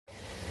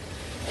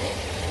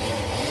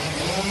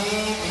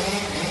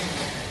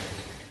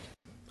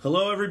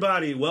Hello,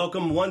 everybody.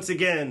 Welcome once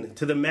again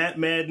to the Matt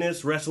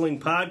Madness Wrestling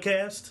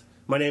Podcast.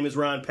 My name is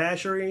Ron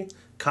Pashery,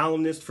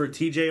 columnist for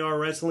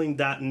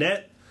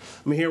TJRWrestling.net.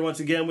 I'm here once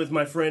again with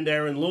my friend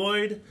Aaron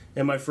Lloyd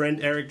and my friend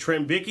Eric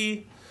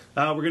Trembicki.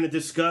 We're going to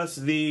discuss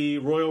the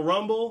Royal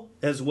Rumble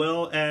as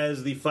well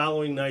as the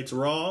following night's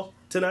Raw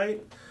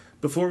tonight.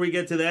 Before we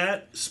get to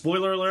that,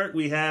 spoiler alert,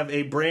 we have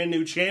a brand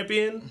new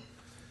champion,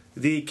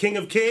 the King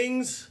of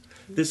Kings,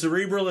 the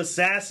Cerebral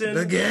Assassin.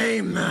 The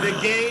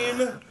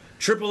game.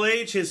 Triple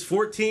H, his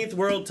 14th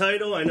world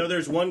title. I know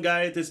there's one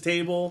guy at this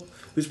table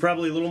who's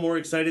probably a little more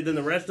excited than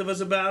the rest of us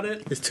about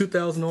it. It's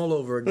 2000 all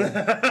over again.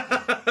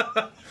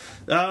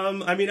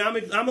 I'm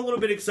a little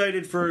bit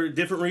excited for a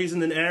different reason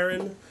than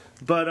Aaron,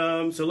 but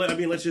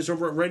let's just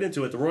jump right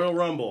into it. The Royal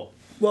Rumble.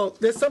 Well,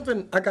 there's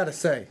something I gotta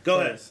say. Go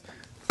ahead.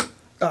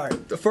 All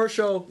right, the first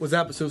show was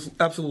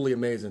absolutely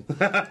amazing.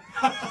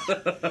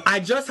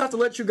 I just have to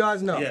let you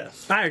guys know.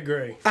 Yes. I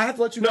agree. I have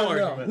to let you guys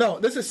know. No,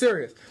 this is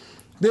serious.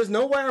 There's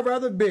nowhere I'd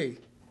rather be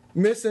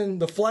missing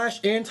the Flash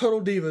and Total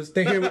Divas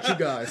than here with you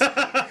guys.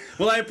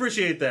 Well, I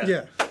appreciate that.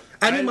 Yeah.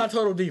 I need my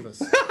Total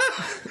Divas.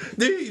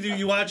 Do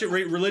you watch it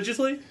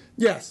religiously?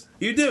 Yes.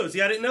 You do.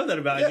 See, I didn't know that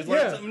about you. I just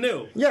learned something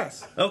new.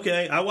 Yes.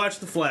 Okay, I watched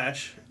The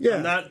Flash. Yeah.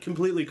 I'm not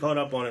completely caught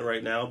up on it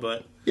right now,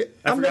 but Yeah,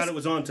 I forgot it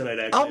was on tonight,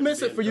 actually. I'll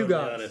miss it for you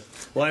guys.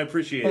 Honest. Well, I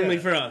appreciate it. Only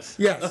for us.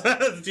 Yes.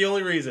 That's the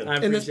only reason.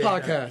 In this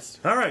podcast.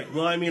 All right.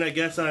 Well, I mean, I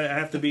guess I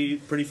have to be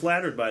pretty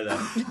flattered by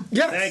that.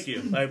 Yes. Thank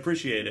you. I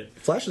appreciate it.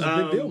 Flash is a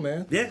big deal,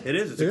 man. Yeah, it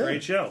is. It's a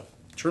great show.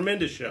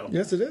 Tremendous show.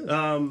 Yes, it is.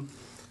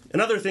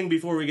 Another thing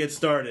before we get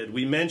started,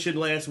 we mentioned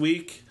last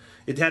week,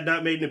 it had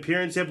not made an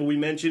appearance yet, but we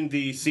mentioned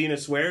the Cena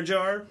swear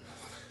jar.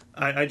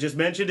 I just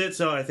mentioned it,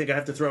 so I think I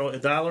have to throw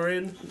 $1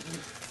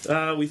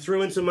 in. We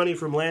threw in some money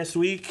from last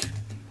week.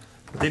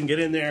 Didn't get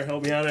in there.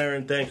 Help me out,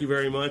 Aaron. Thank you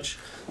very much.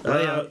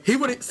 He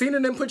would have seen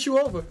it and put you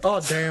over. Oh,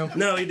 damn.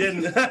 No, he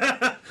didn't.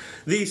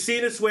 The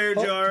Cena swear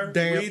jar.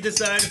 Damn. We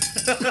decided.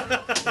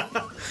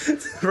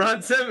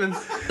 Ron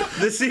Simmons.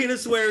 The Cena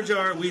swear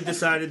jar. We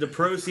decided the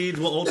proceeds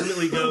will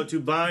ultimately go to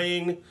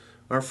buying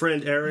our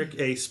friend Eric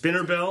a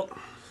spinner belt.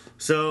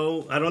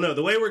 So I don't know.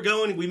 The way we're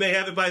going, we may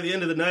have it by the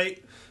end of the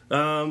night,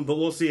 but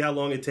we'll see how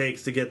long it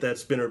takes to get that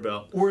spinner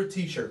belt. Or a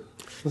t-shirt.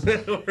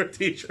 Or a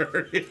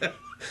t-shirt. Yeah.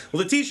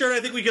 Well, the t-shirt I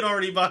think we could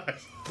already buy.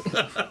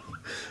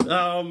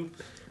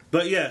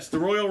 But yes, the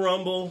Royal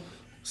Rumble,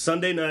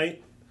 Sunday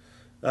night.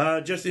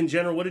 Just in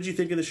general, what did you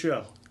think of the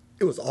show?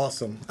 It was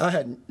awesome. I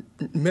had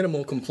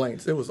minimal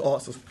complaints. It was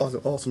awesome. It was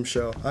an awesome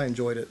show. I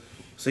enjoyed it.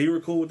 So you were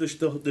cool with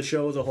the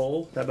show as a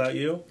whole? How about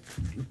you?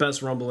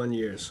 Best Rumble in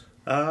years.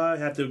 I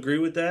have to agree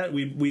with that.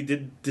 We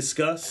did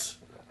discuss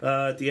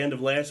at the end of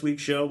last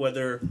week's show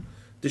whether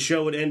the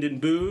show would end in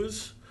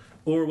boos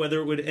or whether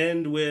it would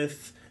end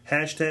with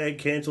hashtag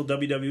cancel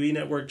WWE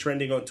Network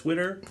trending on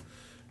Twitter.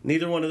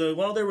 Neither one of those.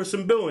 Well, there was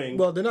some booing.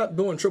 Well, they're not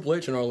booing Triple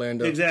H in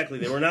Orlando. Exactly.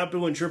 They were not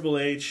booing Triple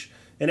H.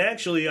 And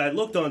actually, I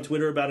looked on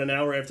Twitter about an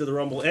hour after the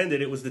Rumble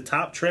ended. It was the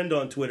top trend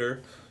on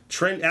Twitter,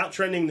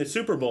 out-trending the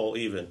Super Bowl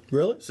even.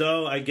 Really?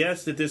 So I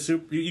guess that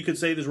you could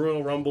say this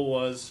Royal Rumble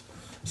was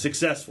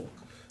successful.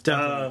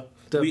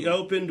 Definitely. We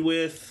opened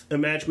with a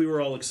match we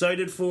were all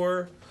excited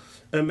for,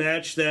 a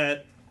match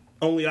that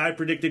only I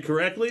predicted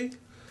correctly.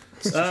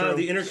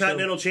 The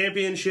Intercontinental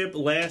Championship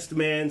Last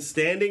Man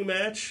Standing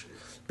match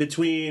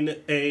between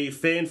a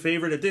fan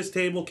favorite at this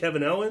table,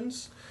 Kevin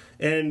Owens,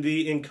 and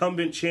the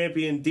incumbent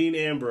champion, Dean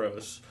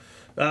Ambrose.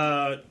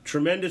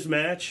 Tremendous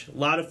match, a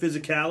lot of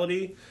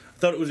physicality. I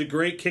thought it was a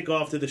great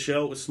kickoff to the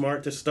show. It was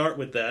smart to start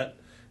with that.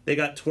 They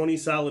got 20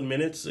 solid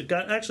minutes. It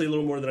got actually a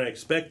little more than I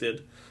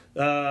expected.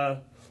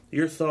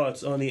 Your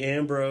thoughts on the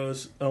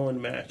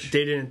Ambrose-Owen match?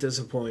 They didn't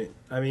disappoint.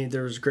 I mean,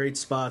 there was great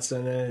spots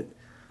in it.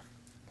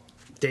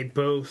 They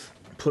both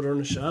put on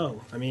a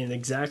show. I mean,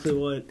 exactly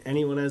what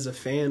anyone as a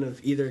fan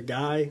of either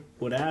guy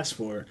would ask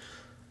for.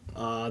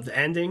 The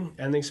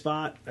ending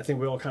spot, I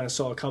think we all kind of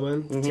saw it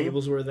coming. The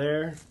tables were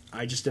there.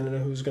 I just didn't know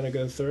who was going to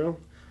go through.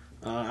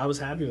 I was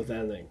happy with the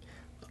ending.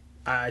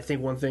 I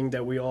think one thing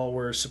that we all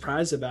were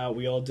surprised about,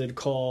 we all did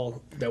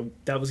call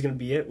that was going to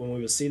be it when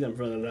we would see them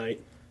for the night.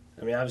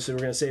 I mean, obviously,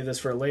 we're going to save this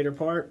for a later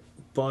part,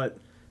 but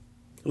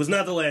it was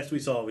not the last we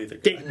saw of either.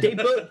 They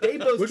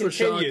both Which was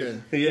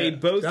continued. shocking. Yeah. They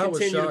both That was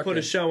continued to put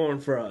a shocking. show on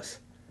for us.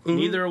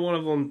 Neither one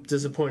of them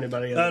disappointed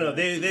by the other. No,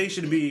 they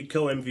should be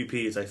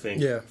co-MVPs, I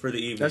think, Yeah. for the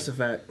evening. That's a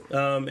fact.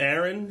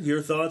 Aaron,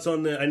 your thoughts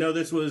on I know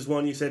this was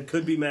one you said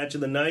could be match of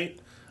the night.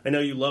 I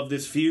know you love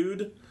this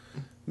feud.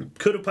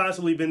 Could have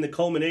possibly been the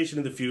culmination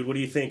of the feud. What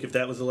do you think if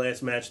that was the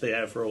last match they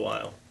had for a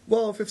while?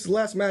 Well, if it's the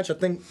last match, I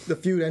think the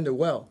feud ended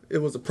well. It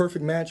was a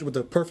perfect match with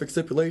a perfect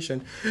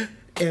stipulation.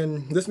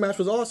 And this match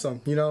was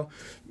awesome, you know.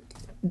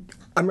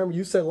 I remember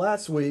you said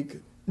last week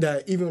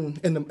that even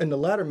in the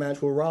latter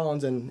match with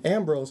Rollins and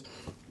Ambrose,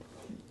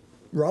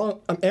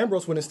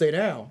 Ambrose wouldn't stay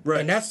down.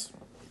 Right. And that's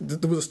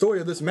the story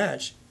of this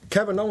match.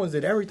 Kevin Owens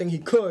did everything he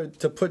could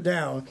to put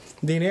down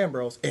Dean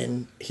Ambrose,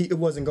 and it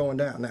wasn't going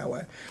down that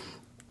way.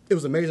 It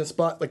was an amazing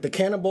spot. Like the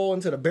cannonball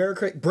into the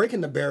barricade,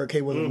 breaking the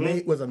barricade was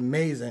was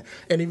amazing.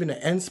 And even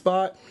the end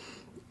spot,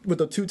 with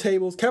the two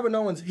tables. Kevin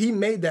Owens, he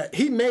made that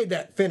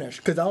finish,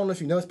 because I don't know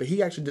if you noticed, but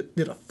he actually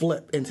did a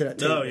flip into that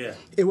table. Oh, yeah.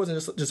 It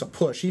wasn't just a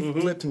push. He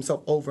flipped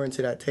himself over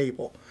into that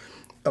table.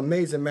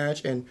 Amazing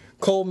match, and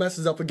Cole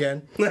messes up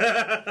again.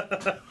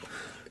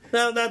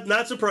 No,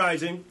 not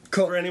surprising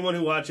for anyone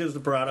who watches the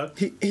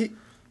product.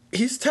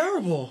 He's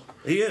terrible.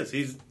 He is.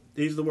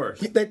 He's the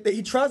worst.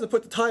 He tries to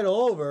put the title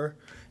over,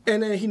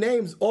 and then he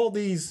names all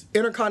these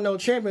Intercontinental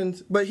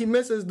champions, but he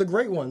misses the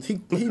great ones.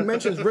 He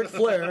mentions Ric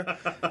Flair.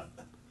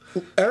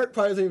 Eric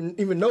probably doesn't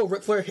even know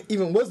Ric Flair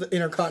even was the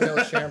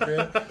Intercontinental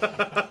champion.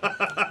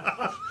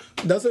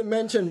 Doesn't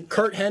mention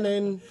Kurt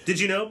Hennig. Did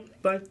you know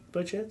by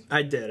chance?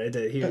 I did.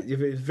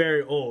 He's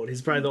very old.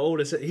 He's probably the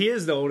oldest. He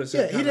is the oldest.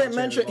 Yeah, he didn't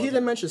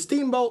mention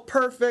Steamboat,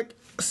 Perfect,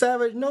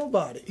 Savage,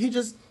 nobody. He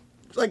just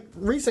like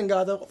recent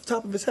guys off the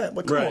top of his head.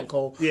 But come on,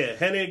 Cole. Yeah,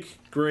 Hennig,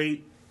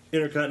 great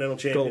Intercontinental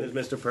champion, is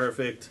Mr.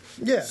 Perfect.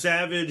 Yeah.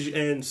 Savage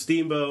and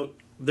Steamboat,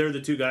 they're the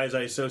two guys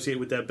I associate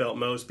with that belt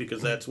most,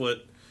 because that's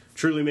what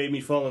truly made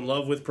me fall in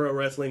love with pro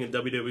wrestling and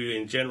WWE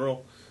in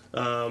general.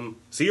 So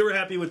you were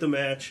happy with the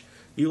match.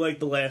 You liked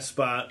the last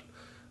spot.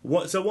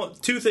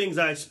 Two things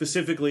I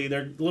specifically,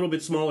 they're a little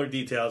bit smaller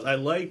details. I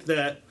liked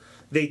that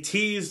they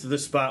teased the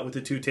spot with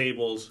the two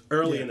tables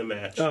early in the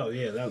match. Oh,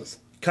 yeah, that was...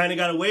 Kind of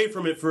got away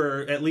from it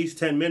for at least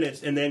 10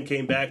 minutes and then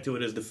came back to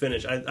it as the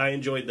finish. I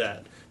enjoyed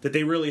that. That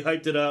they really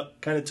hyped it up,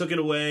 kind of took it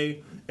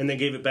away, and then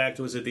gave it back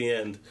to us at the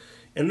end.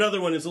 And another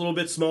one is a little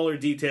bit smaller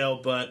detail,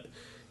 but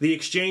the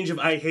exchange of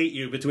 "I hate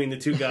you" between the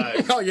two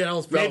guys. Oh yeah, that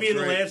was maybe in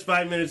great. The last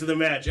 5 minutes of the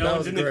match.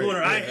 Owens in the corner,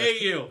 yeah. "I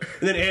hate you,"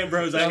 and then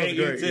Ambrose, "I hate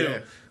you too." Yeah.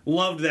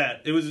 Loved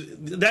that.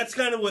 That's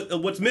kind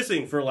of what's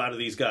missing for a lot of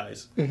these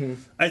guys. Mm-hmm.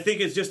 I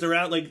think it's just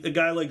around like a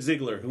guy like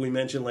Ziggler, who we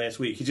mentioned last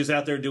week. He's just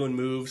out there doing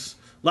moves.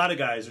 A lot of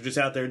guys are just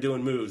out there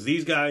doing moves.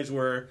 These guys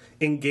were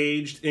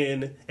engaged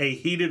in a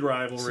heated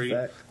rivalry.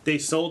 They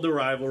sold the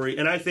rivalry,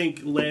 and I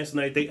think last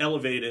night they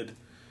elevated,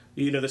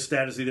 the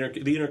status of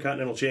the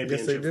Intercontinental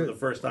Championship for the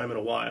first time in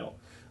a while.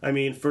 I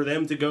mean, for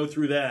them to go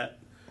through that,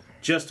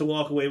 just to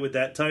walk away with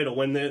that title,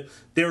 when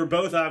they were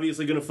both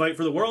obviously going to fight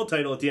for the world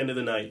title at the end of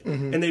the night,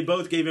 and they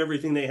both gave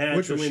everything they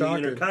had to win the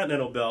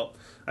Intercontinental belt,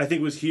 I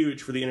think was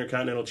huge for the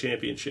Intercontinental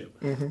Championship.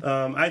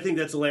 I think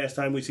that's the last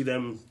time we see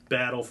them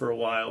battle for a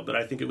while, but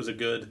I think it was a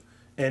good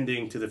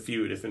ending to the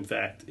feud, if in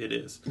fact it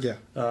is. Yeah.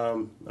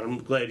 I'm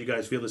glad you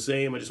guys feel the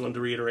same. I just wanted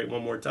to reiterate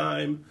one more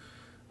time.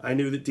 I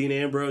knew that Dean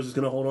Ambrose is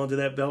going to hold on to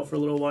that belt for a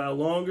little while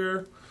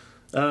longer.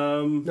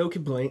 No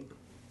complaint.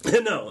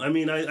 No, I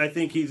mean, I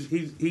think he's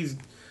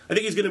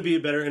going to be a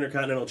better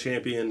Intercontinental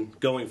Champion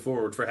going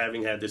forward for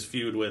having had this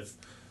feud with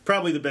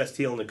probably the best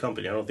heel in the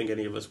company. I don't think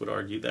any of us would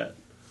argue that.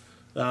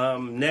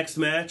 Next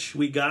match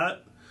we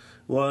got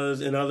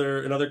was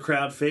another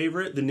crowd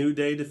favorite, the New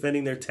Day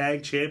defending their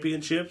tag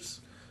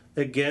championships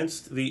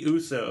against the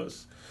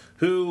Usos,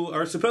 who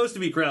are supposed to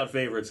be crowd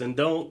favorites and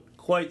don't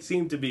quite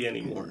seem to be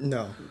anymore.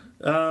 No.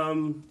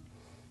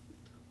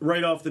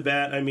 Right off the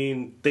bat, I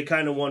mean, they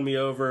kind of won me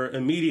over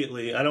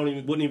immediately. I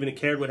wouldn't even have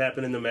cared what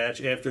happened in the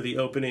match after the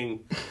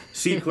opening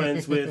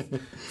sequence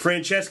with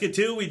Francesca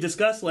 2 we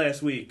discussed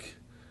last week.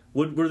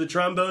 Were the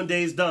trombone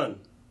days done?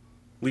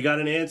 We got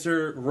an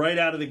answer right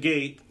out of the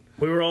gate.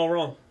 We were all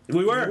wrong.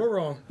 We were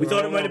wrong. We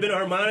thought it might have been a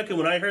harmonica.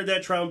 When I heard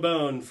that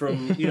trombone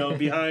from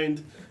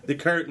behind the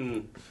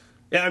curtain,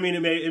 yeah, I mean,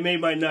 it made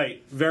my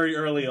night very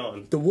early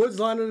on. The Woods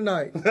line of the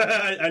night.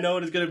 I know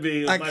what it's going to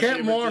be. I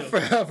can't mourn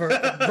forever.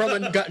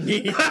 Brother got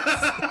knees.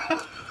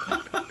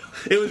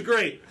 It was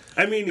great.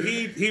 I mean,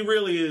 he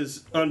really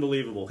is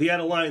unbelievable. He had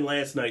a line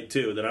last night,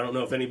 too, that I don't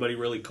know if anybody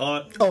really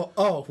caught.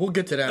 Oh, we'll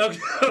get to that.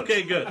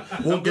 Okay, good.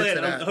 I'm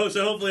glad.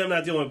 So hopefully I'm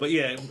not the only one. But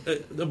yeah,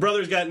 The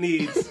Brothers Got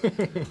Needs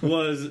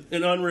was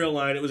an unreal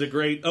line. It was a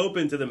great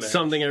open to the match.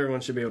 Something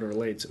everyone should be able to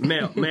relate to.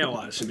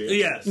 Male-wise should be able to.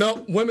 Yes.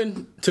 No,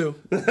 women, too.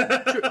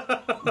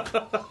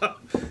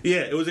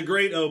 Yeah, it was a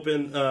great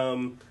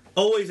open.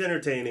 Always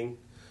entertaining.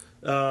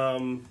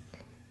 Again,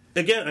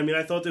 I mean,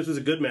 I thought this was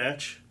a good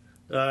match.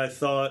 I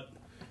thought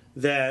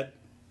that,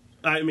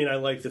 I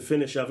liked the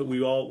finish of it.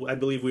 I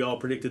believe we all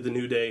predicted the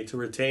New Day to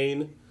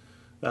retain.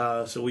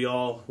 So we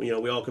all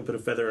could put a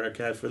feather in our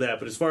cap for that.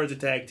 But as far as a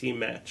tag team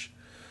match,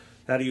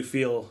 how do you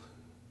feel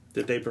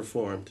that they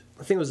performed?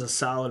 I think it was a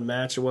solid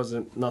match. It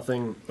wasn't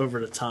nothing over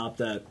the top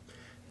that,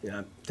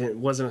 it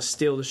wasn't a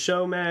steal the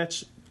show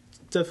match.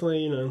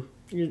 Definitely,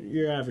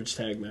 your average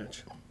tag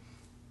match.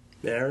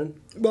 Aaron?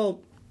 Well,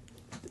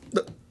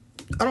 I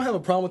don't have a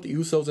problem with the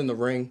Usos in the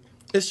ring.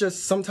 It's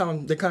just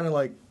sometimes they kind of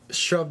like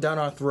shoved down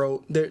our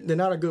throat. They're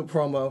not a good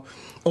promo.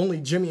 Only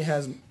Jimmy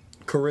has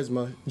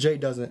charisma. Jay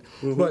doesn't.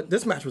 Mm-hmm. But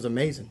this match was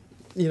amazing.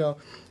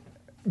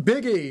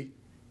 Big E,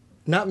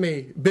 not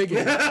me, Big E.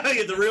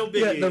 Yeah, the real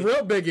Big E. Yeah, the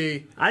real Big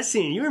E. I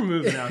seen you were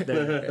moving out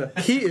there.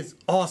 He is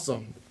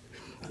awesome.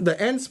 The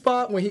end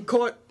spot when he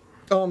caught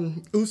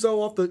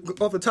Uso off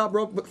the top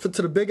rope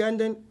to the big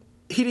ending,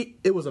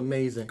 it was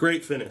amazing.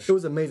 Great finish. It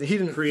was amazing. He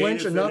didn't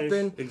flinch or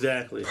nothing.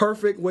 Exactly.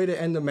 Perfect way to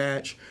end the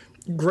match.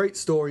 Great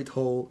story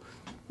told.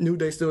 New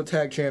Day still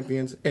tag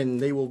champions, and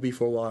they will be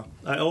for a while.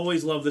 I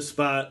always love the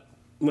spot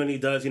when he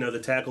does, the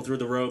tackle through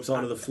the ropes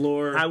onto the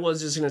floor. I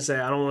was just gonna say,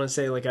 I don't want to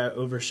say like I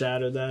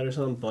overshadowed that or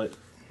something, but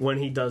when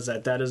he does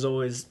that, that is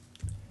always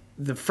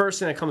the first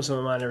thing that comes to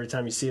my mind every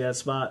time you see that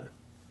spot.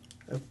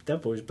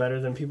 That boy's better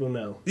than people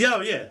know. Yeah,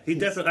 oh, yeah. He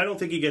definitely. I don't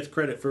think he gets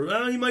credit for.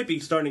 He might be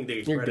starting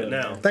to get credit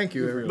now. Thank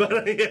you, everyone.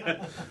 But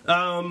yeah,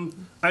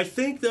 I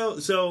think though.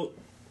 So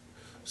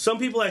some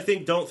people I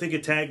think don't think a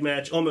tag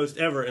match almost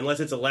ever, unless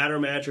it's a ladder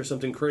match or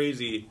something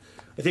crazy.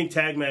 I think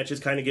tag matches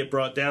kind of get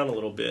brought down a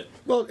little bit.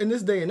 Well, in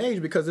this day and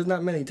age, because there's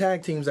not many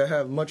tag teams that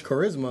have much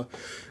charisma,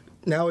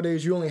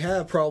 nowadays you only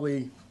have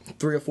probably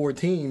 3 or 4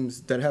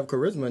 teams that have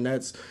charisma, and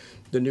that's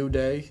the New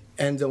Day,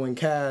 Enzo and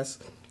Cass,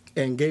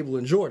 and Gable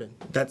and Jordan.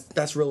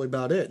 That's really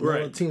about it. Right.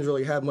 None of the teams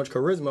really have much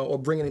charisma or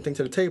bring anything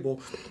to the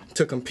table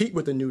to compete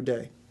with the New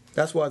Day.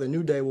 That's why the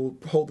New Day will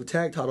hold the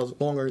tag titles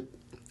longer.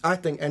 I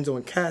think Enzo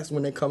and Cass,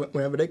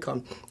 whenever they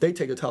come, they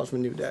take the titles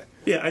from New Day.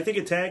 Yeah, I think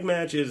a tag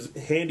match is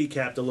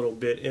handicapped a little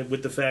bit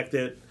with the fact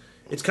that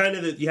it's kind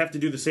of that you have to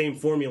do the same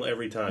formula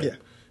every time. Yeah.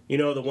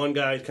 The one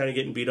guy's kind of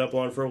getting beat up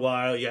on for a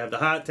while. You have the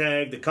hot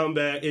tag, the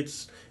comeback.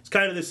 It's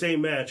kind of the same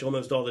match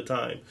almost all the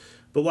time.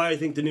 But why I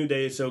think the New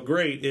Day is so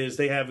great is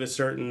they have a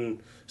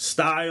certain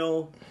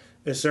style,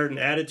 a certain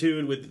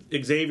attitude with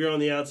Xavier on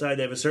the outside.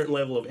 They have a certain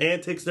level of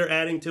antics they're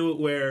adding to it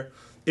where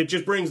it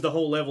just brings the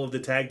whole level of the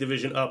tag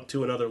division up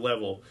to another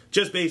level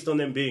just based on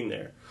them being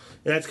there.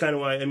 And that's kind of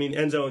why,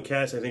 Enzo and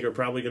Cass, I think, are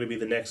probably going to be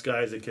the next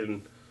guys that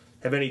can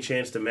have any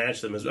chance to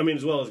match them. As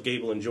well as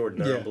Gable and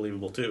Jordan are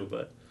unbelievable too.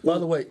 But By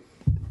the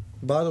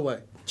way,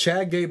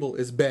 Chad Gable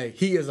is bae.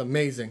 He is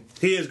amazing.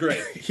 he is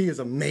great. He is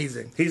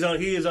amazing. He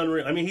is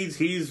unreal.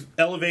 He's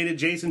elevated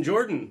Jason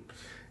Jordan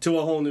to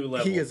a whole new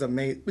level. He is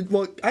amazing.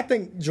 Well, I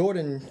think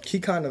Jordan, he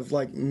kind of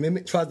like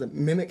tries to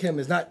mimic him.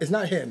 It's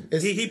not him.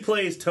 He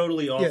plays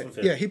totally off of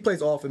him. Yeah, he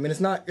plays off him, and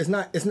it's not.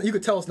 You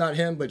could tell it's not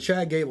him. But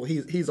Chad Gable,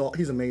 he's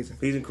amazing.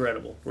 He's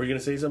incredible. Were you going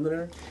to say something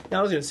there? Yeah,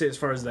 I was going to say, as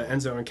far as the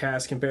Enzo and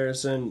Cass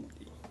comparison,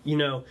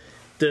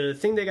 the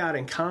thing they got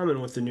in common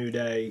with the New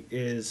Day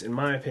is, in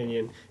my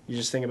opinion, you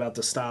just think about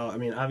the style.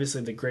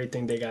 Obviously the great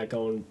thing they got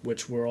going,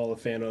 which we're all a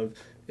fan of,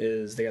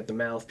 is they got the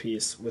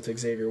mouthpiece with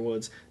Xavier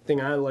Woods. The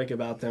thing I like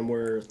about them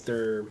where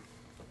they're,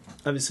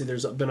 obviously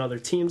there's been other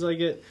teams like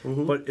it,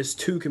 but it's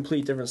 2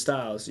 complete different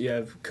styles. You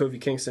have Kofi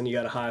Kingston, you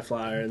got a high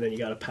flyer, and then you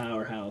got a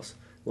powerhouse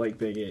like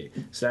Big E.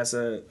 So that's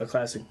a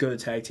classic good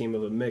tag team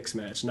of a mixed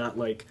match, not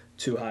like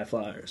 2 high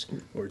flyers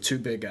or 2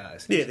 big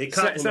guys. Yeah, they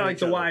complement It's not like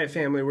each the other. Wyatt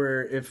family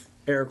where if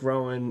Eric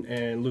Rowan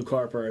and Luke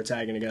Harper are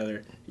tagging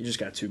together, you just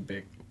got two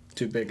big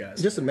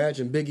guys. Just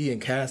imagine Big E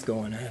and Cass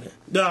going at it.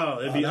 No,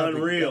 it'd be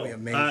unreal.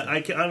 That'd be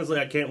amazing. Honestly,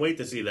 I can't wait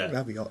to see that.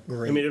 That'd be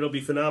great. It'll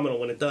be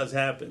phenomenal when it does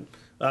happen.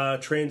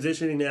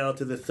 Transitioning now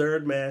to the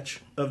third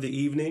match of the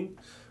evening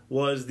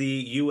was the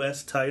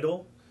U.S.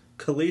 title.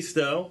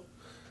 Kalisto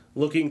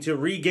looking to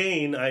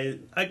regain.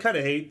 I kind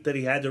of hate that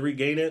he had to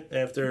regain it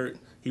after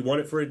he won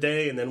it for a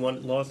day and then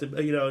lost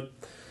it.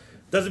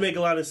 Doesn't make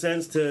a lot of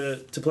sense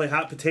to play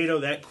hot potato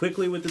that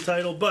quickly with the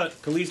title, but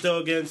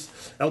Kalisto against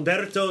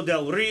Alberto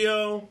Del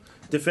Rio,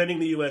 defending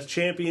the U.S.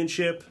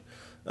 Championship.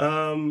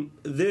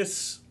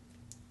 This,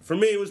 for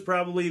me, was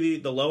probably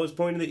the lowest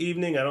point of the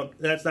evening.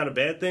 That's not a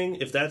bad thing.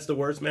 If that's the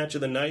worst match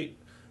of the night,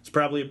 it's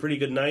probably a pretty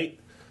good night.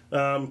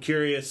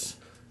 Curious,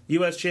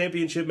 U.S.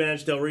 Championship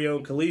match, Del Rio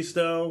and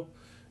Kalisto.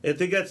 I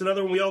think that's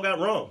another one we all got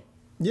wrong.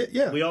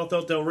 Yeah. We all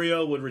thought Del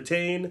Rio would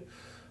retain.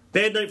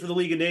 Bad night for the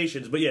League of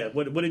Nations, but yeah,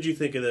 what did you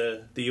think of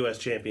the U.S.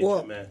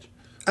 Championship match?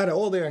 Out of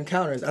all their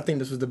encounters, I think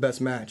this was the best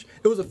match.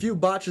 It was a few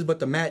botches, but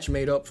the match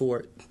made up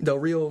for it. Del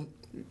Rio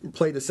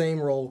played the same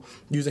role,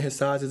 using his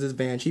size as his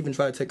advantage. He even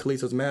tried to take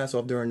Kalisto's mask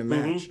off during the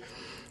match.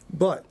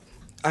 But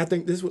I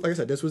think this was, like I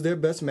said, this was their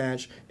best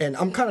match, and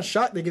I'm kind of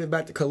shocked they give it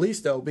back to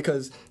Kalisto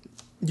because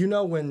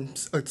when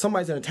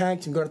somebody's in a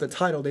tag team going after the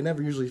title, they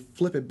never usually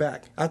flip it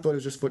back. I thought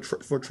it was just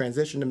for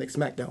transition to make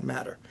SmackDown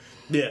matter.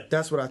 Yeah.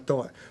 That's what I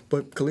thought.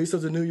 But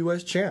Kalisto's a new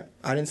U.S. champ.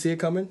 I didn't see it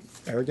coming.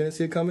 Eric didn't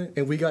see it coming.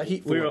 And we got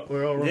heat for it.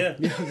 We're all wrong. Yeah.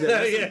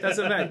 That's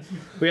a fact.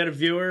 We had a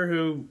viewer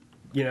who,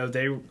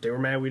 they were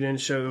mad we didn't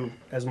show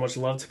as much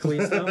love to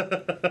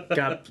Kalisto.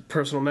 Got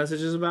personal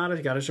messages about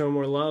it. Got to show him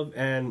more love.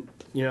 And,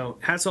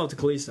 hats off to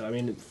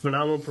Kalisto.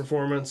 Phenomenal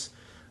performance.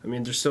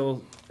 They're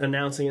still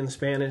announcing in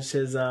Spanish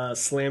his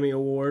Slammy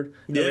Award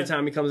every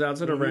time he comes out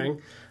to the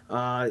ring.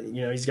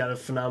 He's got a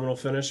phenomenal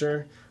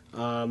finisher.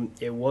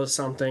 It was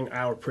something,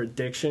 our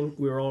prediction,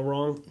 we were all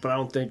wrong, but I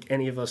don't think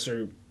any of us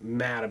are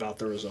mad about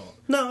the result.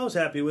 No, I was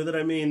happy with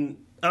it.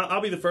 I'll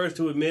be the first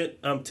to admit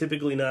I'm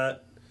typically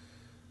not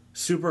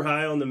super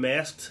high on the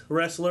masked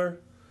wrestler.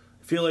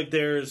 I feel like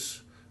I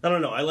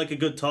don't know, I like a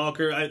good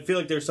talker. I feel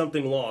like there's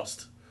something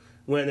lost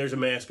when there's a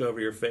mask over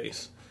your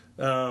face.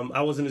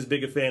 I wasn't as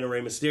big a fan of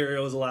Rey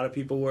Mysterio as a lot of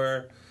people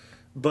were,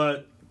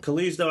 but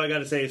Kalisto, I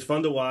gotta say, is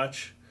fun to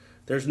watch.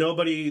 There's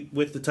nobody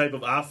with the type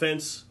of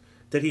offense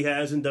that he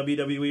has in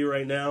WWE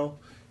right now.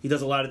 He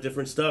does a lot of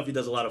different stuff. He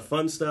does a lot of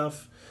fun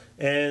stuff.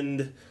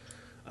 And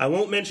I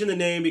won't mention the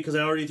name because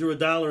I already threw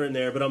 $1 in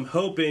there, but I'm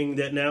hoping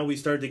that now we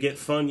start to get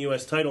fun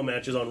U.S. title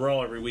matches on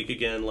Raw every week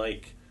again,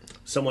 like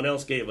someone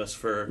else gave us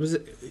for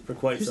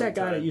quite Who's some that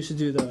guy time. that used to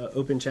do the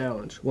Open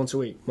Challenge once a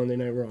week, Monday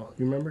Night Raw?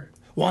 You remember?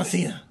 Juan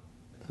Cena.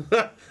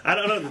 I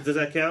don't know. Does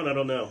that count? I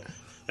don't know.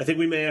 I think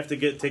we may have to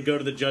go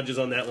to the judges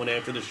on that one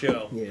after the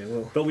show. Yeah,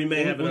 well, But we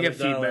may have we'll another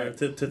get dollar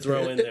feedback. to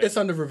throw in there. It's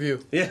under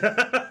review.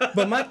 Yeah.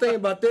 But my thing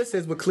about this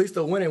is with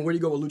Kalisto winning, where do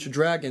you go with Lucha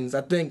Dragons?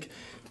 I think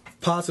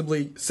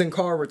possibly Sin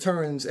Cara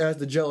returns as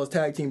the jealous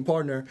tag team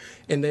partner,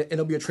 and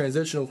it'll be a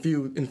transitional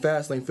feud in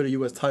Fastlane for the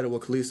U.S. title where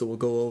Kalisto will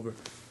go over.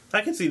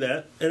 I can see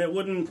that, and I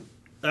wouldn't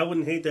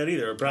hate that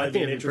either. It'd probably I think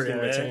be an it'd be pretty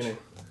interesting match. entertaining.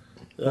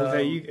 Well,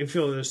 okay, you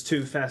feel there's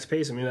too fast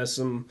paced. I mean, that's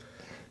some,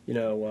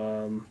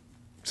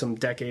 some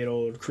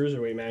decade-old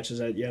cruiserweight matches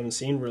that you haven't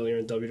seen really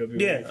in WWE.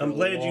 Yeah, for I'm a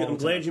glad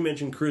long you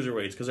mentioned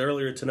cruiserweights, because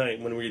earlier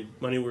tonight when we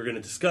were going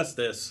to discuss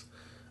this,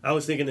 I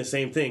was thinking the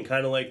same thing,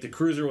 kind of like the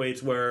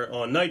cruiserweights were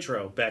on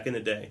Nitro back in the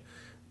day.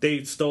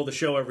 They stole the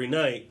show every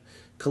night.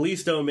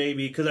 Kalisto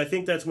maybe, because I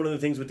think that's one of the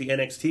things with the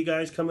NXT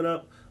guys coming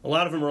up. A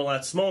lot of them are a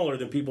lot smaller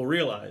than people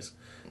realize.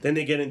 Then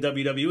they get in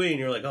WWE and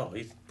you're like, oh,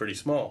 he's pretty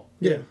small.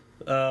 Yeah.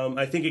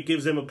 I think it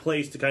gives them a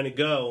place to kind of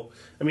go.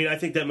 I mean, I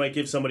think that might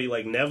give somebody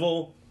like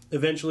Neville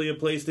eventually a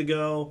place to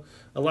go.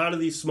 A lot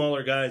of these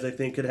smaller guys, I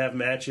think, could have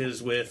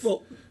matches with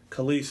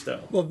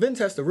Kalisto. Well, Vince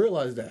has to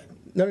realize that.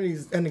 None of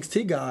these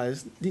NXT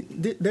guys,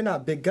 they're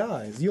not big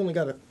guys. You only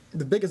got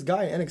the biggest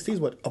guy in NXT is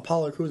what?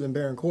 Apollo Crews and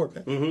Baron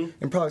Corbin. Mm-hmm.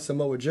 And probably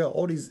Samoa Joe.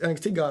 All these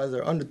NXT guys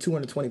are under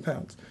 220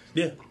 pounds.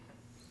 Yeah.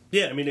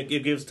 Yeah, I mean,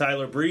 it gives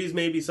Tyler Breeze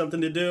maybe something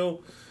to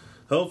do.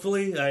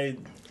 Hopefully. I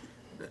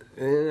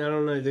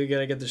don't know. You got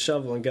to get the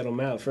shovel and get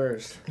them out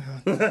first.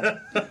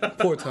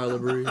 Poor Tyler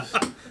Breeze.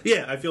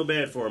 Yeah, I feel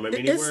bad for him. I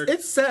mean,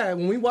 it's sad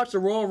when we watch the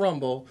Royal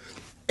Rumble,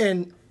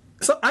 and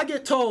so I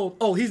get told,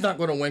 oh, he's not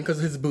going to win because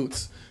of his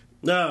boots.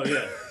 No,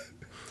 yeah.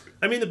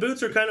 I mean, the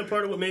boots are kind of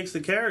part of what makes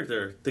the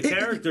character. The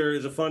character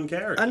is a fun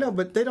character. I know,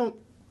 but they don't...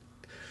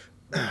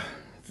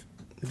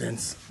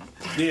 Vince.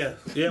 Yeah.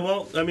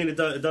 Well, I mean, it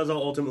does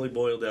all ultimately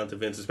boil down to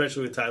Vince,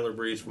 especially with Tyler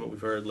Breeze from what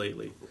we've heard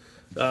lately.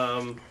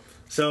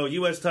 So,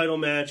 U.S. title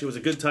match. It was a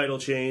good title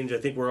change. I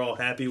think we're all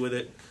happy with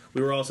it.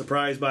 We were all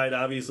surprised by it,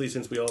 obviously,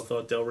 since we all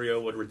thought Del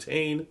Rio would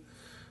retain.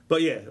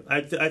 But yeah,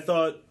 I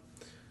thought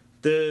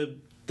the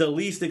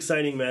least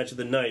exciting match of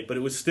the night, but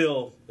it was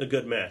still a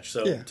good match.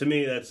 So to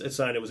me, that's a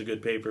sign it was a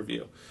good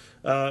pay-per-view.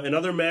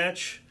 Another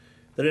match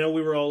that I know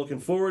we were all looking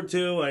forward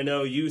to. I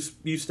know you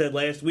said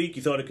last week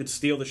you thought it could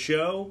steal the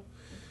show.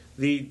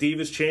 The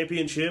Divas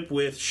Championship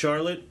with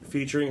Charlotte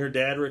featuring her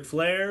dad, Ric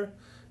Flair,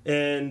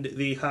 and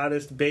the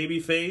hottest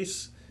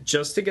babyface.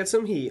 Just to get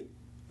some heat,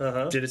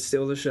 did it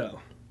steal the show?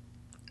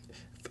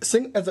 As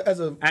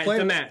a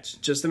the match,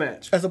 just the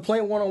match. As a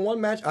plain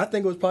one-on-one match, I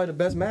think it was probably the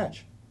best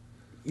match.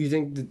 You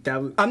think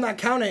that was... I'm not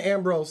counting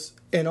Ambrose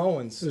and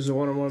Owens. It was a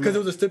one-on-one because it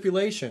was a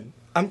stipulation.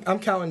 I'm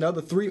counting the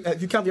other three.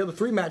 If you count the other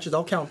three matches,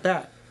 I'll count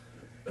that.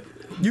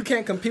 You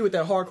can't compete with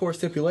that hardcore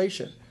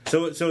stipulation.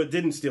 So it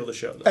didn't steal the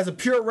show, though. As a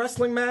pure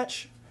wrestling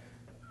match,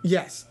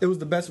 yes, it was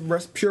the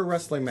best pure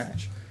wrestling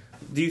match.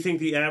 Do you think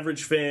the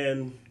average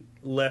fan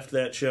left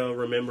that show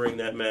remembering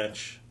that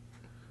match?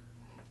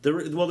 The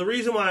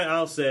reason why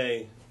I'll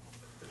say,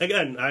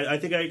 again, I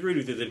think I agreed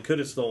with you that it could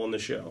have stolen the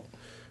show.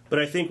 But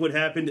I think what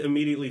happened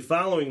immediately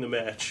following the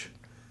match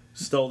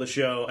stole the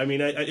show. I mean,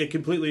 it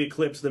completely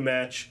eclipsed the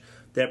match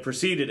that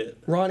preceded it.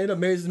 Ron, it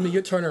amazes me.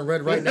 You're turning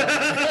red right now.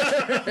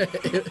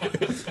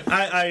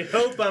 I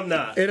hope I'm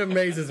not. It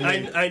amazes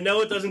me. I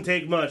know it doesn't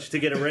take much to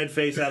get a red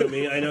face out of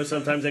me. I know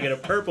sometimes I get a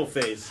purple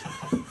face.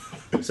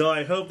 So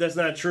I hope that's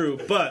not true.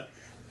 But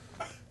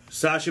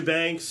Sasha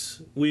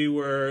Banks, we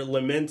were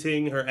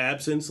lamenting her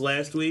absence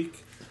last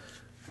week.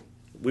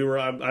 We were,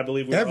 I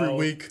believe, every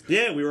week.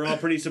 Yeah, we were all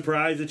pretty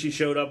surprised that she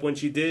showed up when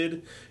she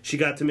did. She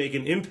got to make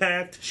an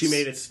impact. She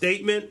made a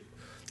statement.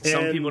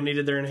 Some people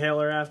needed their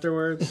inhaler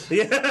afterwards.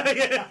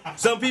 Yeah.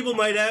 Some people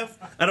might have.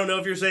 I don't know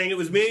if you're saying it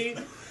was me.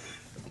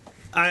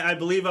 I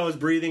believe I was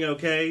breathing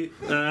okay.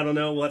 I don't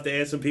know. We'll have to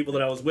ask some people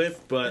that I was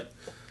with. But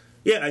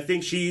yeah, I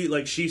think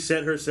she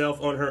set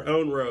herself on her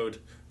own road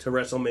to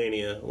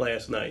WrestleMania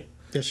last night.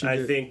 Yes, she did.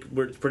 I think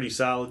we're pretty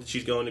solid that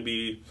she's going to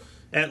be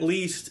at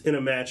least in a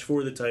match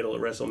for the title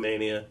at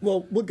WrestleMania.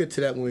 Well, we'll get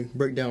to that when we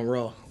break down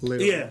Raw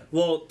later. Yeah,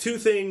 well, two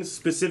things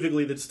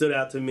specifically that stood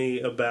out to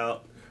me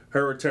about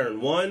her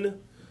return.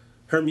 One,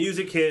 her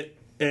music hit,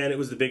 and it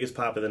was the biggest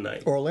pop of the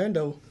night.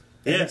 Orlando,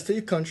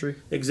 NXT country.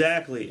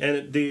 Exactly.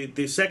 And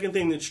the second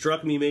thing that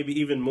struck me maybe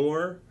even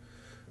more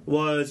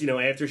was,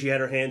 after she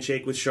had her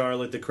handshake with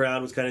Charlotte, the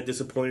crowd was kind of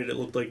disappointed. It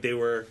looked like they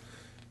were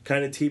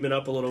kind of teaming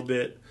up a little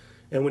bit.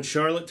 And when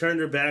Charlotte turned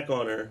her back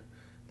on her,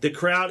 the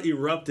crowd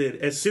erupted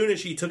as soon as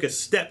she took a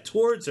step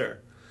towards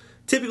her.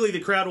 Typically, the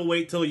crowd will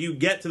wait till you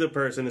get to the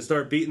person and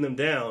start beating them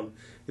down.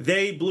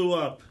 They blew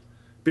up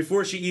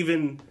before she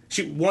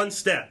one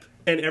step,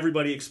 and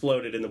everybody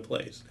exploded in the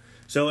place.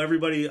 So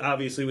everybody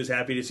obviously was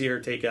happy to see her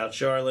take out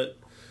Charlotte.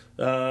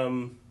 I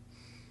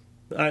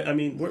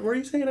mean, were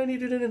you saying I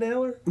needed an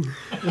inhaler?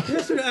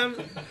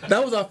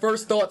 That was our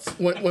first thoughts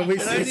when we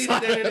I needed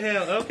an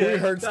inhaler. Okay. We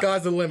heard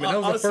 "Sky's the limit." That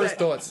was our first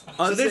thoughts.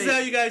 So this is how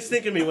you guys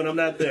think of me when I'm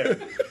not there.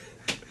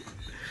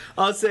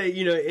 I'll say,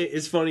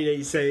 it's funny that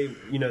you say,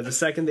 the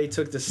second they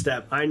took the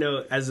step, I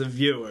know as a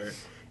viewer,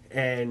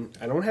 and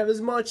I don't have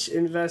as much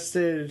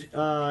invested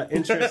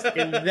interest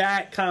in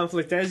that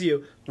conflict as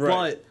you,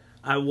 Right. but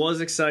I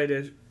was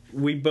excited.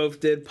 We both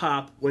did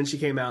pop when she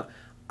came out.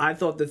 I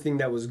thought the thing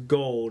that was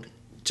gold,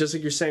 just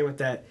like you're saying with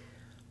that,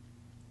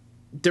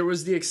 there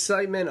was the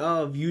excitement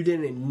of you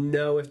didn't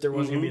know if there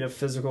was going to be a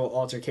physical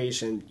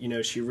altercation.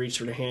 She reached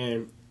for the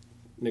hand,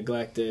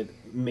 neglected,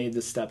 made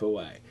the step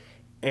away.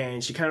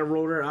 And she kind of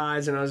rolled her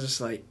eyes, and I was just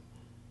like,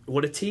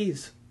 what a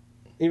tease.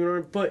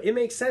 But it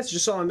makes sense. You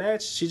saw a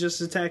match. She just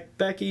attacked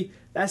Becky.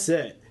 That's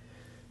it.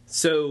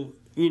 So,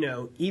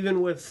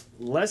 even with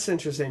less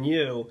interest in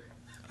you,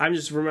 I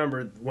just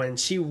remember when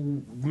she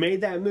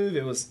made that move,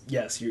 it was,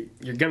 yes, you're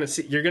gonna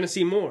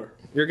see more.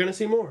 You're gonna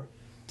see more.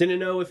 Didn't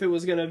know if it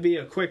was gonna be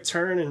a quick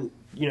turn and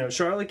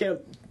Charlotte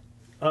get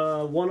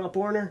one up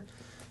on her,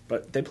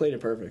 but they played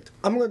it perfect.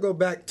 I'm gonna go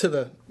back to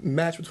the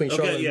match between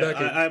Charlotte and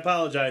Becky. I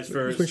apologize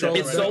for Between Charlotte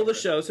It and stole the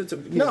show. So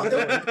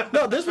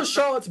No, this was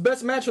Charlotte's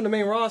best match on the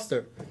main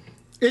roster.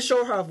 It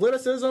showed her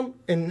athleticism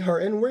and her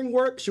in-ring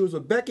work. She was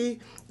with Becky.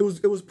 It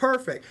was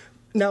perfect.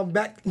 Now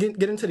back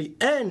get into the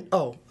end.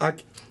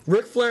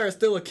 Ric Flair is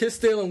still a kiss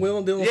stealing,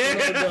 wheeling dealing.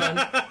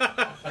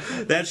 Yeah.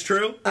 That's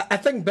true. I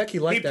think Becky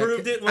liked that. He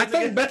proved it I once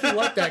think again. Becky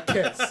liked that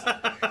kiss.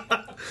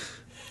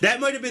 That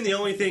might have been the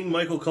only thing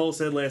Michael Cole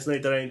said last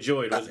night that I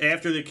enjoyed. Was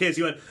after the kiss,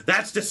 he went,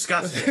 "That's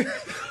disgusting."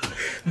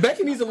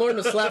 Becky needs to learn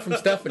to slap from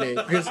Stephanie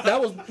because that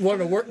was one of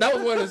the worst. That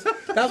was one of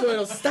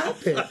those. Stop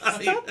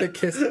the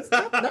kisses.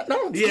 Stop, not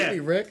on TV,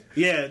 Rick.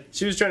 Yeah,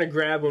 she was trying to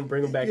grab him,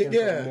 bring him back in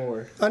for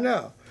more. I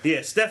know.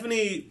 Yeah,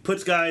 Stephanie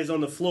puts guys on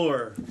the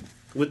floor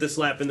with the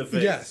slap in the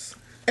face. Yes.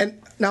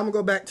 And now I'm going to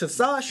go back to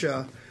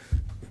Sasha.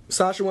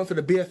 Sasha went for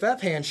the BFF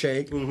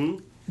handshake.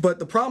 Mm-hmm. But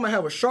the problem I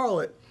had with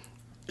Charlotte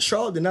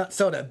did not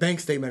sell that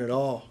bank statement at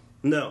all.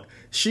 No.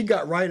 She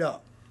got right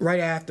up, right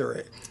after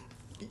it.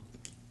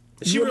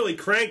 She really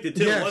cranked it,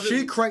 too. Yeah,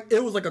 she cranked.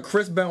 It was like a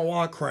Chris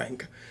Benoit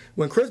crank.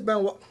 When Chris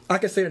Benoit, I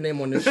can say the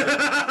name on this show.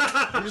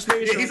 He's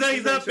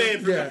not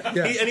banned for that.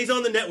 Yeah. And he's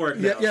on the network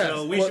now. Yeah,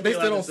 So they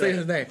still don't say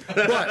his name.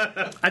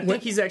 But I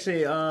think he's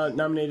actually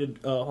nominated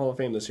Hall of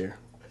Fame this year.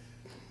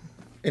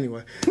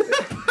 Anyway,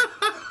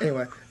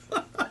 when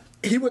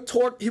he would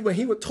torque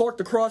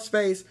the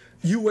crossface,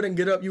 you wouldn't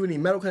get up. You would need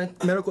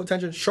medical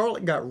attention.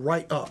 Charlotte got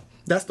right up.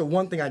 That's the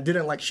one thing I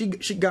didn't like. She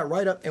got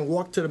right up and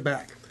walked to the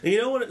back. And you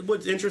know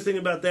what's interesting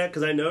about that?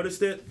 Because I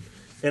noticed it,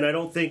 and I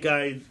don't think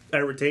I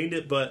retained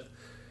it, but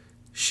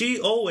she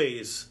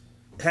always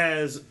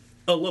has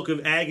a look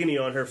of agony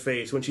on her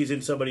face when she's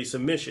in somebody's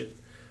submission.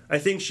 I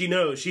think she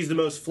knows she's the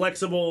most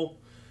flexible,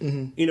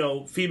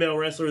 female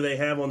wrestler they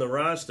have on the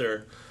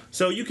roster.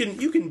 So you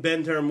can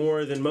bend her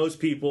more than most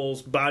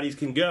people's bodies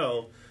can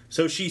go.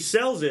 So she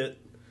sells it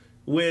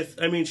with,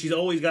 she's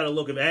always got a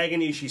look of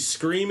agony. She's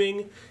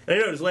screaming. And I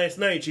noticed last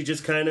night she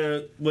just kind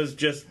of was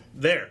just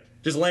there,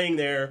 just laying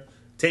there,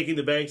 taking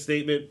the bank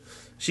statement.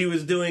 She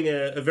was doing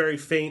a very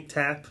faint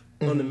tap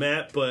on the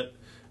mat, but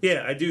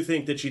yeah, I do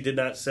think that she did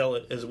not sell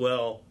it as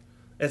well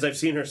as I've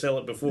seen her sell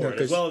it before, and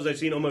as well as I've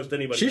seen almost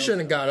anybody else. She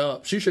shouldn't have got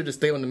up. She should have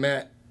stayed on the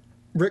mat.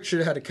 Rick should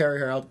have had to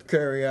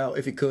carry out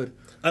if he could.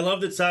 I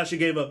love that Sasha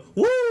gave a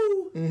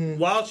woo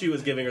while she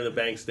was giving her the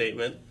bank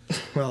statement.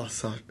 Well,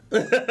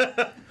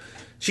 Sasha.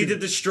 She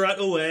did the strut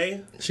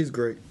away. She's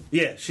great.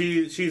 Yeah,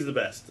 she's the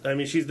best.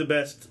 She's the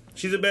best.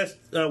 She's the best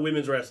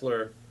women's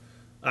wrestler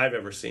I've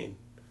ever seen.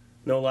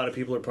 I know a lot of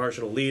people are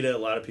partial to Lita. A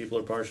lot of people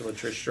are partial to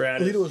Trish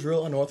Stratus. Lita was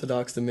real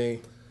unorthodox to me.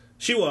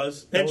 She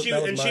was, and she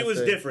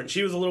was different.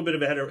 She was a little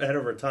bit ahead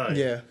of her time.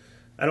 Yeah.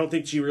 I don't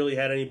think she really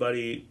had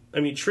anybody.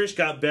 Trish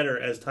got better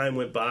as time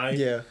went by.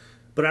 Yeah.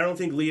 But I don't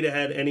think Lita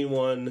had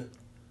anyone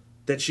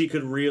that she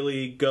could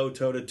really go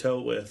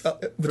toe-to-toe with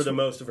for the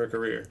most of her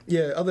career.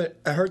 Yeah,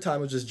 at her time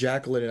it was just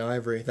Jacqueline and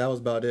Ivory. That was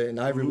about it. And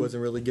Ivory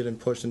wasn't really getting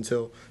pushed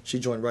until she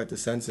joined Right to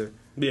Censor.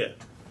 Yeah.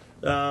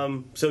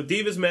 So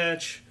Divas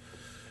match,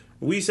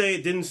 we say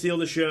it didn't steal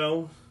the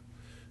show.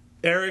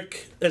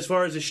 Eric, as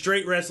far as a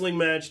straight wrestling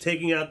match,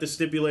 taking out the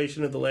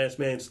stipulation of the last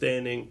man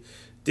standing,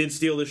 did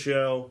steal the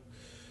show.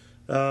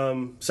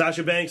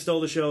 Sasha Banks stole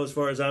the show as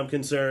far as I'm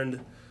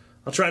concerned.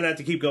 I'll try not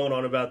to keep going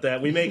on about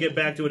that. We may get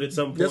back to it at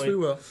some point. Yes, we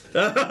will.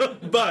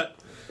 But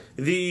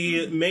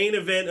the main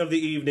event of the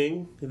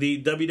evening,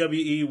 the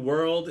WWE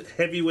World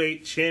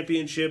Heavyweight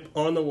Championship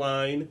on the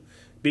line,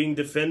 being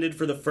defended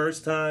for the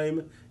first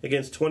time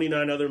against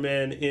 29 other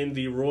men in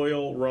the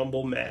Royal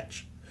Rumble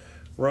match.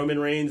 Roman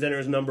Reigns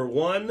enters number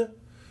 1.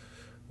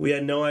 We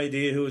had no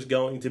idea who was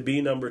going to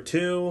be number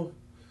 2.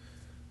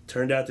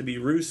 Turned out to be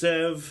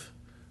Rusev.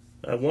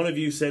 One of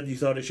you said you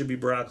thought it should be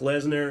Brock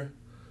Lesnar.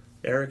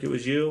 Eric, it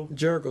was you.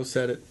 Jericho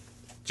said it.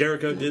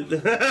 Jericho did.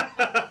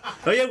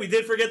 Oh, yeah, we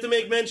did forget to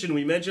make mention.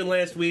 We mentioned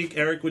last week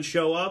Eric would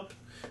show up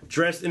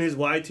dressed in his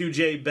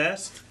Y2J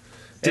best.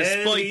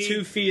 Despite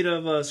 2 feet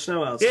of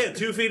snow outside. Yeah,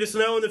 2 feet of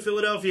snow in the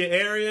Philadelphia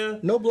area.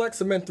 No black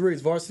cement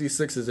 3s, varsity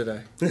 6s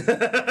today.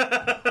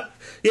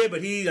 Yeah,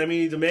 but he's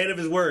a man of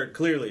his word,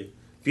 clearly.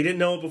 If you didn't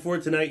know it before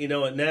tonight, you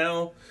know it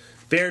now.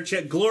 Bare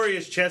chest,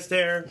 glorious chest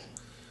hair.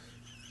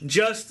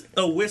 Just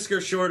a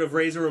whisker short of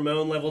Razor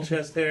Ramon level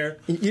chest hair.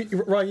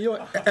 Right, you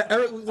know,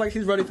 Eric looks like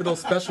he's ready for those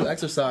special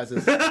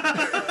exercises. I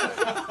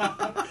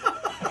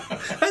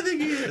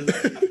think he is.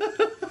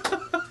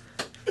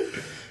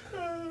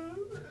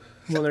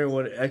 Wondering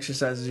what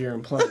exercises you're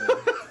implying.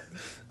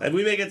 And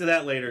we may get to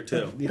that later,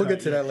 too. We'll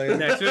get to that later.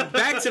 Next,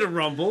 back to the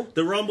Rumble.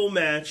 The Rumble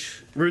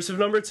match. Rusev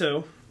number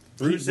 2.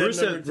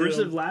 Rusev number 2.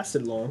 Rusev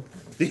lasted long.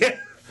 Yeah.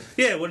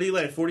 Yeah, what did he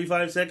last?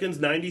 45 seconds?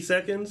 90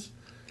 seconds?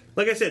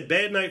 Like I said,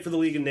 bad night for the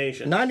League of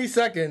Nations. 90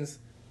 seconds,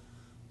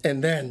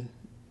 and then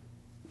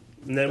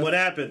what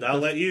happened? I'll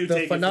let you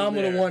take it from there. The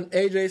phenomenal one,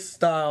 AJ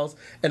Styles,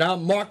 and I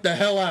marked the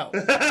hell out.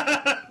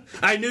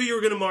 I knew you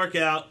were going to mark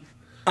out.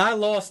 I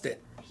lost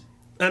it.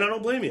 And I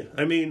don't blame you.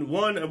 I mean,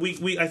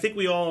 I think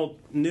we all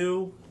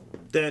knew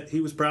that he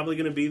was probably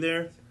going to be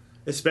there,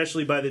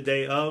 especially by the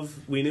day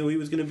of. We knew he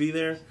was going to be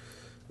there.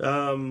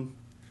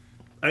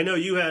 I know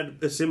you had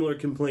a similar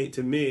complaint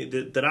to me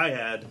that I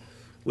had,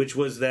 which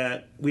was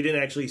that we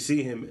didn't actually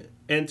see him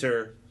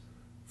enter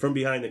from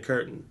behind the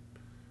curtain.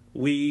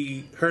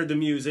 We heard the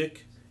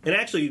music, and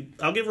actually,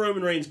 I'll give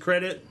Roman Reigns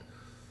credit.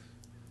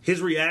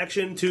 His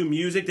reaction to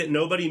music that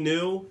nobody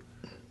knew,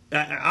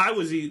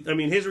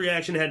 his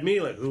reaction had me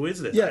like, who is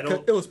this? Yeah,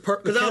 it was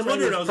perfect. Because I was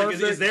wondering, I was like,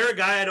 is there a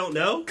guy I don't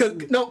know?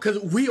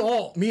 Because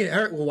me and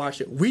Eric will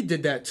watch it. We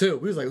did that too.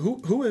 We was like,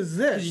 who is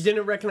this? You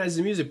didn't recognize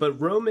the music,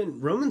 but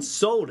Roman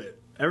sold it.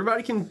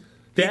 Everybody can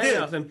bad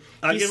off him.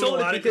 I give him a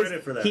lot of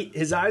credit for that.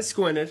 His eyes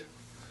squinted.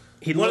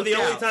 One of the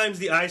only times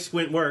the eye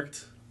squint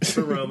worked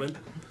for Roman.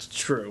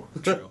 True.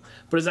 But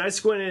his eyes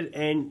squinted,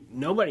 and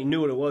nobody knew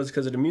what it was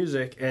because of the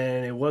music,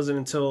 and it wasn't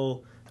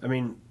until, I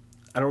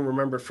don't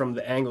remember from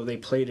the angle they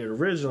played it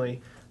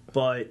originally,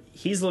 but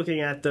he's looking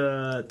at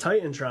the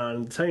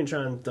Titantron. The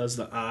Titantron does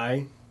the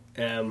I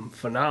am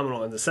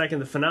phenomenal, and the second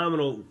the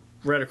phenomenal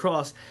read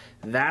across,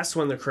 that's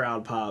when the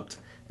crowd popped.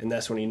 And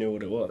that's when he knew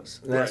what it was.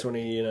 And that's when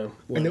he,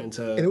 went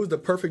into... And it was the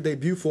perfect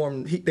debut for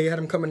him. They had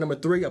him come in number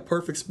 3, a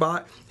perfect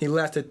spot. He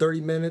lasted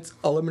 30 minutes,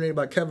 eliminated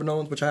by Kevin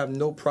Owens, which I have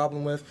no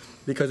problem with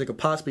because it could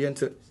possibly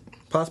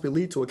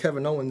lead to a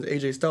Kevin Owens,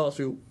 AJ Styles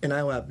feud, and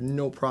I will have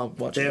no problem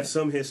watching They have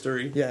some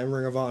history. Yeah, in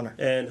Ring of Honor.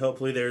 And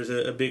hopefully there's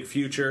a big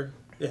future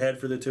ahead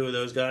for the two of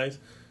those guys.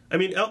 I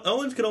mean,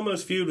 Owens could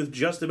almost feud with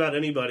just about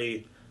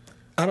anybody.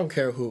 I don't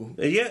care who.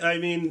 Yeah, I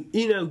mean...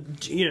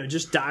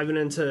 just diving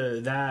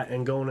into that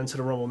and going into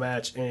the Rumble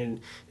match,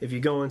 and if you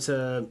go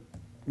into,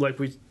 like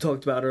we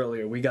talked about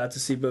earlier, we got to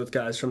see both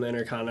guys from the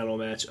Intercontinental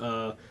match.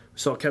 We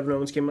saw Kevin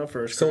Owens came out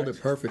first. Sold it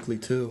perfectly,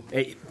 too.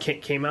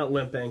 Came out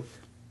limping,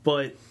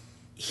 but...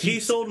 He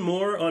sold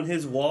more on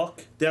his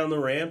walk down the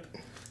ramp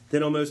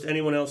than almost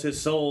anyone else has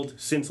sold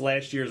since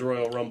last year's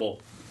Royal Rumble.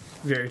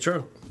 Very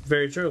true.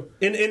 Very true.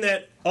 In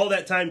that, all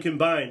that time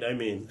combined, I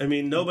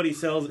mean, nobody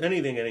sells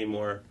anything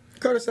anymore.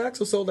 Curtis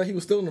Axel sold that he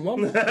was still in the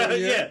Rumble.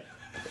 Yeah.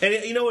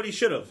 And you know what? He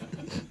should have.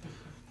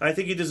 I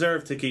think he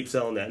deserved to keep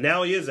selling that.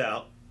 Now he is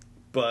out,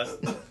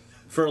 but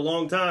for a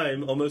long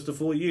time, almost a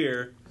full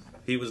year,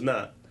 he was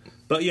not.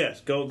 But yes,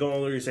 go on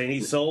what you're saying.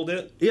 He sold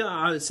it. Yeah,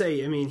 I would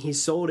say, he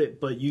sold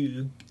it, but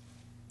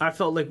I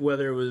felt like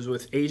whether it was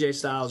with AJ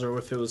Styles or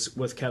if it was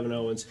with Kevin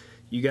Owens,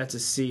 you got to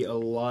see a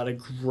lot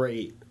of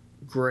great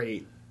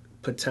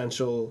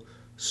potential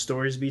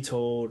stories be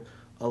told,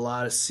 a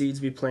lot of seeds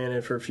be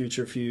planted for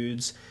future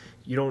feuds.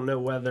 You don't know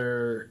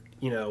whether,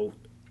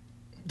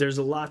 there's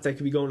a lot that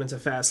could be going into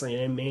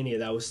Fastlane and Mania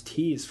that was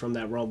teased from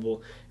that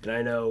Rumble. And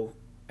I know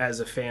as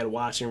a fan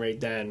watching right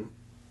then,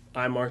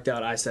 I marked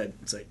out, I said,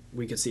 it's like,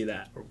 we could see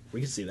that. Or we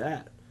could see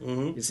that.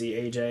 Mm-hmm. You could see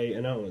AJ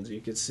and Owens.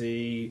 You could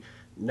see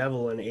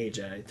Neville and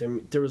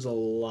AJ. There was a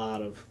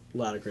lot of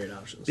great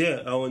options.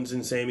 Yeah, Owens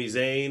and Sami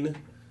Zayn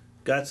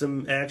got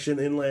some action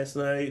in last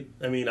night.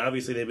 I mean,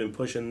 obviously they've been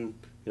pushing,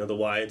 the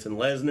Wyatts and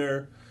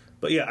Lesnar.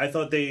 But yeah, I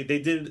thought they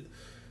did...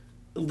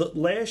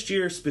 Last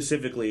year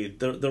specifically,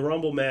 the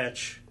Rumble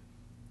match,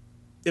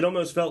 it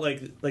almost felt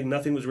like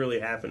nothing was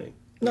really happening.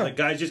 No. Like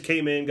guys just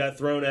came in, got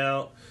thrown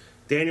out.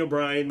 Daniel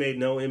Bryan made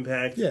no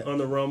impact on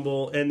the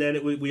Rumble, and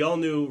then we all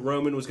knew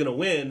Roman was going to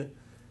win,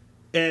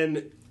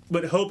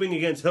 but hoping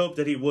against hope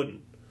that he wouldn't,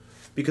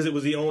 because it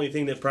was the only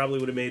thing that probably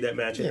would have made that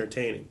match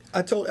entertaining.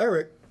 I told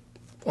Eric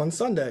on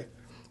Sunday,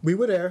 we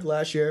were there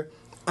last year.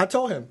 I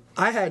told him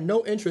I had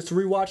no interest to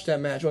rewatch that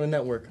match on the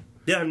network.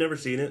 Yeah, I've never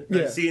seen it.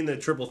 Yeah. I've seen the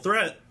triple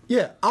threat.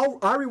 Yeah, I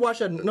rewatched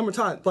that a number of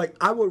times. Like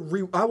I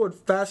would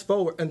fast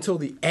forward until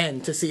the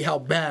end to see how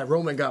bad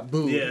Roman got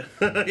booed. Yeah,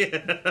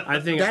 yeah. I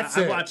think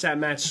I watched that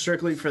match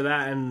strictly for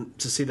that and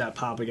to see that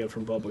pop again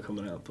from Bubba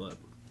coming out. But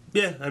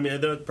yeah, I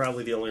mean, those are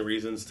probably the only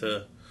reasons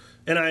to.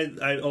 And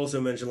I also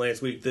mentioned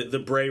last week the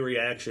Bray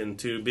reaction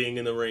to being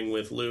in the ring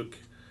with Luke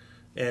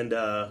and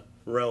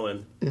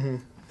Rowan. Mm-hmm.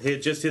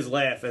 Just his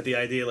laugh at the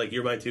idea, like,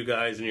 you're my two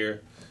guys and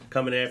you're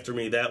coming after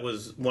me. That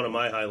was one of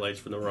my highlights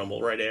from the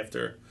Rumble, right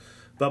after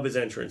Bubba's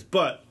entrance.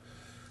 But,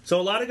 so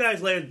a lot of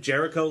guys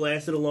Jericho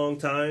lasted a long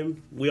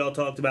time. We all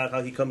talked about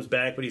how he comes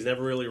back, but he's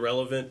never really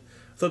relevant.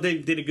 I thought they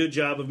did a good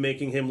job of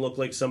making him look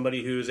like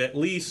somebody who's at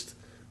least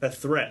a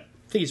threat.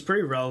 I think he's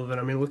pretty relevant.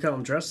 I mean, look how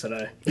I'm dressed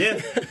today.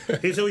 Yeah.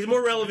 So he's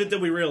more relevant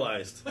than we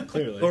realized.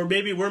 Clearly. Or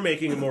maybe we're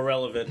making him more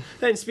relevant.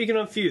 And speaking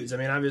of feuds, I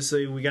mean,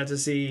 obviously we got to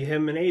see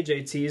him and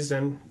AJ teased,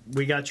 and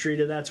we got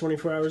treated that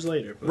 24 hours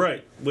later. But.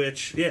 Right.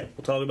 Which, yeah,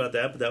 we'll talk about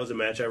that, but that was a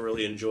match I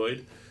really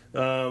enjoyed.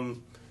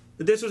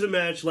 This was a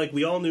match, like,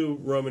 we all knew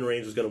Roman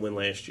Reigns was going to win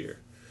last year.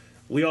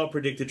 We all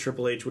predicted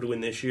Triple H would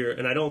win this year,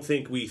 and I don't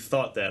think we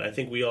thought that. I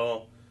think we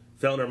all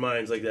felt in our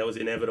minds like that was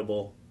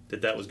inevitable,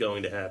 that was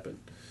going to happen.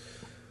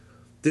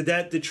 Did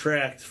that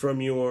detract from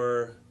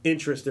your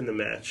interest in the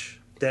match?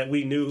 That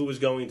we knew who was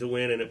going to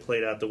win and it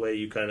played out the way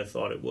you kind of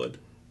thought it would?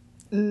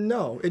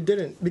 No, it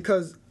didn't,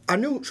 because I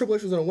knew Triple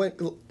H was going to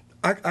win.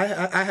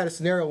 I had a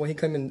scenario when he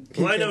came in.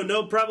 I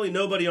know probably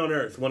nobody on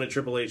earth wanted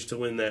Triple H to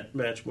win that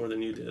match more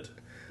than you did.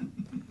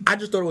 I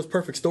just thought it was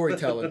perfect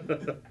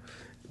storytelling.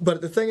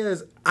 But the thing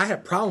is, I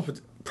had problems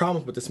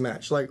with this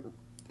match. Like,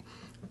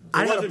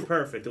 It wasn't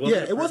perfect.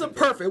 It wasn't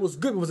perfect. It was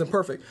good. It wasn't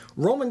perfect.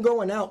 Roman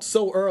going out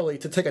so early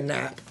to take a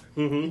nap.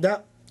 Mm-hmm.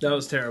 That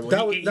was terrible.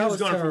 He was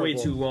going for way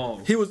too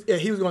long. He was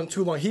going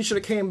too long. He should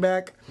have came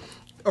back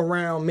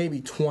around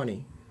maybe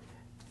 20.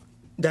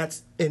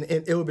 And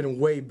it would have been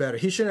way better.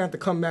 He shouldn't have to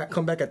come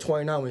back at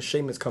 29 when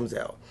Sheamus comes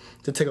out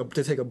to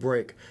take a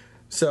break.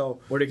 So,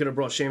 or they could have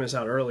brought Sheamus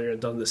out earlier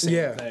and done the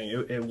same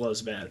thing. It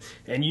was bad.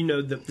 And you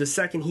know, the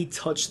second he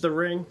touched the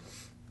ring,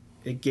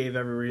 it gave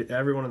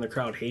everyone in the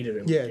crowd hated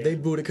him. Yeah, they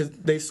booed it because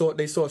they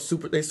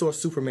saw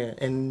Superman,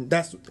 and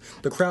that's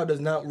the crowd does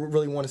not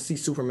really want to see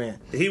Superman.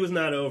 He was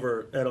not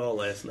over at all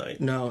last night.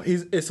 No,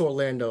 it's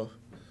Orlando.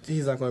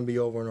 He's not going to be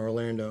over in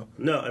Orlando.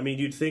 No, I mean,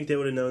 you'd think they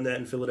would have known that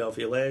in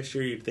Philadelphia last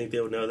year. You'd think they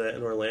would know that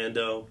in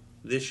Orlando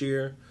this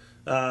year.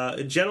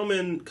 A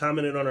gentleman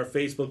commented on our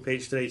Facebook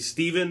page today,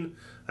 Steven.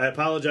 I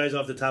apologize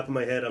off the top of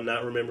my head. I'm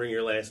not remembering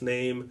your last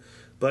name.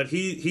 But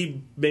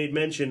he made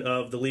mention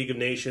of the League of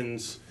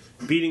Nations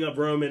beating up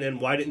Roman,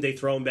 and why didn't they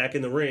throw him back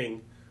in the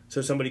ring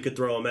so somebody could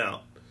throw him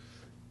out?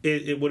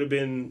 It would have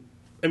been,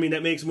 I mean,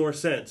 that makes more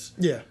sense.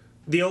 Yeah.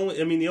 The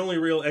only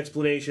real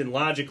explanation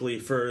logically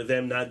for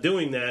them not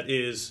doing that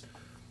is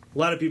a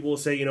lot of people will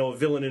say, a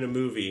villain in a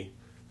movie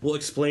will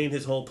explain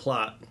his whole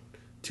plot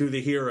to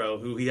the hero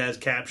who he has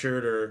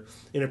captured or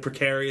in a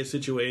precarious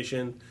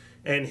situation,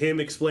 and him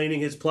explaining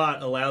his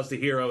plot allows the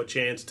hero a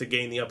chance to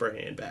gain the upper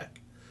hand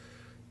back.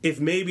 If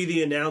maybe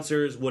the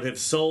announcers would have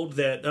sold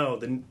that,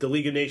 the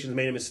League of Nations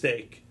made a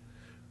mistake,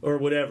 or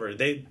whatever.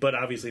 But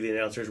obviously the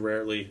announcers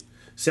rarely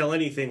sell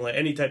anything like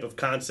any type of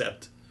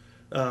concept.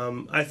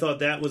 I thought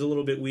that was a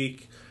little bit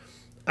weak.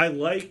 I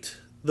liked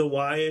the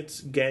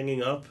Wyatts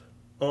ganging up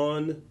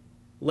on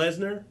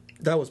Lesnar.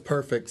 That was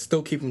perfect.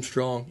 Still keep him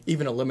strong.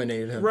 Even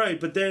eliminated him. Right,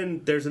 but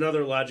then there's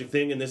another logic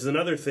thing, and this is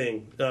another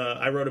thing.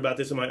 I wrote about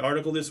this in my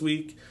article this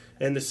week,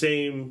 and the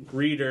same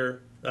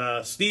reader,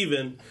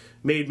 Steven,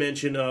 made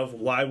mention of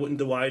why wouldn't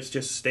the Wyatts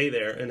just stay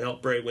there and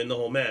help Bray win the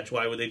whole match?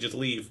 Why would they just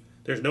leave?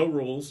 There's no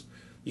rules.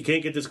 You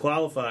can't get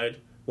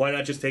disqualified. Why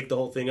not just take the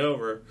whole thing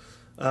over?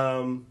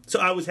 So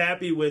I was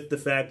happy with the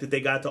fact that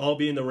they got to all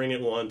be in the ring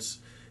at once.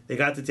 They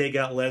got to take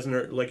out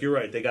Lesnar. Like, you're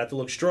right, they got to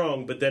look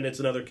strong, but then it's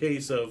another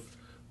case of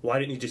why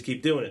didn't you just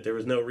keep doing it? There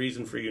was no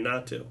reason for you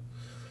not to.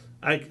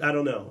 I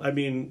don't know. I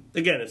mean,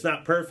 again, it's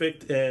not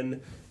perfect,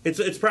 and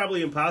it's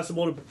probably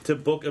impossible to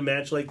book a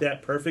match like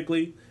that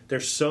perfectly.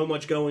 There's so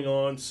much going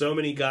on, so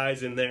many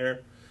guys in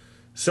there,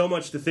 so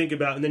much to think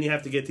about, and then you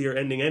have to get to your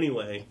ending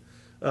anyway.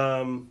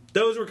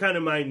 Those were kind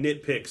of my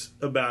nitpicks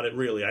about it,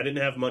 really. I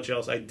didn't have much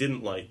else I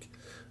didn't like.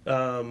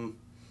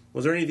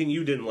 Was there anything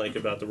you didn't like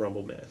about the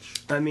Rumble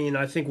match? I mean,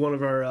 I think one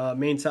of our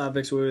main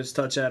topics we always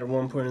touch at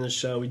one point in the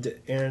show,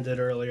 Aaron did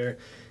earlier,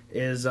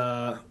 is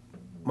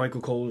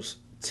Michael Cole's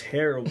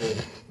terrible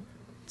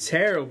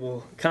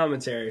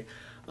commentary.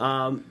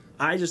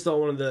 I just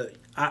thought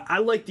I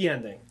like the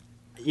ending.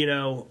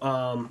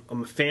 I'm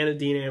a fan of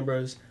Dean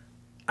Ambrose.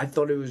 I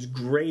thought it was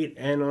great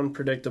and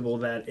unpredictable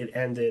that it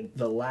ended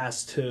the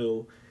last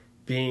two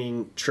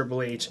being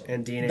Triple H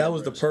and Dean Ambrose. That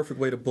was the perfect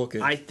way to book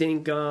it. I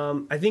think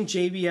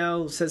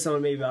JBL said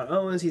something maybe about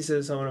Owens. He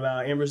said something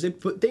about Ambrose.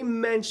 They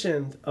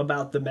mentioned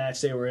about the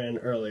match they were in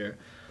earlier.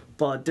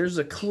 But there's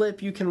a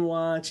clip you can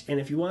watch, and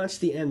if you watch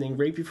the ending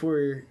right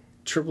before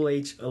Triple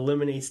H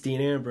eliminates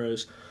Dean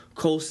Ambrose,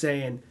 Cole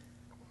saying,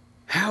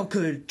 "How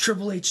could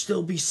Triple H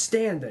still be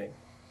standing?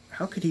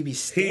 How could he be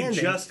standing?"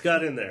 He just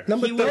got in there.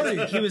 Number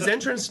 30. He was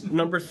entrance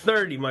number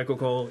 30, Michael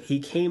Cole. He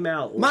came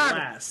out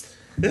last.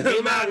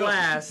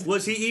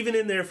 Was he even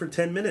in there for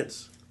 10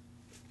 minutes?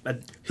 I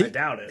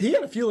doubt it. He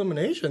had a few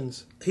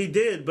eliminations. He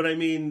did, but I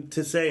mean,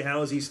 to say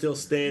how is he still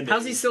standing?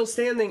 How's he still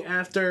standing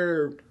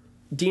after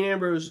Dean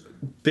Ambrose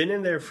been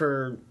in there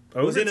for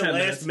over was in 10 a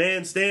minutes? last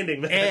man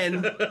standing match.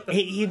 And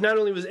he not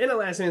only was in a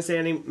last man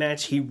standing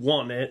match, he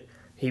won it.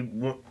 He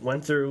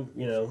went through,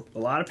 a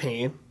lot of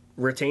pain,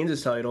 retained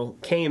his title,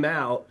 came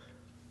out,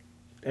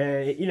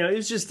 and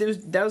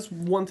that was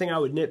one thing I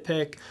would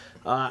nitpick.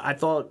 I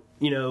thought,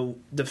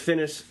 the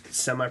finish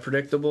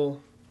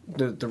semi-predictable,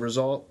 the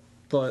result,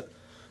 but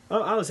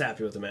I was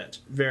happy with the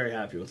match, very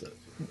happy with it.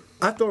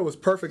 I thought it was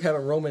perfect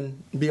having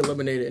Roman be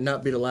eliminated and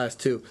not be the last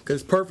two,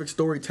 because it's perfect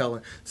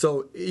storytelling.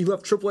 So he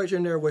left Triple H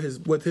in there with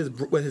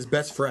his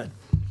best friend,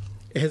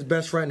 and his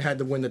best friend had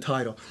to win the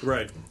title.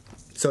 Right.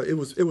 So it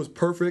was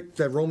perfect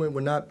that Roman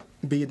would not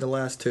be the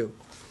last two.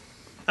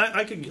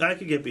 I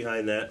could get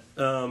behind that.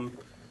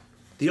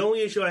 The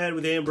only issue I had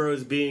with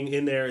Ambrose being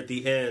in there at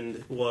the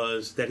end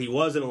was that he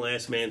was in a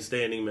last man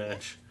standing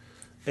match.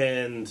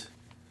 And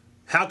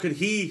how could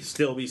he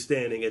still be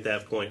standing at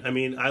that point? I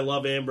mean, I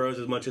love Ambrose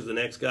as much as the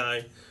next guy.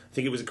 I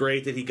think it was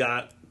great that he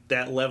got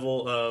that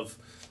level of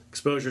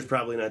exposure is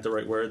probably not the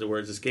right word. The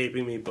word's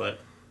escaping me, but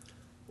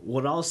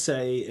what I'll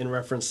say in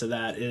reference to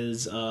that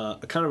is a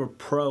kind of a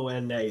pro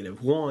and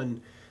negative.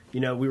 One, we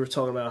were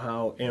talking about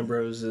how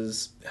Ambrose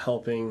is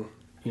helping,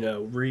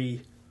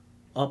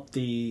 re-up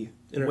the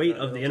weight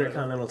of the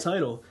Intercontinental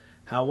title.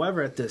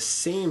 However, at the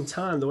same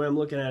time, the way I'm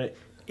looking at it,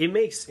 it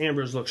makes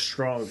Ambrose look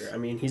stronger. I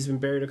mean, he's been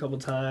buried a couple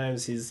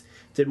times. He's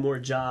did more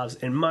jobs,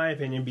 in my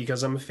opinion,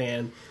 because I'm a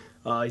fan.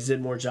 He's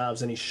did more jobs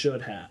than he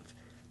should have.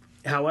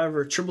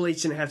 However, Triple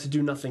H didn't have to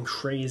do nothing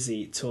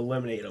crazy to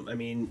eliminate him. I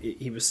mean,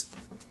 he was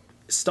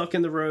stuck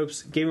in the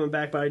ropes, gave him a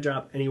back body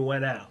drop, and he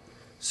went out.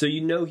 So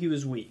he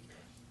was weak.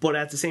 But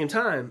at the same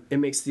time, it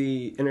makes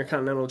the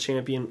Intercontinental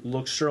Champion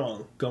look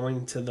strong,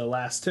 going to the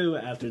last two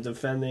after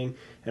defending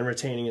and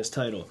retaining his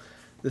title.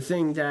 The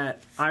thing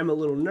that I'm a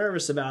little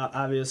nervous about,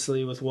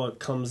 obviously, with what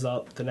comes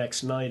up the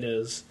next night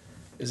is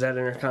that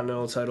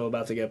Intercontinental title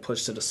about to get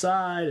pushed to the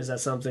side? Is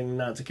that something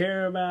not to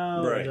care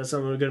about? Right. Is that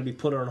something going to be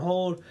put on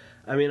hold?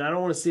 I mean, I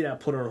don't want to see that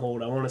put on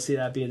hold. I want to see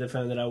that be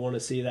defended. I want to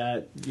see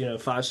that,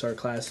 5-star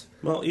class.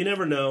 well, you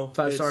never know.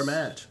 5-star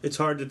match. It's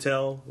hard to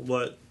tell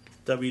what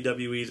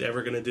WWE's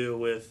ever going to do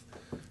with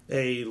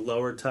a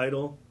lower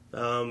title.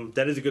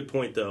 That is a good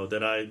point, though.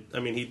 That I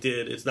mean, he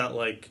did. It's not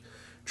like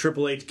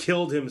Triple H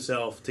killed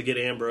himself to get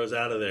Ambrose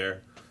out of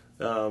there.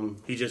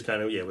 He just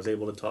kind of was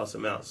able to toss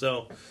him out.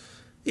 So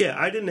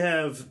I didn't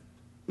have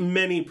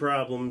many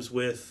problems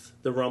with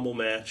the Rumble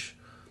match.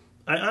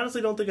 I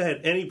honestly don't think I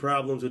had any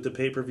problems with the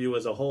pay-per-view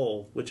as a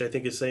whole, which I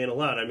think is saying a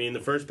lot. I mean, the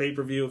first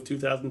pay-per-view of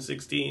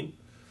 2016,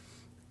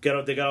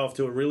 they got off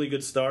to a really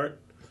good start.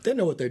 They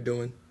know what they're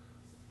doing.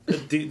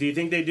 Do you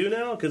think they do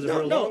now? Because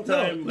for a long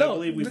time, I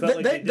believe we felt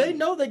like they did. They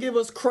know they give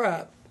us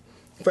crap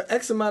for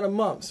X amount of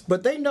months,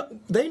 but they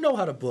know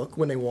how to book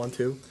when they want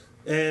to.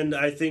 And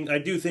I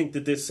do think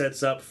that this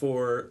sets up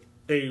for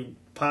a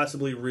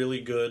possibly really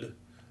good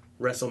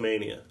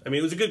WrestleMania. I mean,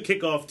 it was a good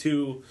kickoff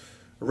to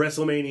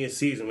WrestleMania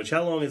season. Which,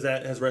 how long has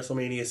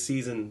WrestleMania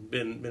season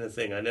been a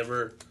thing? I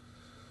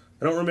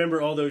don't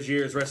remember all those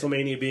years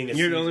WrestleMania being a season.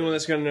 You're the only one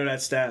that's going to know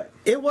that stat.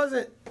 It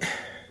wasn't.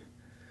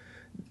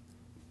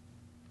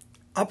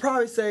 I'll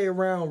probably say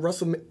around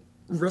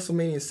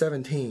WrestleMania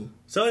 17.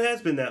 So it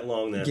has been that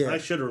long then. Yeah. I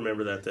should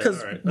remember that then.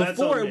 Because All right.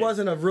 before it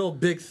wasn't a real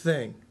big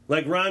thing.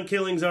 Like Ron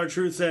Killings,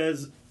 R-Truth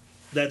says,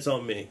 that's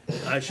on me.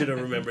 I should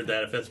have remembered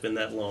that if that's been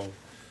that long.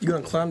 You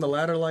gonna climb the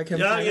ladder like him?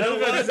 Yeah, you know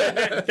what?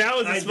 That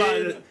was a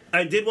spot.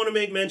 I did want to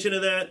make mention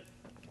of that.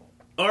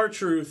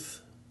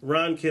 R-Truth,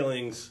 Ron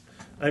Killings,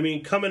 I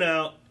mean, coming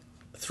out,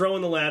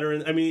 throwing the ladder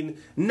in. I mean,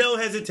 no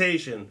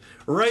hesitation.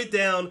 Right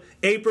down,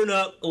 apron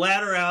up,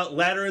 ladder out,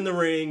 ladder in the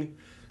ring.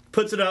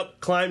 Puts it up,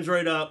 climbs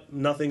right up,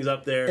 nothing's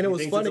up there. And it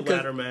was funny it's a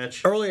ladder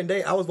match. Early in the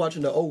day, I was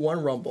watching the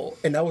 01 Rumble,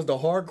 and that was the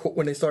hardcore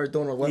when they started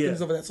throwing the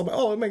weapons over that. So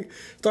I'm like,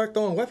 start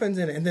throwing weapons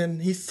in it, and then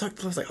he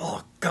sucked. I was like,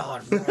 oh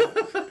God, bro.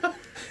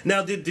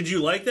 Now, did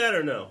you like that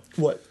or no?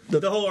 What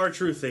The whole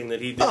R-Truth thing that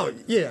he did. Oh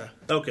yeah.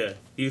 Okay,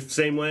 you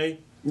same way.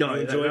 No,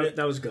 you enjoyed it.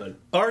 That was good.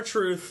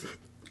 R-Truth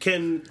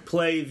can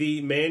play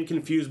the man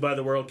confused by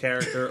the world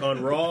character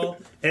on Raw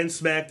and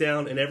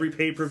SmackDown and every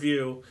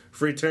pay-per-view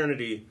for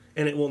eternity,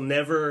 and it will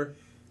never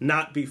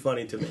not be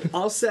funny to me.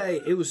 I'll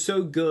say it was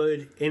so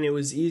good and it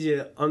was easy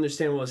to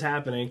understand what was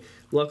happening.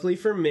 Luckily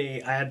for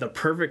me, I had the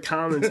perfect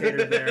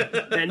commentator there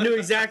that knew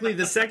exactly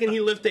the second he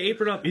lifted the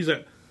apron up, he's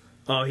like,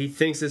 oh, he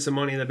thinks it's a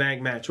Money in the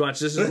Bank match. Watch,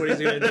 this is what he's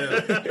going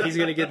to do. He's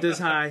going to get this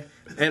high.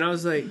 And I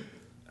was like,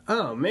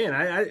 oh, man,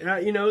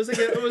 it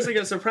was like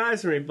a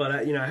surprise for me, but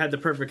I had the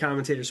perfect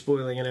commentator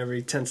spoiling it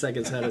every 10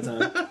 seconds ahead of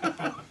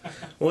time.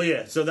 Well,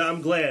 yeah, so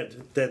I'm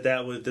glad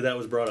that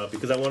was brought up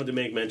because I wanted to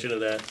make mention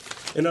of that.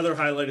 Another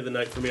highlight of the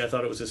night for me, I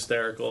thought it was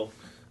hysterical.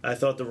 I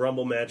thought the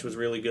Rumble match was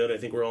really good. I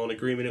think we're all in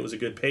agreement it was a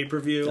good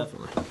pay-per-view.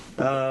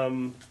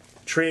 Definitely.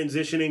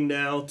 Transitioning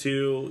now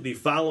to the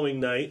following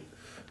night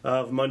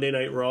of Monday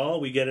Night Raw,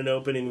 we get an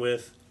opening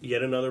with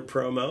yet another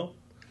promo.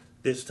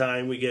 This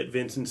time we get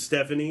Vince and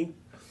Stephanie,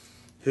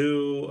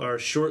 who are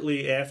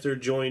shortly after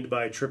joined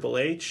by Triple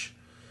H,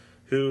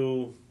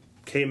 who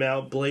came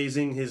out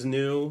blazing his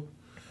new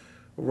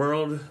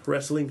World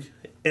Wrestling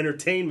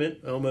Entertainment.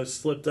 I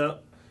almost slipped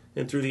up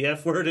and threw the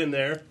F word in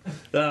there.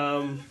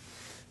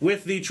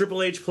 With the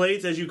Triple H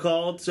plates, as you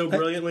called so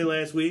brilliantly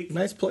last week.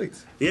 Nice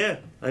plates. Yeah,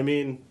 I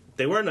mean,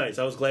 they were nice.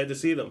 I was glad to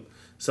see them.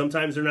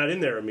 Sometimes they're not in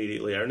there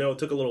immediately. I know it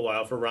took a little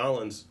while for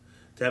Rollins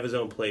to have his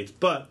own plates.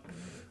 But,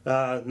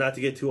 not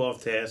to get too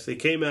off task, they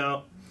came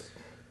out,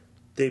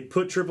 they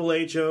put Triple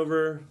H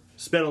over,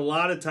 spent a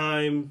lot of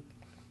time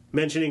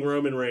mentioning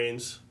Roman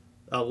Reigns,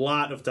 a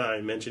lot of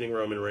time mentioning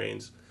Roman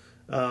Reigns,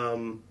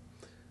 kind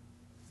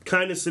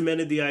of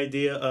cemented the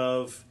idea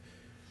of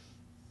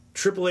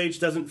Triple H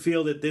doesn't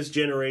feel that this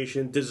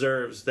generation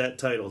deserves that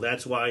title.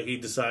 That's why he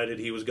decided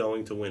he was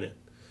going to win it.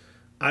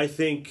 I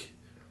think,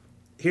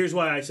 here's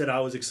why I said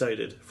I was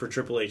excited for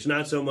Triple H.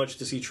 Not so much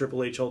to see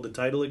Triple H hold the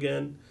title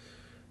again,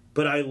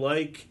 but I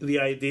like the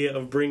idea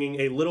of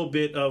bringing a little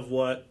bit of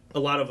what a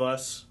lot of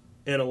us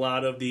and a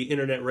lot of the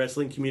internet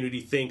wrestling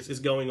community thinks is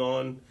going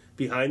on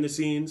behind the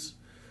scenes.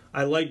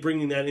 I like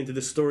bringing that into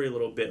the story a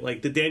little bit,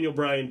 like the Daniel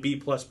Bryan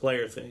B-plus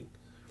player thing.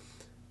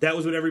 That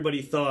was what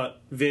everybody thought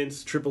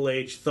Vince, Triple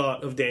H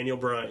thought of Daniel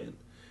Bryan.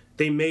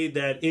 They made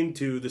that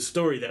into the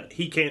story that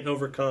he can't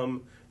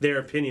overcome their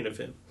opinion of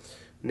him.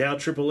 Now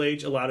Triple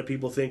H, a lot of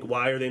people think,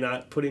 why are they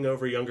not putting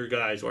over younger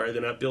guys? Why are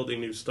they not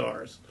building new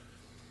stars?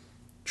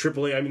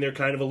 Triple H, I mean, they're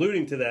kind of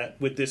alluding to that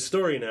with this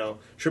story now.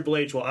 Triple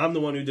H, well, I'm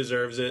the one who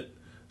deserves it,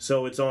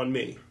 so it's on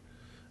me.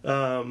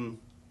 And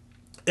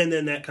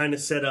then that kind of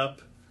set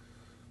up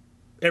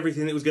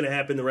everything that was going to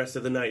happen the rest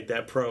of the night,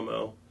 that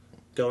promo.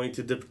 Going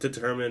to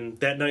determine,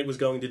 that night was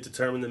going to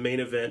determine the main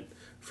event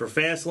for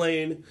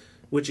Fastlane,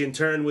 which in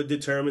turn would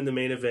determine the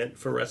main event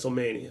for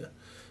WrestleMania.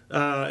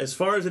 As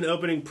far as an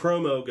opening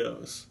promo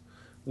goes,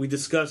 we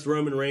discussed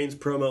Roman Reigns'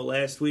 promo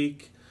last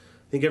week.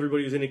 I think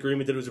everybody was in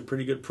agreement that it was a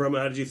pretty good promo.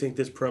 How did you think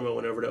this promo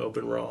went over to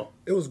open Raw?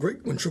 It was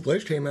great when Triple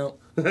H came out.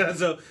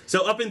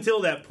 So up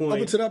until that point... Up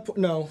until that point,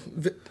 no.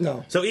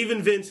 So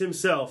even Vince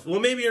himself... Well,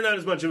 maybe you're not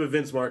as much of a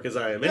Vince mark as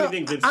I am.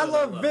 Anything Vince I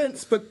love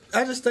Vince, but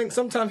I just think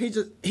sometimes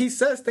he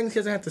says things he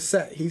doesn't have to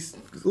say. He's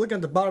looking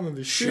at the bottom of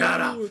his shoe.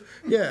 Shut up!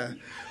 Yeah.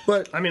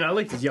 But I mean, I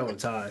liked his yellow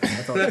tie. I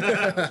thought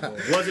that was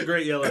cool. Was a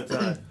great yellow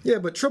tie. Yeah,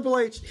 but Triple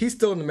H, he's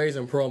still an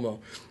amazing promo.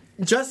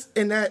 Just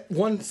in that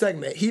one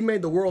segment, he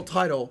made the world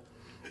title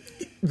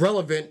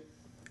relevant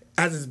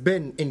as it's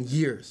been in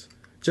years.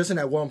 Just in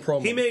that one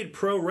promo. He made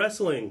pro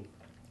wrestling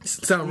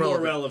sound more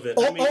relevant.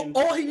 relevant.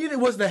 All he needed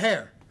was the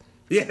hair.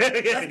 Yeah,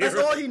 That's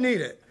all he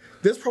needed.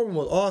 This promo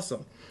was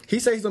awesome. He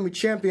said he's going to be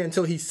champion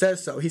until he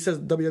says so. He says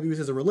WWE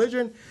is a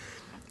religion,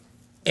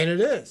 and it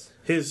is.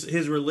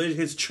 His religion,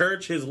 his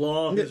church, his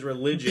law, his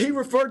religion. He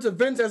referred to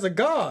Vince as a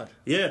god.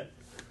 Yeah.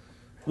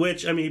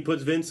 Which, I mean, he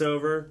puts Vince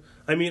over.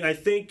 I mean, I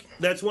think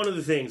that's one of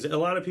the things. A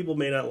lot of people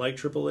may not like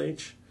Triple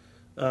H.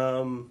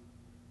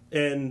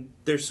 And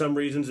there's some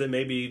reasons that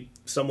may be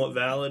somewhat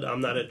valid.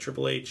 I'm not a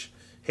Triple H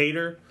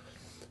hater.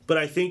 But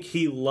I think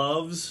he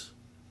loves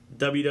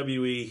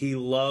WWE. He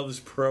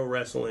loves pro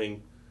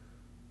wrestling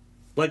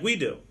like we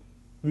do.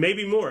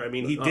 Maybe more. I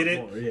mean, he did it.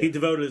 More, yeah. He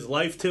devoted his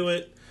life to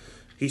it.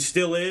 He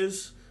still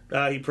is.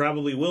 He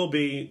probably will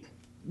be,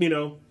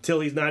 till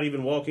he's not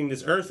even walking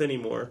this earth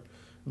anymore.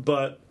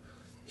 But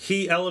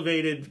he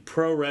elevated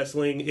pro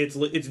wrestling.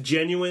 It's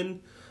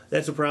genuine.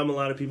 That's a problem a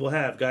lot of people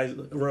have. Guys,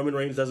 Roman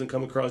Reigns doesn't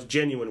come across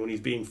genuine when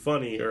he's being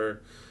funny.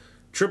 Or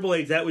Triple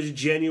H, that was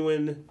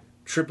genuine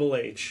Triple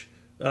H.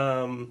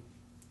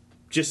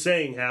 Just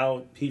saying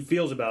how he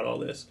feels about all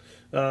this.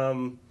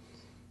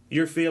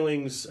 Your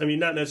feelings, I mean,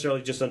 not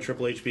necessarily just on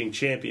Triple H being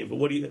champion, but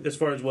what do you, as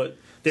far as what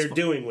they're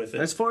doing with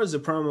it? As far as the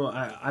promo,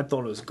 I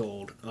thought it was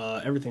gold.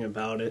 Everything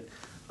about it.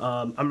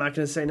 I'm not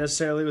going to say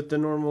necessarily with the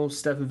normal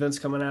Steph and Vince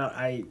coming out.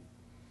 I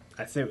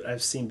think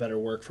I've seen better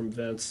work from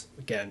Vince.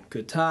 Again,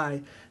 good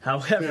tie.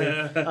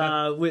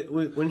 However,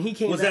 when he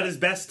came was out, that his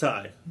best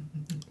tie?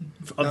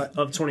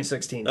 of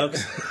 2016.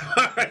 Okay.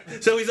 All right.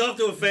 So he's off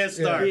to a fast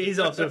start. He's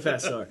off to a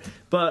fast start.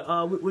 But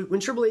when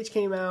Triple H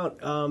came out,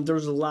 there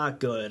was a lot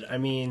good. I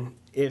mean,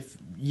 if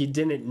you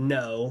didn't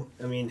know,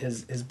 I mean,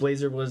 his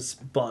blazer was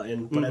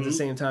buttoned, but at the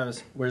same time,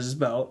 where's his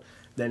belt?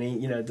 Then he,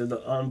 did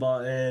the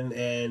unbutton,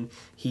 and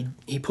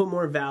he put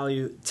more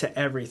value to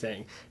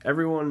everything.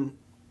 Everyone,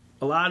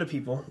 a lot of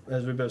people,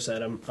 as we both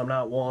said, I'm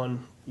not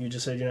one. You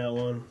just said you're not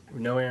one. We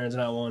know Aaron's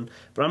not one,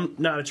 but I'm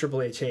not a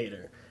Triple H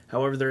hater.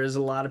 However, there is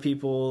a lot of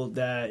people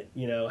that,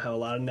 have a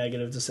lot of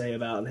negative to say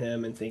about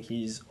him and think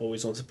he's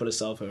always wants to put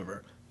himself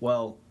over.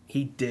 Well,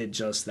 he did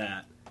just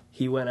that.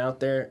 He went out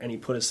there and he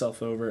put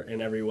himself over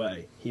in every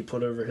way. He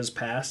put over his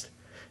past.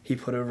 He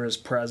put over his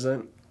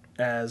present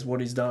as what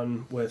he's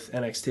done with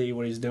NXT,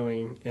 what he's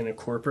doing in a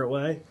corporate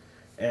way.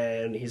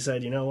 And he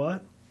said, you know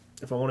what?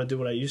 If I want to do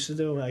what I used to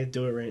do, I can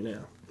do it right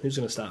now. Who's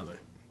going to stop me?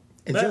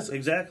 And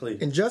exactly.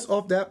 And just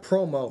off that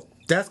promo,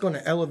 that's going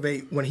to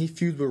elevate when he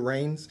feuds with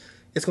Reigns.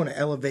 It's going to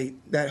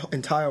elevate that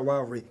entire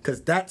rivalry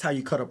because that's how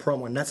you cut a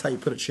promo and that's how you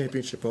put a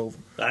championship over.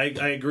 I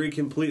agree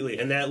completely.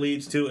 And that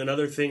leads to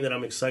another thing that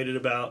I'm excited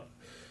about.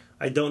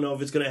 I don't know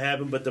if it's going to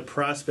happen, but the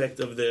prospect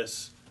of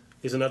this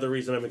is another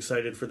reason I'm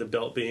excited for the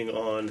belt being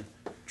on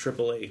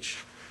Triple H.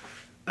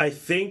 I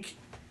think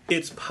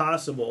it's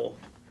possible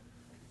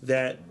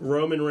that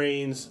Roman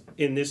Reigns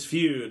in this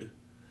feud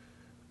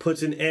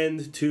puts an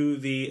end to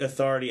the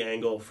authority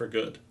angle for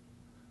good.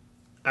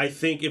 I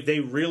think if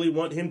they really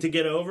want him to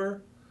get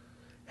over,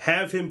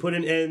 have him put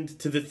an end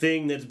to the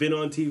thing that's been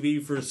on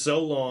TV for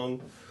so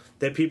long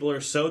that people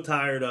are so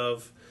tired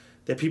of,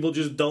 that people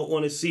just don't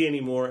want to see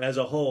anymore as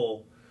a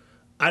whole.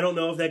 I don't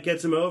know if that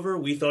gets him over.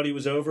 We thought he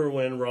was over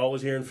when Raw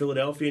was here in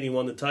Philadelphia and he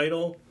won the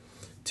title.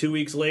 2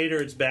 weeks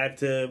later, it's back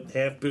to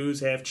half boos,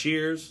 half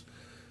cheers.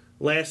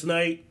 Last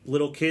night,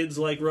 little kids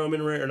like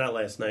Roman Reigns, or not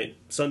last night,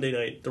 Sunday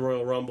night, the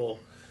Royal Rumble.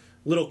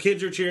 Little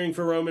kids are cheering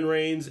for Roman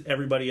Reigns.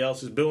 Everybody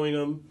else is booing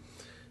him.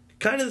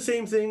 Kind of the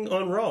same thing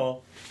on Raw.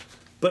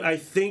 But I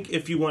think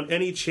if you want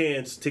any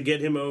chance to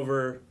get him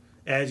over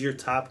as your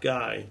top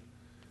guy,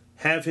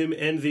 have him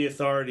end the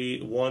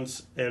Authority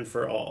once and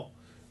for all.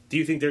 Do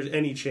you think there's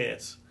any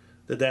chance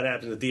that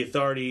happens, that the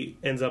Authority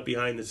ends up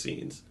behind the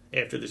scenes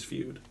after this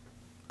feud?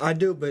 I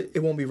do, but it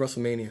won't be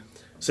WrestleMania.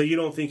 So you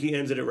don't think he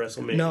ends it at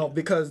WrestleMania? No,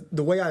 because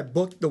the way I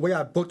booked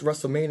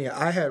WrestleMania,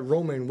 I had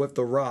Roman with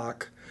The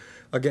Rock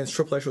against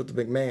Triple H with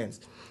the McMahons.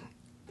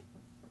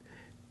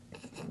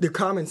 The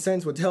common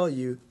sense would tell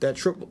you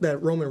that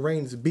Roman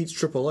Reigns beats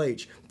Triple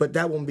H, but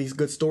that won't be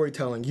good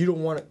storytelling. You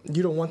don't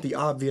want the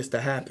obvious to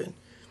happen.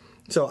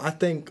 So I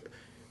think,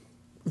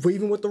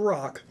 even with The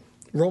Rock,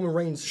 Roman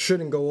Reigns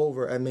shouldn't go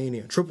over at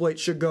Mania. Triple H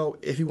should go,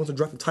 if he wants to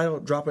drop the title,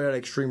 drop it at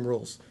Extreme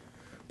Rules,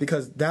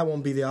 because that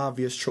won't be the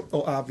obvious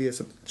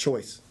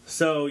choice.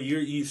 So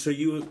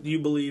you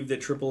believe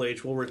that Triple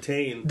H will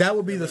retain? That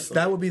would be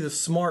the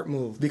smart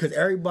move, because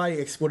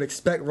everybody would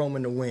expect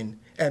Roman to win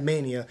at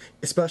Mania,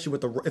 especially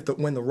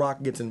when The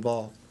Rock gets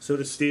involved. So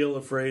to steal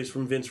a phrase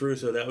from Vince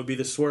Russo, that would be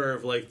the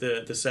swerve, like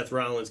the Seth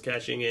Rollins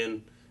cashing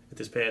in at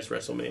this past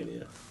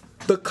WrestleMania.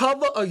 The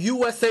cover of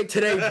USA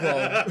Today,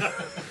 bro.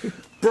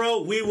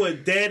 Bro, we were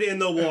dead in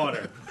the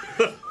water.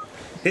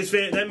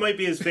 That might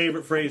be his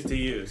favorite phrase to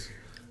use.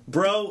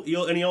 Bro,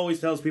 and he always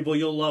tells people,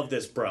 you'll love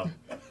this, bro.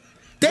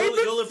 David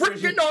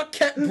freaking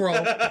Arquette,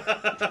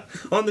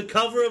 bro. On the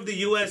cover of the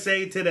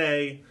USA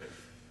Today,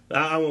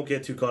 I won't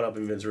get too caught up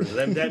in Vince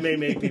Russo. That may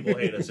make people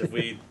hate us if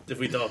we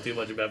talk too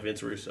much about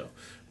Vince Russo.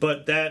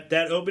 But that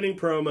opening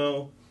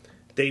promo,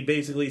 they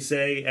basically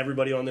say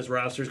everybody on this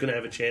roster is going to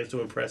have a chance to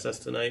impress us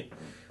tonight.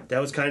 That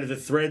was kind of the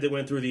thread that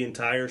went through the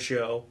entire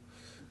show.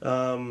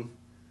 You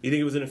think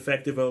it was an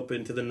effective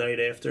open to the night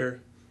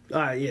after?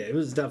 Yeah, it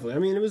was definitely. I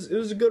mean, it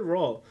was a good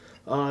Raw.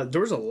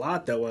 There was a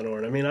lot that went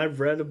on. I mean,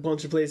 I've read a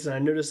bunch of places, and I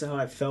noticed how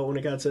I felt when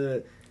it got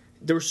to.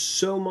 There was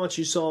so much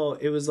you saw.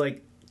 It was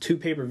like 2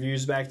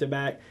 pay-per-views back to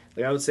back.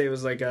 Like, I would say it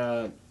was like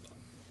a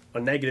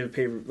negative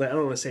pay. Like, I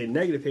don't want to say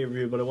negative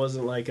pay-per-view, but it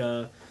wasn't like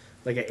an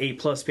A+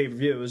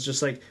 pay-per-view. It was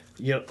just like,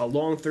 you know, a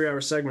long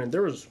 3-hour segment.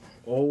 There was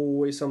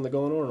always something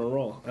going on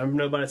Raw. I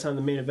know by the time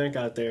the main event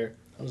got there,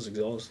 I was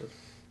exhausted.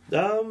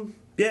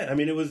 Yeah, I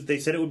mean, they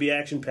said it would be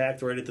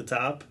action-packed right at the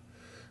top.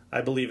 I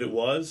believe it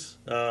was.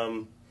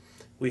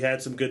 We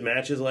had some good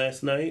matches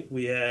last night.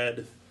 We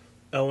had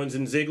Owens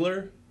and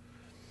Ziggler.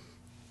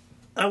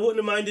 I wouldn't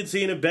have minded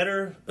seeing a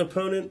better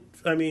opponent.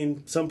 I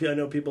mean, I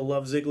know people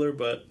love Ziggler,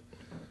 but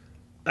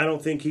I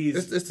don't think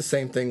he's... It's the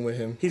same thing with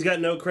him. He's got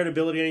no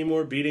credibility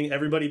anymore.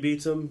 Everybody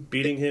beats him.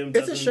 Beating him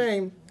It's a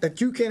shame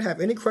that you can't have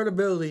any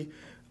credibility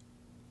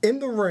in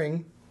the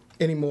ring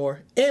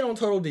anymore and on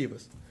Total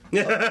Divas.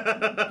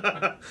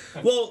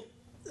 Well,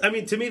 I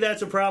mean, to me,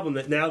 that's a problem.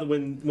 That now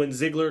when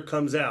Ziggler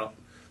comes out,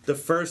 the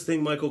first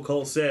thing Michael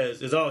Cole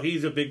says is, "Oh,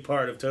 he's a big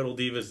part of Total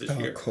Divas this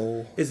year."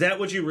 Cole. Is that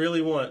what you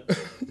really want?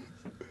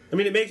 I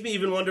mean, it makes me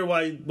even wonder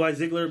why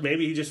Ziggler.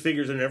 Maybe he just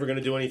figures they're never going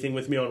to do anything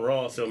with me on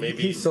Raw. So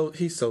maybe he's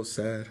so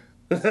sad.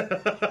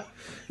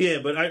 Yeah,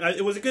 but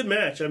it was a good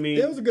match. I mean,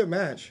 it was a good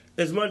match.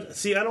 As much,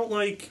 see, I don't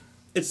like.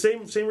 It's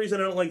same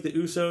reason I don't like the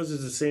Usos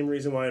is the same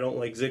reason why I don't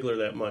like Ziggler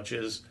that much.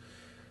 Is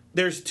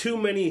there's too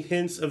many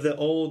hints of the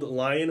old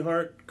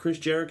Lionheart Chris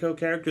Jericho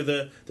character.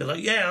 They're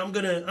like, yeah, I'm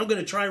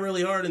gonna try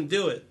really hard and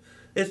do it.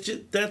 It's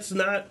just that's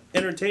not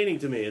entertaining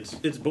to me.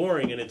 It's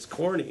boring and it's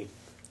corny.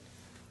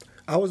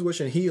 I was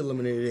wishing he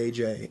eliminated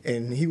AJ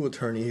and he would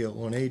turn heel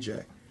on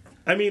AJ.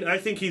 I mean, I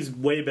think he's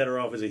way better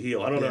off as a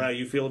heel. I don't know how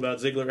you feel about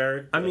Ziggler,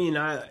 Eric. I mean,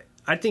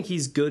 I think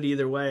he's good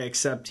either way,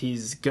 except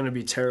he's going to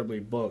be terribly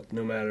booked.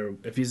 No matter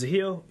if he's a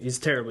heel, he's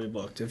terribly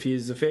booked. If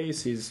he's a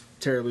face, he's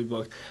terribly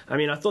booked. I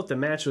mean, I thought the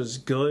match was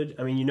good.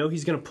 I mean, you know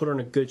he's going to put on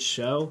a good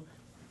show.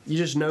 You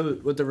just know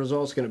what the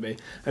result's going to be.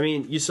 I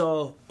mean, you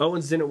saw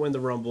Owens didn't win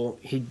the Rumble.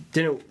 He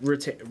didn't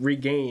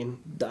regain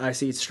the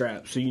IC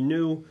strap. So you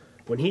knew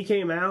when he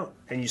came out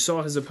and you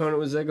saw his opponent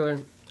was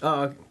Ziggler,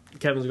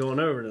 Kevin's going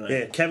over tonight.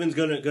 Yeah, Kevin's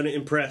gonna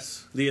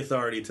impress the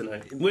Authority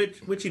tonight,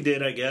 which he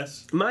did, I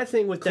guess. My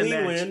thing with the match,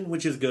 clean win,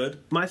 which is good.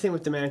 My thing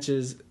with the match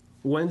is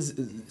when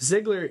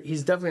Ziggler,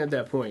 he's definitely at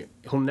that point.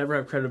 He'll never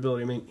have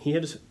credibility. I mean, he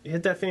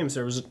hit that famous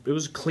there. It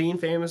was a clean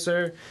famous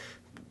there.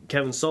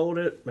 Kevin sold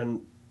it, but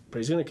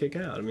he's gonna kick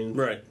out. I mean,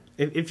 right.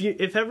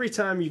 If every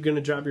time you're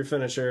gonna drop your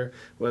finisher,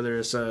 whether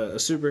it's a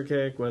super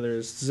kick, whether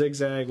it's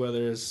zigzag,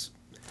 whether it's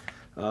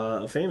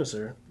a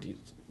famouser,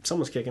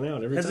 someone's kicking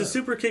out every time. Has the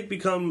super kick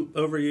become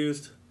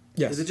overused?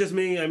 Yes. Is it just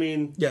me? I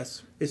mean,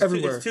 yes.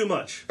 Everywhere. It's too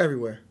much.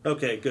 Everywhere.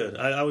 Okay, good.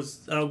 I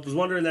was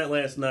wondering that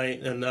last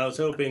night, and I was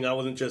hoping I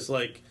wasn't just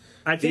like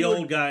the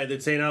old guy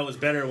that's saying I was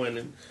better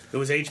when it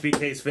was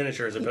HBK's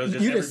finisher as opposed to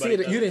just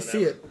you didn't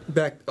see it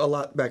a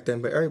lot back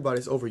then, but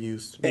everybody's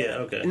overused. Yeah.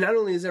 Okay. And not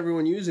only is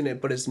everyone using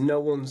it, but it's no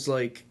one's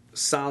like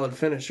solid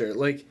finisher.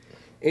 Like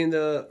in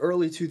the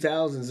early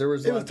 2000s, there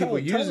was a lot of people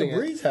using Tyler it.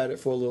 Breeze had it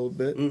for a little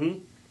bit.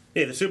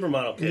 Yeah, the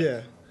supermodel kid.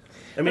 Yeah.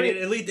 I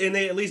mean,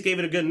 they at least gave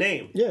it a good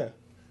name. Yeah.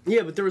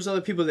 Yeah, but there was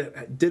other people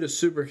that did a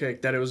super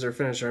kick that it was their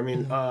finisher. I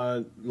mean,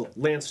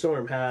 Lance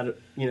Storm had,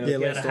 he had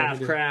Lance a Storm, half he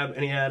did. crab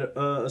and he had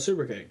a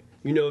super kick.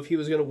 If he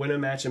was going to win a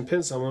match and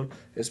pin someone,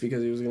 it's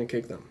because he was going to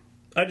kick them.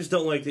 I just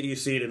don't like that you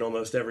see it in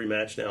almost every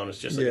match now, and it's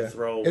just like a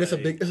throwaway. And it's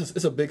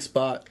a big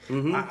spot.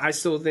 I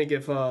still think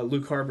if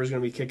Luke Harper's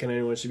going to be kicking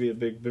anyone, it should be a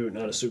big boot,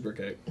 not a super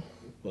kick.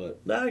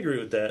 But I agree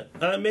with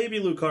that. Maybe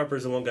Luke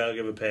Harper's the one guy I'll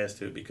give a pass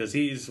to because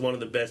he's one of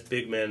the best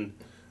big men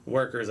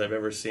workers I've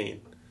ever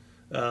seen.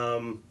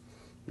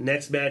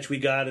 Next match we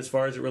got, as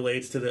far as it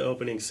relates to the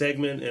opening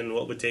segment and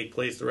what would take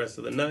place the rest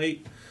of the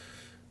night,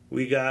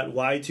 we got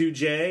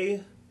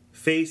Y2J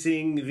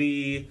facing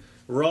the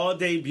Raw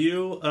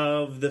debut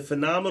of the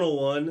phenomenal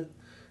one,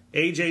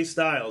 AJ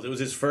Styles. It was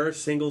his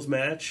first singles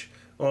match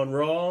on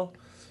Raw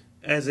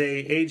as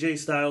a AJ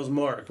Styles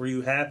mark. Were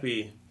you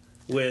happy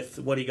with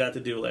what he got to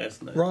do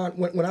last night? Ron,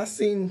 when I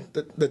seen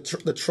the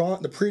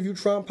preview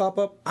Tron pop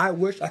up, I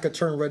wish I could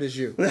turn red as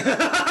you.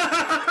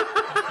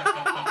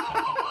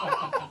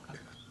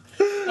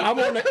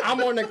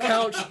 I'm on the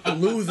couch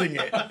losing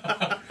it.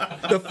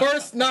 The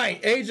first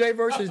night, AJ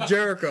versus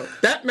Jericho.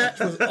 That match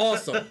was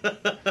awesome.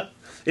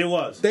 It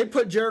was. They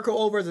put Jericho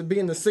over as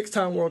being the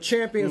 6-time world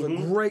champion. It was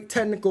a great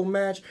technical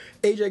match.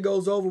 AJ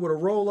goes over with a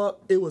roll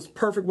up. It was a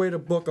perfect way to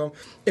book him.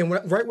 And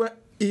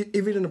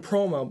even in the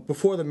promo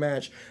before the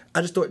match,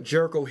 I just thought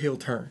Jericho heel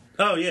turn.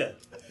 Oh yeah,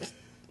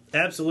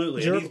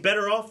 absolutely. And he's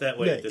better off that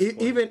way. At this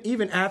point.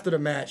 Even after the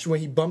match, when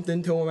he bumped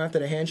into him after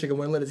the handshake and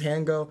wouldn't let his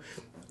hand go,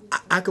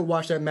 I could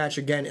watch that match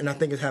again, and I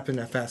think it's happened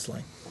at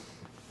Fastlane.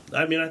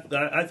 I mean,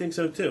 I think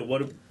so too.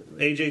 What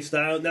AJ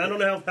Styles? Now I don't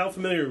know how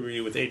familiar were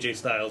you with AJ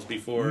Styles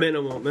before?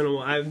 Minimal.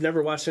 I've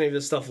never watched any of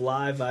his stuff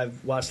live.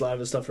 I've watched a lot of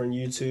his stuff on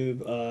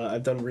YouTube.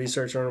 I've done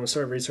research on him. I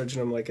started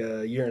researching him like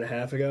a year and a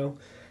half ago,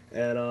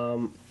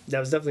 and that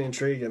was definitely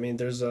intriguing. I mean,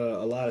 there's a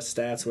lot of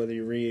stats, whether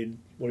you read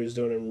what he was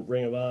doing in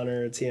Ring of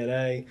Honor,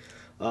 TNA,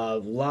 a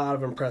lot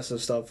of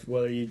impressive stuff,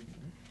 whether you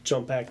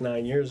jump back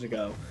 9 years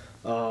ago.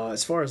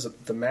 As far as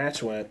the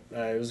match went,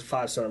 it was a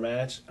 5-star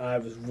match. I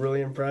was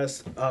really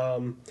impressed.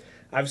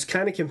 I was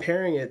kind of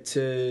comparing it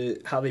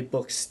to how they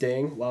booked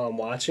Sting while I'm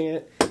watching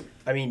it.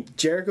 I mean,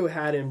 Jericho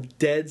had him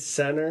dead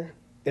center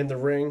in the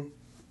ring,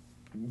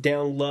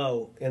 down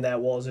low in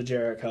that Walls of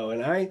Jericho,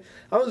 and I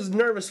was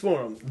nervous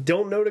for him.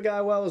 Don't know the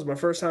guy well. It was my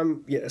first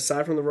time,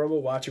 aside from the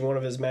Rumble, watching one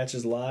of his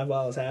matches live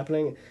while it was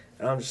happening,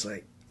 and I'm just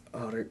like,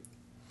 oh,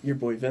 your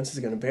boy Vince is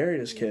going to bury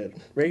this kid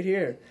right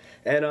here.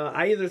 And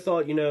I either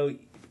thought,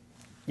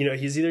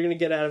 he's either going to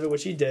get out of it,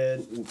 which he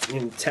did,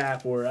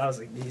 tap, or I was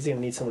like, he's going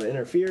to need someone to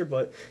interfere,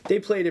 but they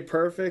played it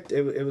perfect.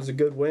 It was a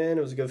good win.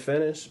 It was a good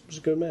finish. It was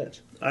a good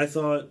match. I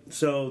thought,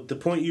 so the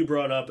point you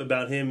brought up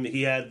about him,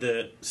 he had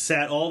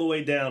sat all the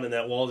way down in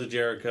that Walls of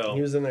Jericho.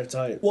 He was in there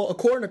tight. Well,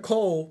 according to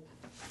Cole,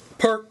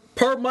 per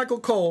Michael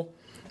Cole,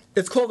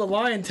 it's called the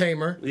Lion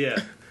Tamer.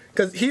 Yeah.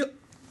 Because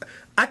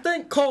I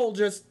think Cole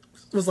just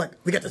was like,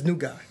 we got this new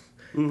guy.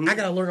 I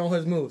got to learn all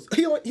his moves.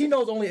 He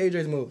knows only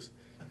AJ's moves.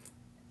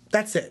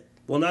 That's it.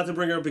 Well, not to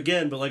bring her up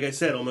again, but like I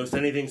said, almost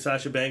anything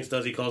Sasha Banks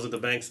does, he calls it the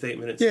bank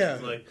statement. It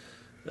seems like.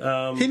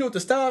 He knew what the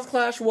Styles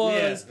Clash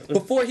was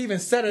before he even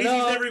set it up.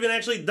 He's never even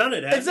actually done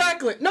it, has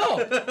Exactly. No.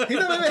 He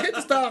never even hit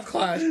the Styles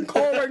Clash.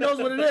 Cole already knows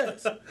what it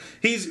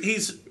is.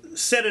 He's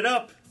set it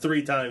up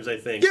 3 times, I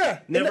think.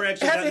 Yeah. Never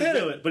actually got hasn't to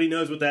hit do it, but he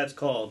knows what that's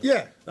called.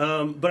 Yeah.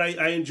 But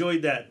I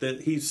enjoyed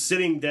that he's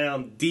sitting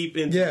down deep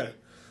into it.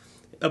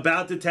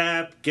 About to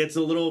tap, gets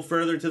a little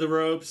further to the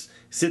ropes,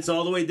 sits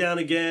all the way down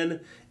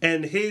again,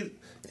 and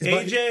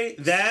AJ,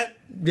 that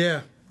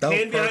was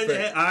hand behind perfect. the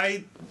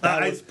head,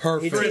 That was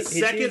perfect. For a He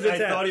second, teased the I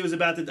tap. thought he was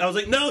about to. I was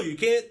like, no, you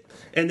can't.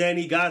 And then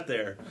he got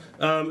there.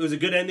 It was a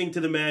good ending to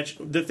the match.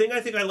 The thing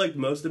I think I liked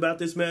most about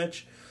this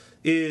match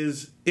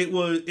is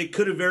it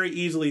could have very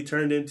easily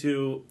turned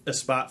into a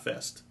spot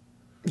fest.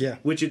 Yeah.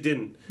 Which it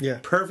didn't. Yeah.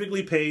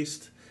 Perfectly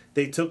paced.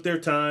 They took their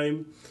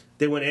time.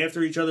 They went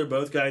after each other.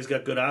 Both guys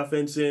got good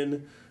offense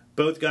in.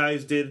 Both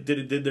guys did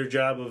their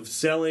job of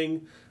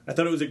selling. I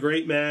thought it was a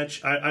great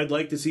match. I'd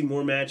like to see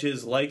more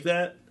matches like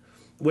that,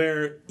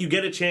 where you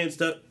get a chance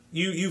to.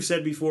 You've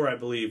said before, I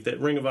believe, that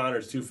Ring of Honor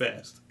is too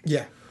fast.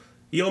 Yeah.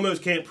 You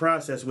almost can't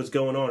process what's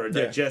going on or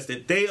digest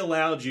it. They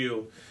allowed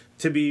you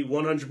to be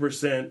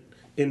 100%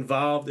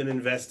 involved and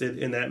invested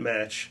in that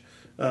match.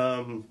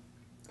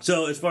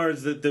 So as far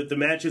as the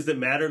matches that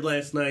mattered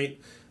last night,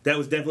 that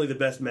was definitely the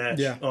best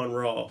match on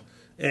Raw.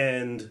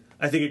 And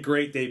I think a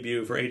great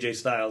debut for AJ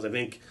Styles. I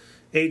think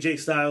AJ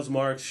Styles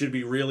marks should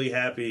be really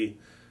happy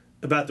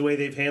about the way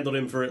they've handled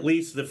him for at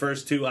least the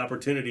first 2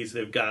 opportunities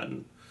they've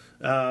gotten.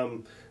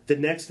 The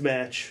next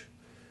match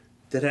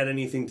that had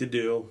anything to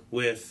do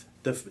with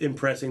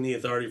impressing the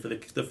Authority for the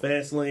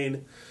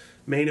Fastlane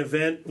main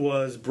event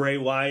was Bray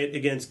Wyatt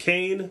against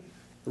Kane.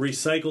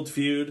 Recycled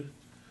feud.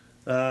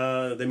 They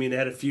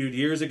had a feud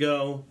years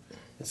ago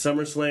at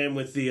SummerSlam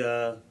with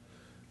the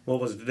What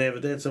was it? They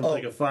had something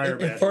like a fire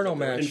match. Inferno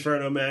match.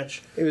 Inferno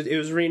match. It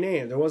was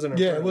renamed. It wasn't.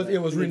 Yeah, it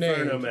was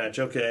renamed. Inferno match.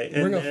 Okay.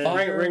 And Ring of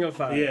Fire. Ring of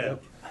Fire. Yeah.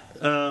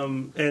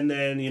 Yep. And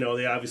then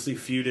they obviously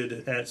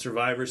feuded at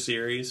Survivor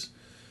Series.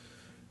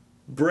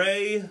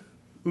 Bray,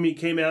 he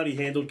came out, he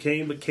handled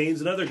Kane, but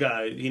Kane's another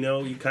guy.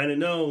 You kind of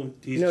know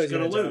he's going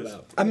to lose.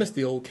 I miss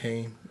the old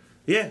Kane.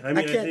 Yeah, I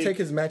can't take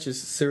his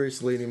matches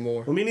seriously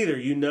anymore. Well, me neither.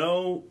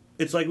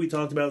 It's like we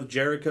talked about with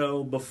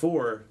Jericho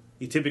before.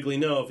 You typically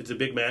know if it's a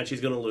big match,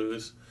 he's going to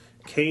lose.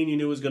 Kane, you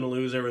knew was going to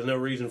lose. There was no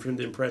reason for him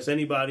to impress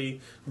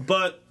anybody.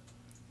 But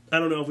I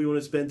don't know if we want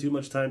to spend too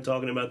much time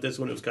talking about this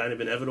one. It was kind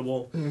of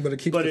inevitable. But it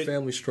keeps the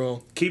family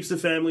strong. Keeps the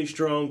family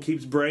strong.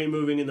 Keeps Bray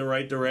moving in the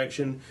right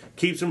direction.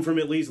 Keeps him from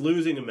at least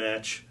losing a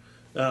match.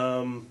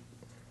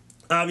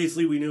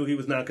 Obviously, we knew he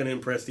was not going to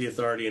impress the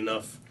Authority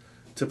enough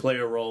to play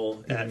a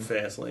role at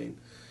Fastlane.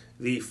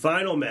 The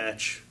final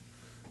match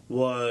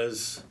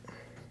was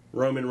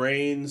Roman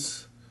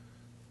Reigns,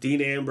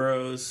 Dean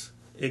Ambrose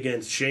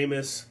against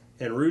Sheamus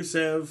and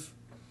Rusev.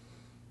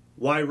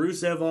 Why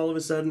Rusev all of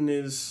a sudden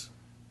is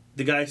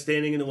the guy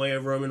standing in the way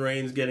of Roman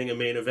Reigns getting a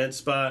main event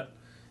spot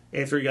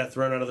after he got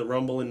thrown out of the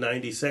Rumble in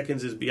 90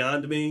 seconds is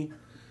beyond me.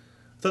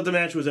 I thought the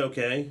match was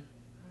okay.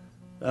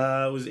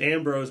 It was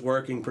Ambrose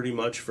working pretty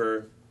much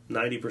for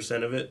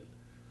 90% of it.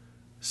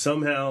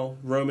 Somehow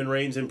Roman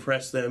Reigns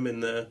impressed them in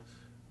the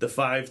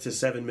 5 to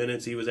 7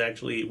 minutes he was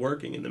actually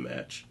working in the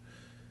match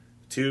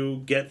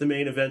to get the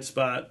main event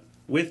spot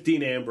with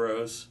Dean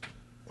Ambrose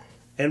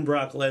and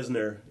Brock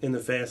Lesnar in the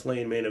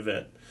Fastlane main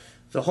event.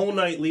 The whole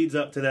night leads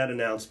up to that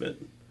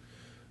announcement.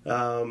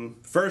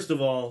 First of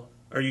all,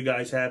 are you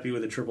guys happy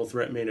with a triple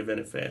threat main event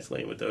at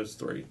Fastlane with those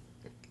three?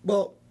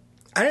 Well,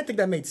 I didn't think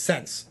that made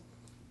sense.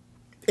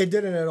 It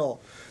didn't at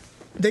all.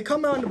 They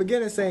come out in the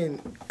beginning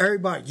saying,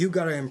 everybody, you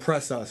got to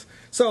impress us.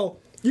 So,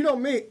 you know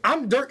me,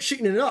 I'm dirt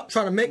sheeting it up,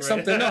 trying to make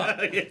something up.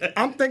 Yeah.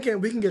 I'm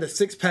thinking we can get a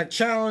six-pack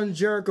challenge,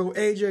 Jericho,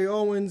 AJ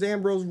Owens,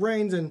 Ambrose,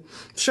 Reigns, and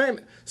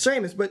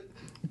Sheamus. But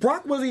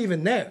Brock wasn't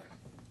even there.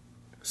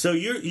 So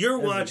you're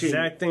watching. The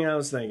exact thing I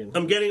was thinking.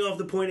 I'm getting off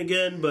the point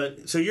again,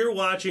 but so you're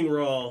watching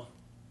Raw,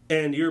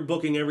 and you're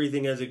booking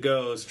everything as it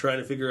goes, trying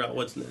to figure out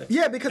what's next.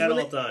 Yeah, because at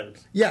all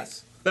times.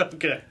 Yes.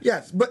 Okay.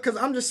 Yes, but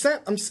because I'm just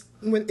saying,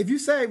 if you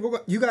say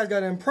you guys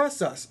got to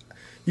impress us,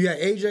 you got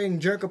AJ and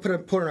Jericho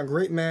put on a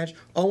great match.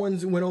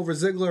 Owens went over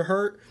Ziggler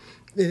hurt.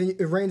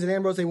 Reigns and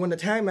Ambrose, they won the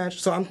tag match.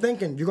 So I'm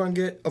thinking you're going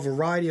to get a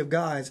variety of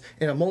guys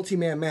in a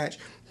multi-man match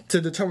to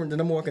determine the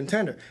number one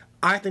contender.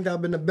 I think that would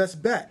have been the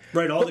best bet.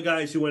 Right, all the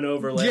guys who went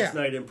over last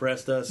night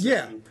impressed us.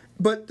 Yeah,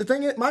 but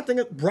my thing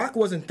is, Brock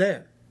wasn't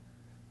there.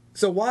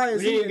 So why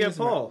is he didn't get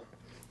Paul? Match?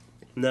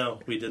 No,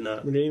 we did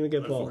not. We didn't even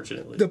get Paul.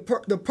 Unfortunately.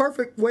 The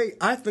perfect way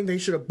I think they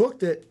should have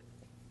booked it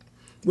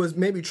was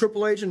maybe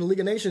Triple H and the League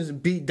of Nations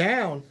beat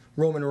down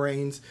Roman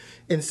Reigns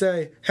and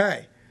say,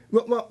 hey,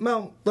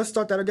 well, let's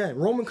start that again.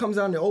 Roman comes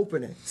out in the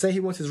opening, say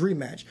he wants his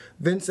rematch.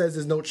 Vince says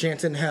there's no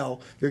chance in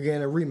hell you're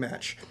getting a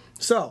rematch.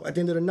 So, at the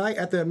end of the night,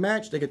 after the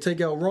match, they could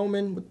take out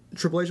Roman,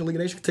 Triple H and League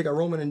of Nations could take out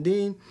Roman and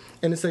Dean,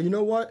 and they say, you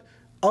know what?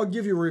 I'll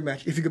give you a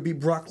rematch if you could beat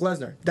Brock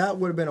Lesnar. That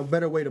would have been a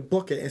better way to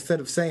book it instead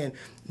of saying,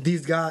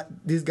 these guys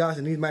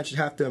in these matches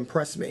have to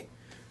impress me.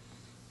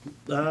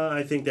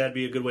 I think that'd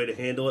be a good way to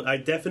handle it.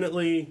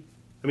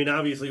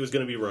 Obviously it was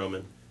going to be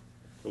Roman.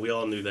 We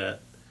all knew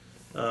that.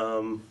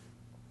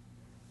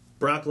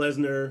 Brock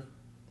Lesnar,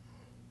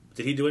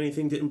 did he do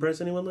anything to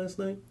impress anyone last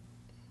night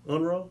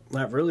on Raw?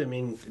 Not really. I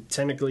mean,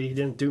 technically, he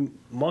didn't do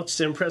much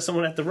to impress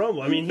someone at the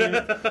Rumble. I mean,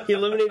 he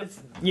eliminated,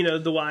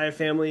 the Wyatt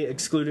family,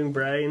 excluding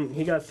Bray, and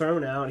he got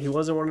thrown out. He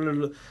wasn't one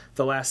of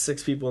the last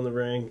 6 people in the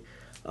ring.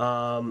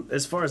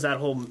 As far as that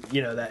whole,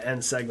 that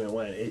end segment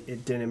went,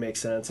 it didn't make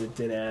sense. It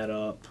didn't add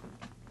up.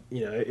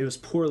 It was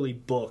poorly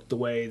booked the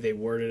way they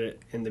worded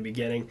it in the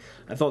beginning.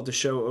 I thought the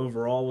show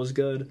overall was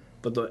good,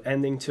 but the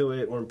ending to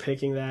it, when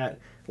picking that,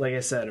 like I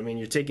said, I mean,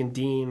 you're taking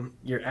Dean,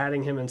 you're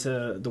adding him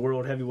into the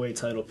World Heavyweight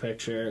title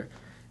picture,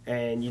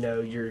 and,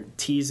 you're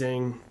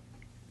teasing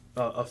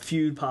a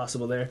feud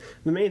possible there.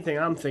 The main thing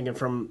I'm thinking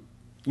from,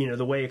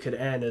 the way it could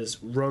end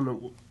is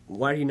Roman,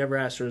 why did he never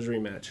ask for his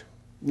rematch?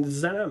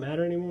 Does that not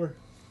matter anymore?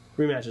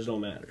 Rematches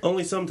don't matter.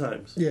 Only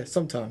sometimes. Yeah,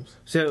 sometimes.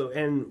 So,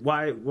 and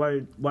why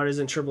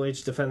isn't Triple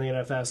H defending it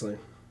at Fastlane?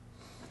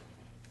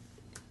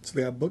 So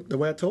they got booked the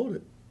way I told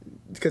it.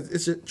 Because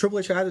it's Triple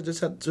H had to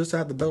just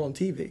have the belt on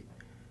TV.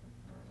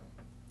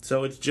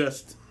 So it's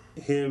just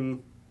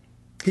him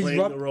playing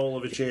the role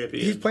of a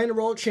champion. He's playing the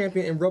role of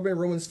champion and rubbing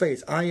Roman's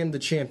face. I am the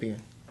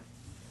champion.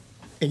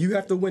 And you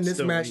have to win this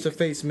match to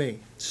face me.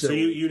 So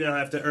you now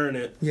have to earn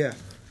it. Yeah.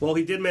 Well,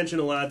 he did mention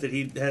a lot that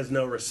he has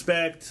no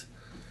respect,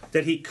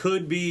 that he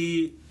could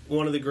be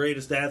one of the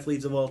greatest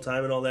athletes of all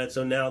time and all that.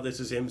 So now this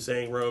is him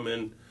saying,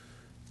 Roman,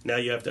 now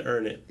you have to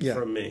earn it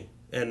from me.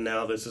 And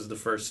now this is the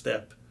first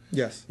step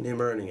in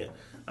him earning it.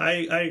 I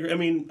agree. I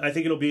mean, I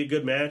think it'll be a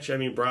good match. I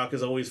mean, Brock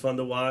is always fun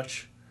to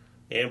watch.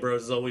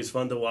 Ambrose is always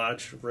fun to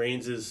watch.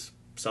 Reigns is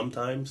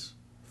sometimes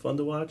fun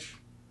to watch.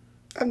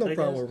 I have no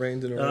problem with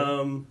Reigns in a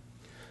row.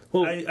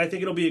 I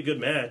think it'll be a good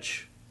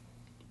match.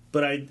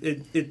 But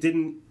it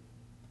didn't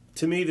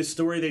to me, the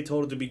story they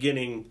told at the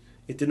beginning,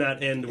 it did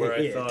not end where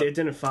I thought. It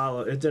didn't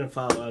follow. It didn't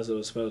follow as it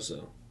was supposed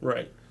to.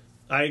 Right.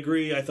 I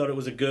agree. I thought it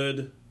was a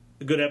good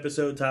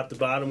episode, top to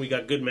bottom. We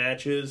got good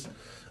matches.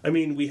 I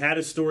mean, we had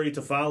a story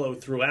to follow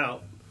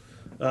throughout,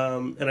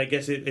 and I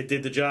guess it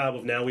did the job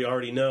of now we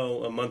already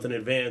know a month in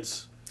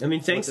advance. I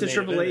mean, thanks to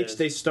Triple H, is.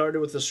 they started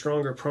with a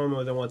stronger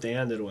promo than what they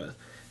ended with.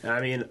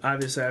 I mean,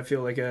 obviously, I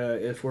feel like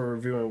if we're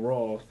reviewing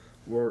Raw,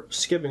 we're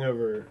skipping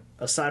over,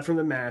 aside from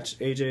the match,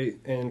 AJ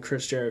and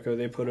Chris Jericho,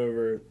 they put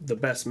over the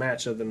best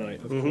match of the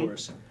night, of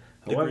course.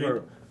 However,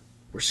 Agreed.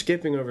 we're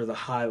skipping over the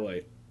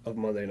highlight of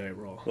Monday Night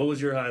Raw. What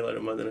was your highlight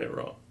of Monday Night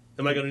Raw?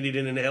 Am I going to need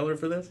an inhaler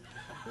for this?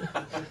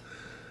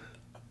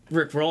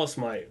 Rick Ross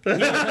might.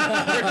 Rick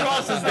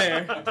Ross was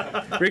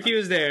there. Ricky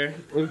was there.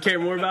 We care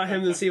more about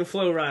him than seeing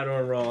Flow Rider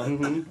on Raw.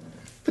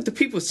 But the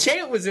People's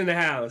Champ was in the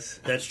house.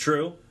 That's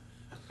true.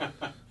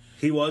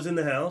 He was in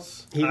the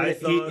house. He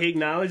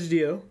acknowledged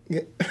you. He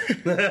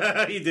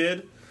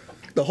did.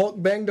 The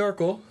Hulk banged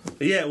Urkel.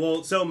 Yeah,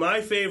 well, so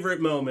my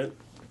favorite moment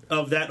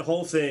of that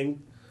whole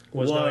thing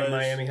Was knowing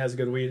Miami has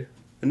good weed.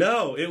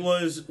 No, it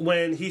was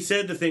when he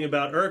said the thing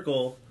about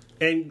Urkel,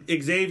 and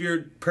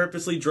Xavier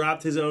purposely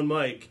dropped his own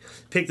mic,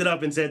 picked it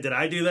up, and said, "Did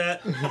I do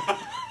that?"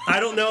 I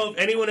don't know if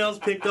anyone else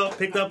picked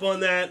up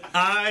on that.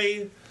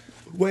 I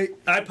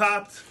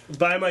popped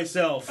by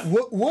myself.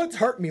 Woods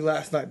hurt me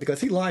last night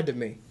because he lied to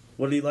me.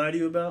 What did he lie to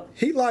you about?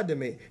 He lied to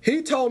me.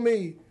 He told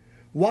me,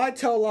 "Why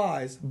tell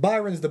lies?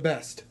 Byron's the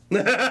best."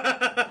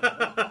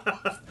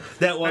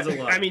 That was a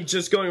lie. I mean,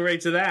 just going right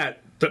to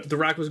that, the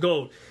Rock was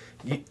gold.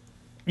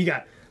 You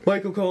got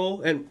Michael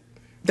Cole and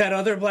that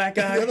other black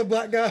guy. The other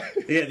black guy.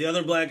 Yeah, the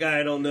other black guy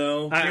I don't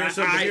know. Let's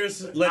how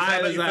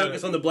about you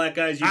focus on the black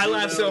guys you I do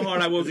laughed know. so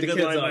hard I woke the It was a kids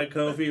good line up. by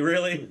Kofi,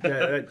 really?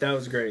 That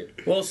was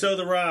great. Well, so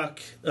The Rock,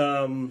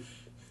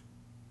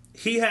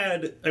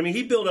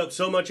 he built up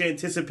so much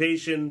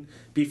anticipation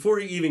before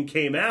he even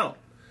came out.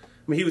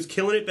 I mean, he was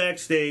killing it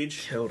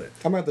backstage. Killed it.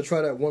 I'm going to have to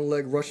try that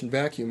one-leg Russian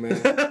vacuum,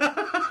 man.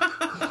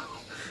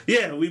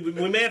 Yeah, we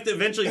may have to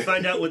eventually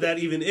find out what that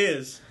even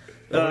is.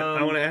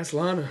 I want to ask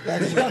Lana. I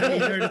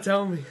need her to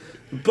tell me.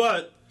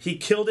 But he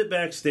killed it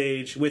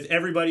backstage with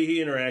everybody he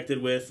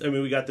interacted with. I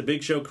mean, we got the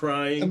Big Show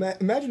crying.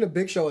 Imagine the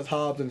Big Show as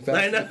Hobbs and Fast.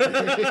 I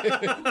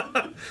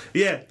know.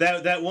 Yeah,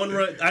 that one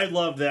run. I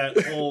love that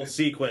whole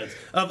sequence.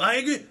 I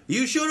agree.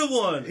 You should have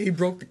won. He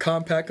broke the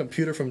compact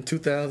computer from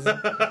 2000.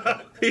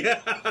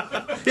 Yeah,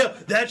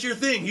 that's your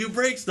thing. You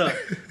break stuff.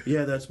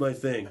 Yeah, that's my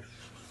thing.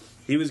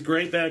 He was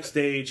great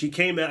backstage. He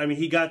came out. I mean,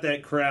 he got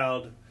that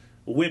crowd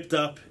whipped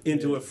up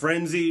into a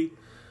frenzy.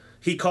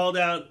 He called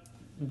out.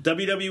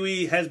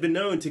 WWE has been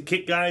known to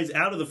kick guys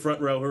out of the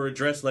front row who are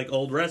dressed like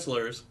old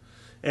wrestlers,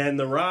 and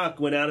The Rock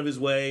went out of his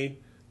way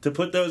to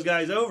put those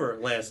guys over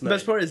last night.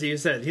 Best part is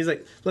he's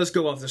like, let's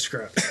go off the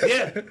script.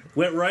 Yeah,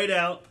 went right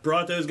out,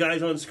 brought those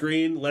guys on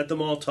screen, let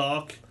them all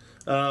talk.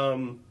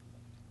 The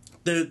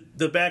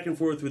back and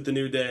forth with the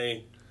New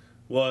Day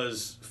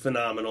was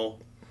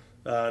phenomenal.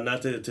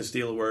 Not to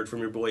steal a word from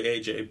your boy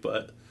AJ,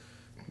 but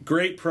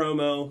great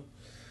promo.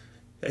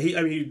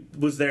 He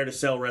was there to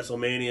sell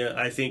WrestleMania.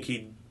 I think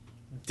he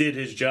did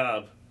his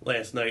job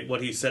last night,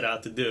 what he set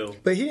out to do.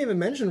 But he didn't even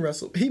mention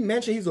wrestle. He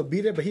mentioned he was going to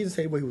be there, but he didn't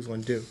say what he was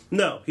going to do.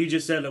 No, he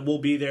just said, we'll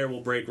be there,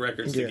 we'll break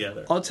records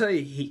together. I'll tell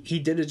you, he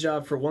did a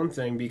job for one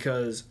thing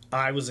because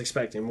I was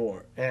expecting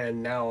more.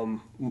 And now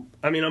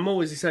I'm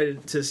always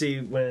excited to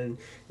see when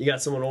you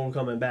got someone old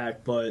coming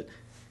back, but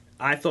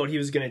I thought he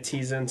was going to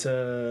tease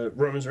into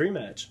Roman's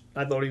rematch.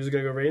 I thought he was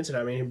going to go right into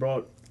that. I mean, he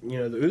brought, the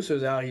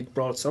Usos out, he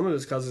brought some of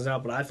his cousins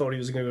out, but I thought he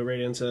was going to go right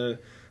into...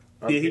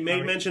 he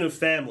made mention of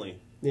family.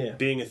 Yeah.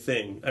 Being a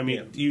thing. I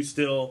mean, you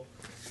still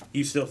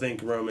think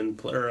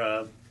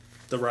The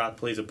Rock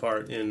plays a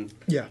part in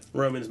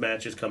Roman's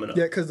matches coming up.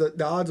 Yeah, because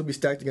the odds will be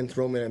stacked against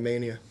Roman at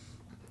Mania.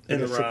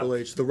 And Triple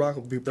H. The Rock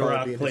will be probably The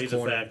Rock in his plays a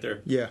corner.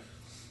 factor. Yeah.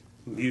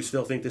 You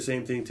still think the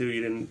same thing too?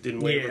 You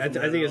didn't waver. Yeah, I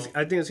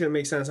think it's going to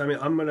make sense. I mean,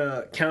 I'm going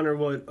to counter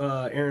what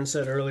Aaron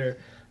said earlier.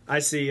 I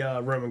see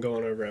Roman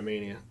going over at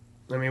Mania.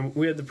 I mean,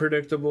 we had the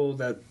predictable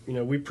that,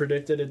 we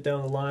predicted it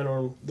down the line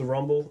on the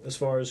Rumble as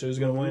far as who's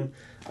going to win.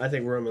 I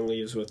think Roman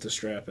leaves with the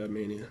strap at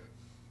Mania.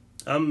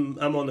 I'm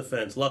on the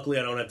fence. Luckily,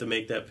 I don't have to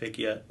make that pick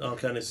yet. I'll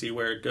kind of see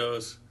where it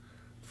goes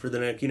for the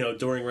next,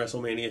 during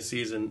WrestleMania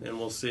season, and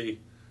we'll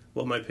see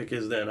what my pick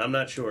is then. I'm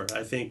not sure.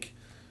 I think,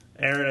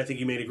 Aaron,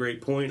 you made a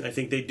great point. I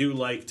think they do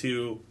like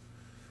to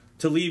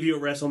leave you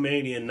at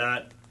WrestleMania and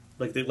not,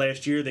 like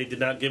last year, they did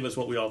not give us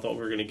what we all thought we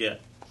were going to get.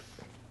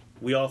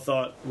 We all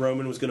thought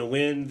Roman was going to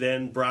win,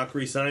 then Brock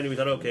re-signed, and we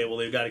thought, okay, well,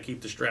 they've got to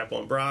keep the strap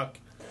on Brock.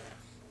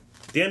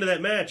 At the end of that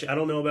match, I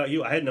don't know about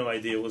you, I had no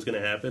idea what was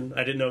going to happen.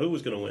 I didn't know who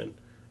was going to win.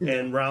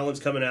 And Rollins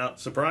coming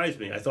out surprised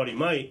me. I thought he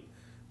might,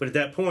 but at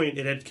that point,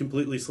 it had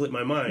completely slipped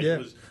my mind.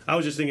 Yeah. I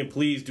was just thinking,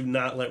 please do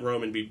not let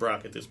Roman beat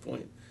Brock at this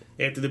point,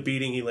 after the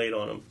beating he laid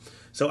on him.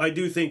 So I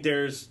do think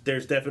there's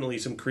definitely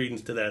some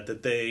credence to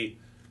that they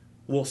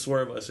will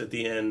swerve us at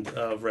the end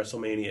of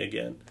WrestleMania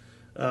again.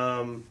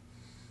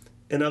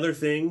 Another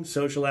thing,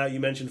 Social Out, you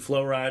mentioned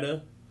Flo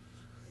Rida.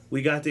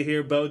 We got to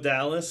hear Bo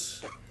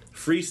Dallas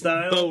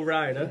freestyle. Bo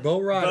Ryder. Bo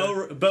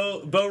Ryder.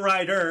 Bo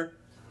Ryder.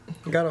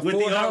 Got a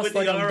full house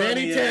like I'm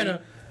Danny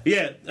Tanner.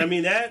 Yeah, I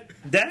mean that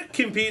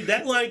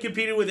line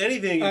competed with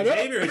anything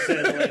Xavier had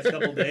said the last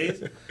couple of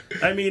days.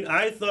 I mean,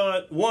 I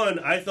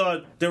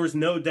thought there was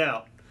no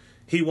doubt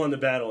he won the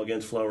battle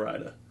against Flo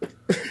Rida.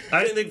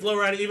 I didn't think Flo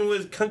Rida even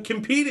was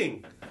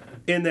competing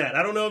in that.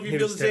 I don't know if you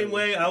feel the same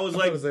way. I was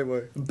like,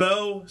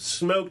 Bo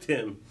smoked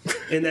him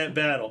in that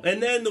battle.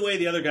 And then the way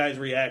the other guys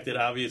reacted,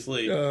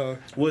 obviously,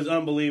 was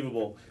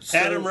unbelievable. So,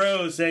 Adam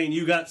Rose saying,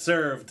 "You got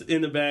served,"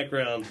 in the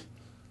background.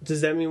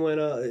 Does that mean when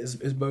is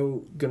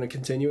Bo going to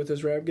continue with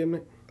his rap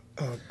gimmick?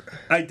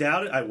 I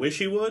doubt it. I wish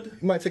he would.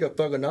 He might take up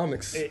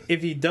Thugonomics.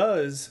 If he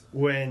does,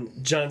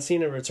 when John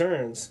Cena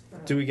returns,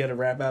 do we get a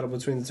rap battle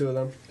between the two of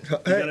them? You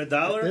got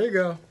 $1? There you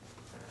go.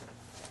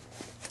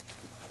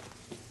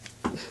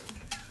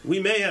 We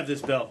may have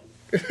this belt.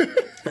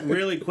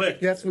 Really quick.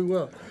 Yes, we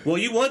will. Well,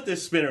 you want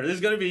this spinner. This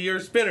is going to be your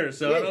spinner,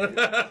 so I don't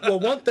know. Well,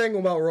 one thing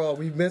about Raw,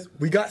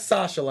 we got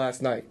Sasha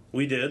last night.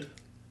 We did.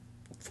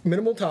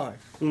 Minimal time.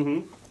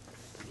 Mm-hmm.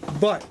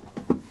 But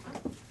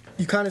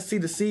you kind of see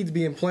the seeds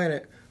being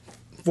planted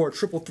for a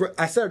triple threat.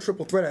 I said a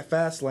triple threat at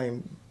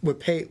Fastlane with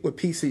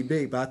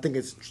PCB, but I think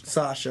it's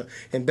Sasha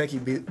and Becky.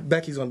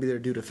 Becky's going to be there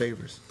to do the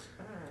favors.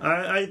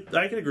 I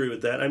can agree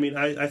with that. I mean,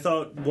 I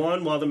thought,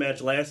 while the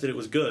match lasted, it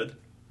was good.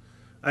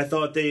 I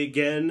thought they,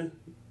 again,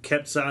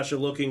 kept Sasha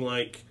looking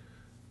like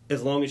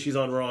as long as she's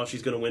on Raw,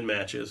 she's going to win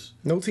matches.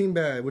 No team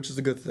bad, which is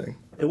a good thing.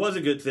 It was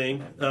a good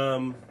thing.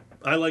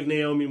 I like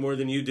Naomi more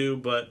than you do,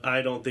 but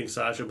I don't think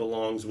Sasha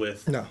belongs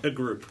with a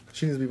group.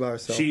 She needs to be by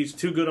herself. She's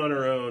too good on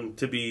her own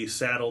to be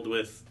saddled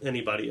with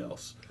anybody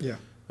else. Yeah.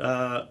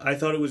 I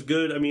thought it was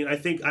good. I mean,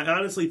 I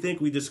honestly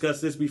think we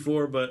discussed this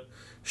before, but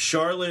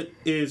Charlotte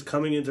is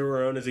coming into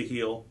her own as a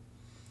heel.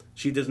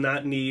 She does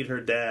not need her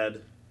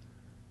dad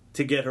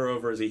to get her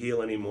over as a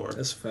heel anymore.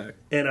 That's a fact.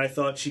 And I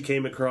thought she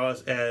came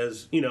across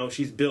as,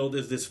 she's billed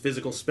as this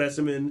physical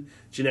specimen,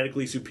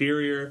 genetically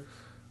superior.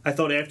 I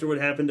thought after what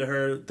happened to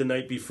her the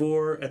night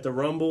before at the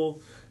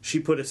Rumble, she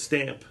put a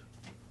stamp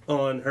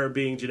on her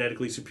being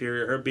genetically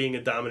superior, her being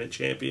a dominant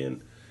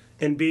champion,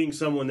 and being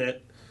someone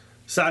that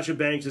Sasha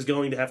Banks is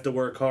going to have to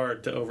work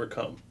hard to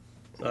overcome.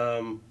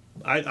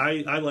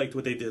 I liked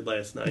what they did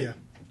last night. Yeah.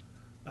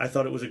 I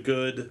thought it was a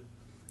good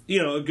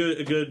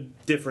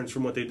difference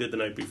from what they did the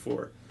night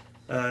before.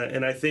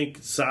 And I think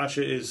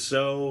Sasha is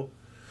so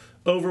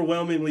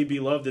overwhelmingly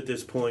beloved at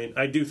this point.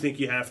 I do think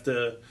you don't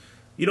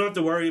have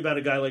to worry about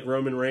a guy like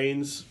Roman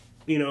Reigns,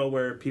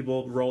 where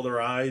people roll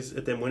their eyes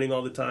at them winning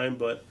all the time,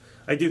 but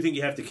I do think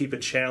you have to keep a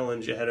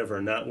challenge ahead of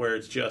her, not where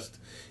it's just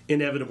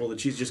inevitable that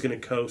she's just going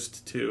to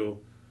coast to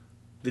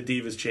the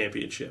Divas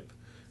Championship.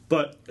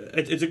 But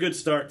it's a good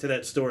start to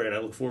that story, and I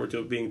look forward to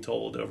it being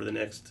told over the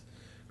next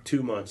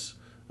 2 months.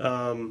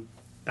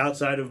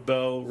 Outside of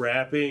Bo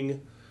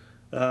rapping,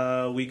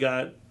 we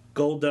got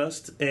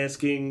Goldust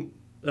asking,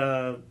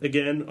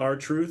 again,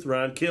 R-Truth,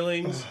 Ron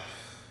Killings,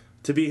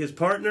 to be his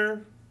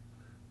partner,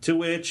 to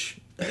which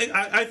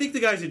I think the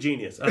guy's a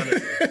genius,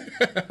 honestly.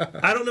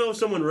 I don't know if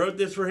someone wrote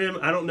this for him.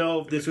 I don't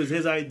know if this was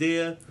his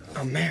idea.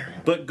 I'm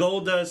married. But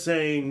Goldust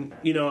saying,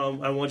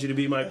 I want you to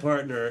be my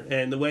partner,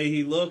 and the way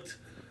he looked,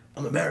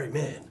 I'm a married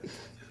man.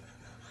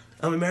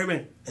 I'm a married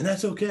man, and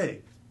that's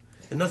okay.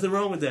 And nothing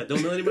wrong with that.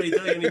 Don't let anybody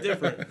tell you any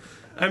different.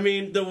 I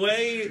mean, the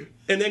way...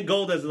 And then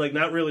Goldust is like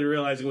not really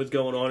realizing what's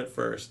going on at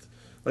first.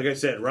 Like I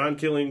said, Ron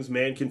Killings,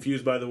 man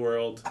confused by the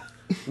world,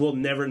 will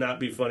never not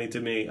be funny to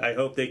me. I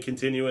hope they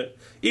continue it.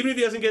 Even if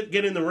he doesn't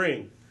get in the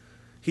ring.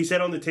 He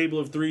said on the Table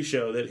of Three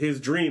show that his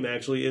dream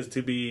actually is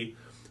to be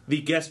the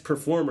guest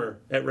performer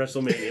at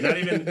WrestleMania, not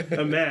even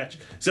a match.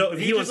 So if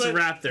he wants to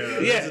rap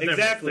there. Yeah,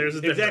 exactly.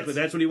 Exactly.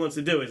 That's what he wants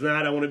to do. It's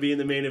not I want to be in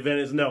the main event.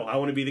 It's no, I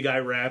want to be the guy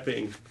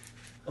rapping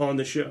on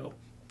the show.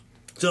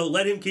 So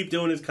let him keep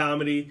doing his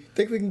comedy.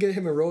 Think we can get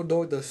him and Road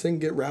Dogg to sing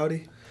 "Get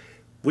Rowdy"?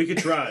 We could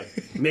try.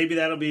 Maybe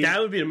that'll be that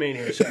would be a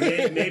Mania show.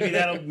 maybe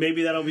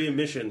that'll be a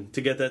mission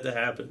to get that to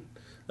happen.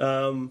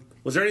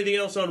 Was there anything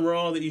else on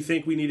Raw that you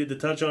think we needed to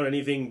touch on?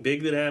 Anything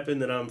big that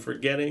happened that I'm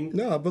forgetting?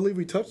 No, I believe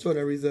we touched on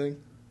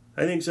everything.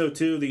 I think so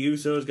too. The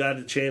Usos got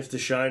a chance to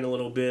shine a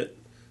little bit,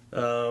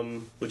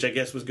 which I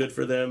guess was good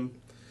for them.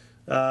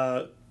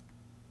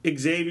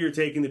 Xavier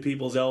taking the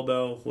people's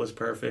elbow was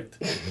perfect.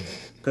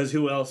 Because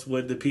who else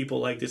would the people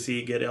like to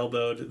see get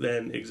elbowed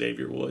than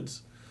Xavier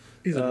Woods?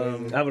 He's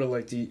amazing. I would have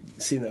liked to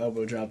see the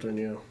elbow dropped on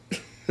you.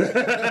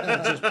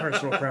 That's just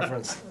personal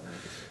preference.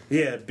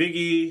 Yeah, Big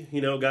E,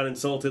 got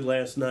insulted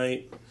last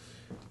night.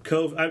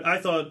 I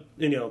thought,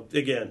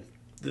 again,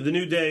 the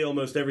New Day,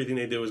 almost everything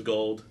they do is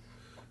gold.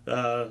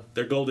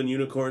 They're golden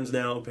unicorns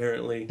now,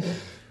 apparently.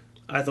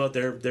 I thought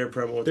their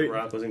promo with The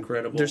Rock was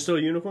incredible. They're still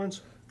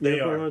unicorns? They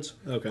are. Ones?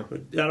 Okay.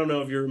 I don't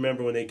know if you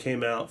remember when they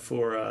came out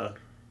for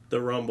the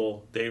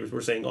Rumble, they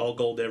were saying all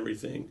gold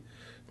everything.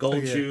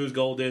 Gold shoes,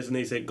 gold this, and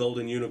they said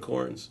golden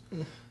unicorns.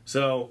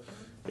 So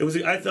it was.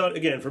 I thought,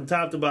 again, from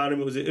top to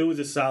bottom, it was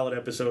a solid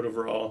episode of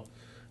Raw.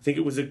 I think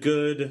it was a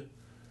good,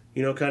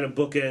 kind of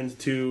bookend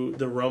to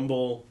the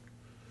Rumble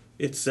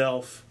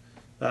itself.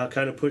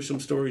 kind of push some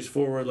stories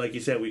forward. Like you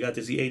said, we got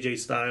to see AJ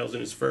Styles in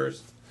his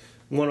first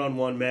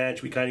one-on-one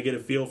match. We kind of get a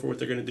feel for what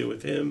they're going to do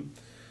with him.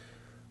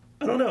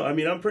 I don't know. I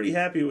mean, I'm pretty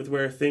happy with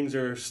where things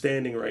are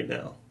standing right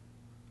now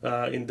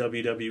in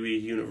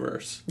WWE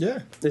Universe. Yeah.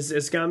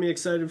 It's got me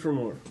excited for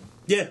more.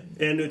 Yeah,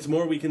 and it's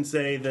more we can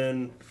say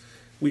than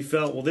we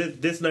felt. Well,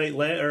 this night,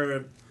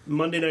 or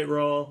Monday Night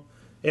Raw,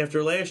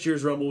 after last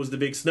year's Rumble was the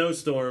big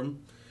snowstorm,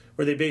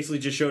 where they basically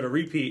just showed a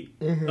repeat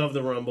of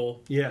the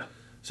Rumble. Yeah.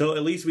 So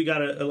at least we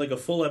got a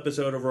full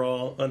episode of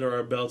Raw under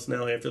our belts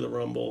now after the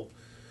Rumble.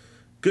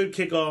 Good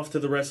kickoff to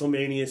the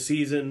WrestleMania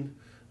season.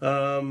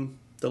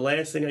 The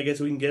last thing I guess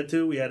we can get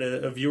to, we had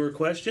a viewer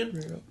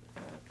question.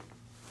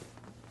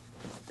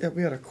 Yeah,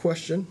 we had a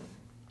question.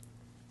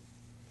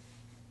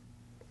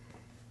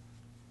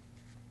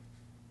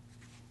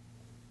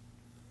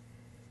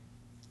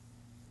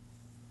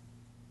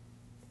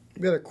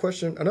 We had a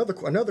question,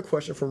 another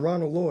question from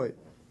Ronald Lloyd.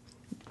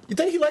 You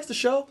think he likes the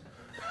show?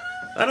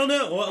 I don't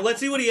know. Well, let's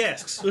see what he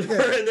asks, and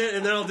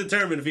then I'll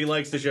determine if he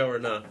likes the show or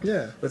not.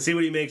 Yeah. Let's see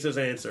what he makes us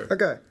answer.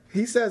 Okay.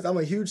 He says, I'm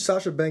a huge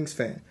Sasha Banks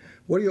fan.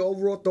 What are your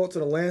overall thoughts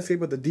on the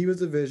landscape of the Divas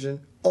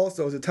division?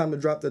 Also, is it time to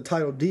drop the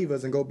title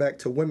Divas and go back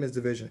to women's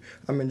division?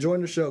 I'm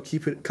enjoying the show.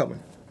 Keep it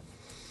coming.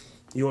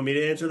 You want me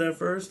to answer that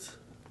first?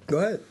 Go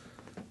ahead.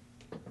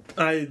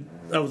 I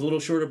was a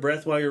little short of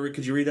breath while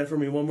could you read that for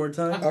me one more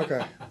time?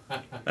 Okay.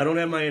 I don't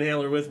have my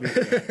inhaler with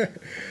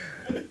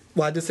me.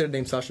 Well, I just said the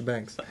name Sasha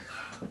Banks.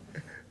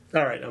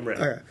 All right, I'm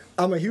ready. All right.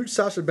 I'm a huge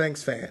Sasha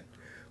Banks fan.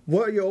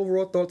 What are your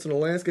overall thoughts on the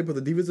landscape of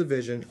the Divas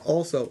division?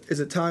 Also, is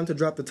it time to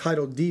drop the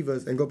title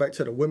Divas and go back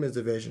to the women's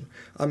division?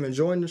 I'm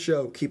enjoying the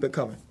show. Keep it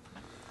coming.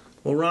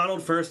 Well,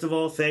 Ronald, first of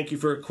all, thank you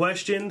for a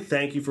question.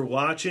 Thank you for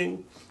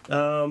watching.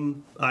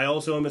 I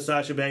also am a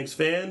Sasha Banks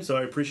fan, so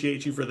I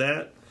appreciate you for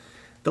that.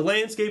 The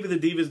landscape of the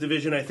Divas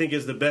division, I think,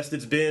 is the best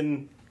it's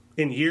been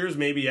in years,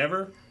 maybe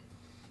ever.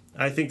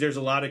 I think there's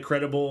a lot of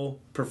credible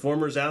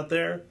performers out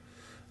there.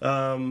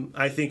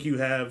 I think you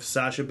have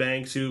Sasha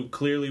Banks, who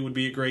clearly would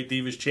be a great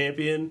Divas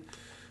champion.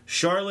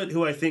 Charlotte,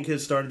 who I think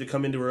has started to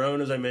come into her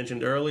own, as I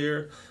mentioned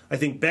earlier. I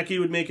think Becky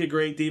would make a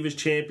great Divas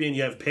champion.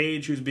 You have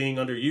Paige, who's being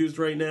underused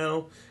right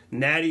now.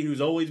 Natty,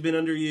 who's always been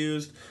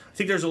underused. I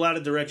think there's a lot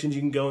of directions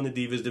you can go in the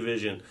Divas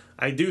division.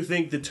 I do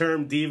think the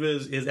term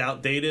Divas is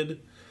outdated.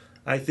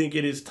 I think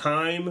it is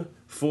time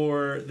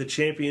for the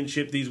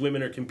championship these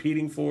women are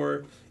competing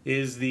for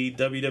is the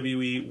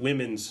WWE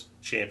Women's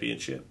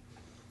Championship.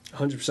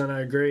 100%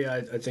 I agree.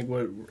 I think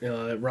what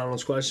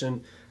Ronald's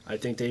question, I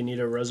think they need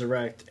to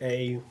resurrect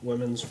a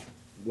women's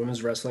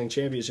wrestling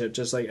championship,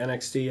 just like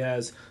NXT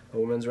has a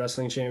women's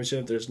wrestling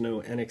championship. There's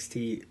no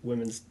NXT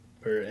women's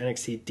or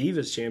NXT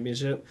Divas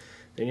championship.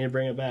 They need to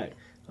bring it back.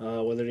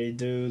 Whether they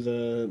do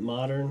the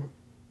modern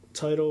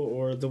title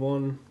or the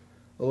one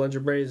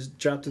Alundra Blayze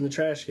dropped in the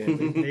trash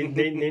can,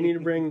 they need to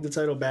bring the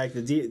title back.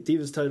 The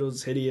Divas title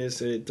is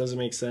hideous. It doesn't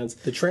make sense.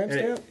 The tramp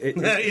stamp?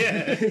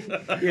 Yeah.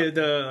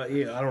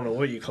 I don't know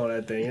what you call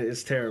that thing.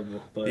 It's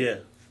terrible. But yeah,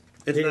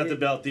 it's not the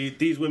belt.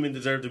 These women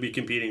deserve to be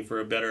competing for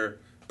a better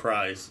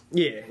prize.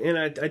 Yeah, and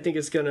I think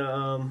it's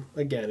gonna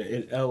again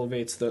it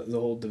elevates the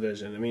whole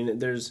division. I mean,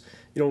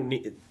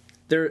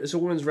 it's a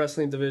women's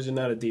wrestling division,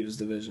 not a Divas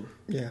division.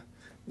 Yeah.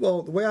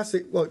 Well, the way I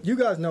see, you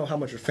guys know how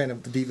much a fan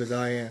of the Divas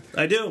I am.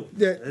 I do.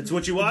 Yeah. It's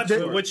what you watch.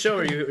 What show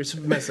are you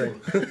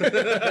missing?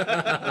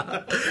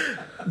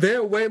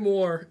 They're way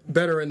more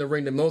better in the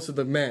ring than most of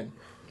the men.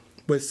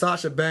 With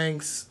Sasha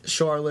Banks,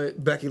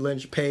 Charlotte, Becky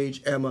Lynch,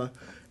 Paige, Emma,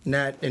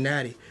 Nat, and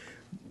Natty.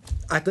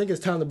 I think it's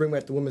time to bring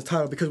back the women's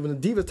title because when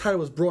the Divas title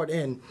was brought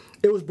in,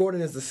 it was brought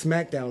in as the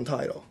SmackDown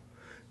title.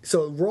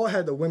 So Raw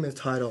had the women's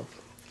title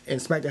and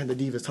SmackDown had the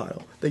Divas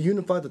title. They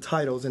unified the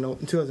titles in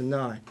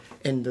 2009,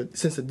 and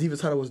since the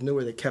Divas title was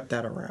newer, they kept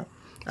that around.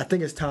 I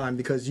think it's time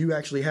because you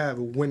actually have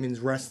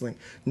women's wrestling,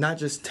 not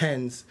just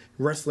tens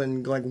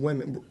wrestling like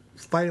women,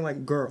 fighting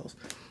like girls.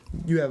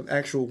 You have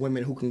actual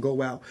women who can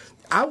go out.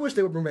 I wish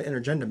they would bring back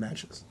intergender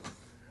matches.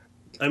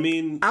 I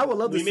mean, I would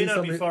love to we see may not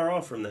something. be far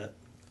off from that.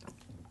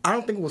 I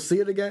don't think we'll see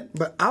it again,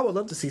 but I would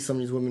love to see some of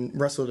these women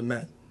wrestle the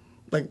men.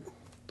 Like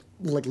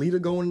Lita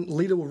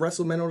would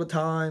wrestle men all the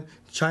time.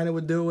 China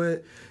would do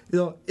it.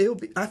 It would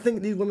be. I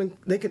think these women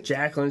they could.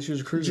 Jacqueline, she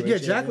was a cruiserweight. Yeah,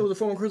 Jacqueline was a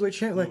former cruiserweight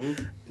champion. Like,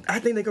 I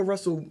think they could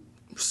wrestle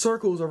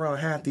circles around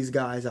half these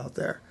guys out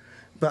there.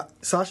 But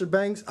Sasha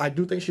Banks, I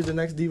do think she's the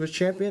next Divas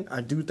champion.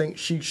 I do think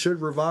she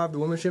should revive the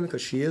women's champion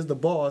because she is the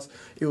boss.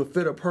 It would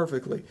fit her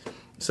perfectly.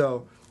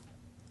 So,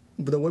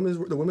 but the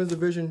women's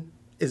division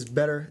is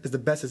better. Is the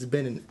best it's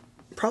been in.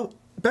 Probably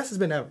best it's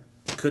been ever.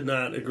 Could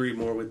not agree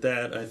more with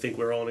that. I think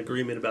we're all in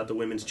agreement about the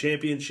women's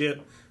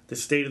championship, the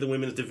state of the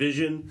women's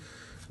division.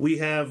 We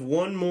have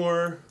one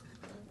more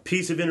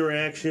piece of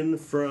interaction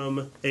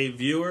from a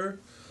viewer,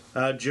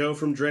 Joe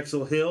from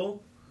Drexel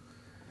Hill.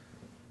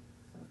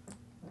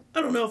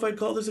 I don't know if I'd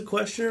call this a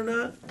question or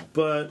not,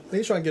 but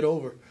He's trying to get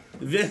over.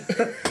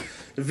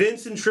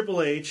 Vince and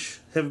Triple H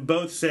have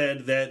both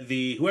said that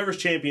whoever's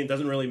champion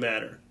doesn't really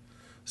matter.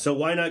 So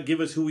why not give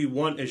us who we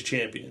want as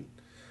champion?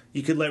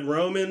 You could let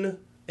Roman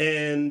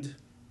and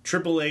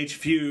Triple H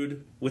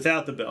feud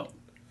without the belt.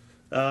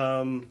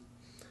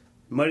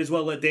 Might as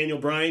well let Daniel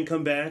Bryan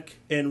come back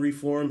and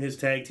reform his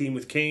tag team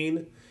with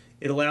Kane.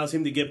 It allows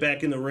him to get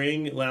back in the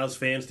ring. It allows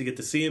fans to get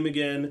to see him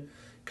again.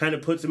 Kind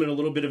of puts him in a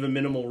little bit of a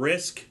minimal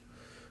risk.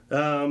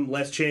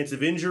 Less chance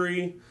of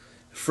injury.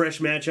 Fresh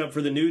matchup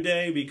for the New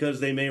Day because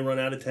they may run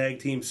out of tag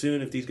team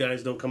soon if these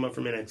guys don't come up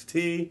from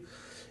NXT.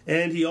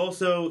 And he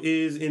also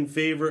is in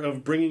favor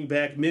of bringing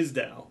back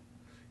Mizdow.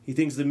 He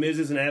thinks The Miz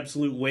is an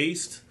absolute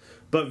waste,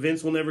 but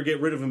Vince will never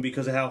get rid of him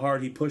because of how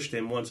hard he pushed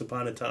him once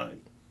upon a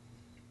time.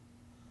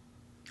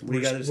 What do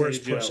you got to say,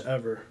 Worst Joe? push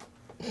ever.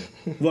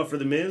 What, for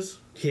The Miz?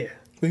 Yeah.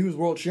 When he was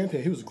world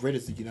champion, he was great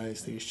as the United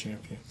States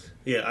champion.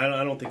 Yeah,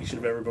 I don't think he should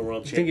have ever been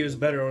world I think champion. he was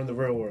better in the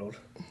real world.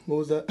 What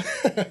was that?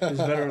 He was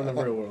better in the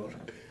real world.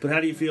 But how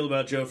do you feel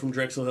about Joe from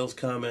Drexel Hill's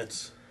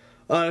comments?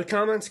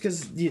 Comments,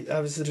 because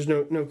obviously there's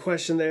no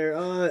question there.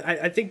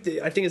 I think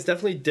it's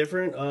definitely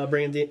different.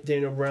 Bringing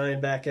Daniel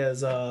Bryan back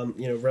as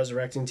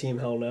resurrecting Team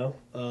Hell No.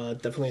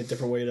 Definitely a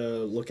different way to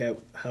look at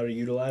how to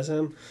utilize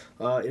him.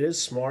 It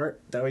is smart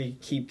that way you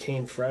keep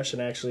Kane fresh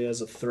and actually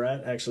as a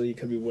threat. Actually, he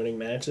could be winning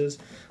matches.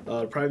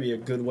 It'd probably be a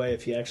good way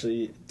if he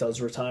actually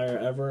does retire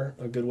ever.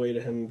 A good way to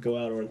him go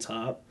out on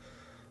top.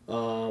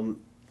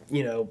 Putting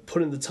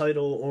the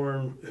title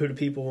on who do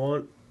people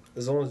want.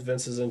 As long as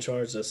Vince is in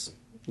charge, that's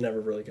never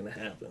really going to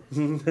happen.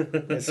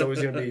 It's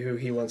always going to be who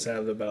he wants to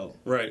have the belt.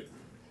 Right.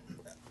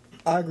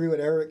 I agree with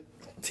Eric.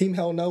 Team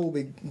Hell No will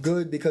be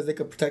good because they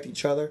could protect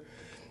each other.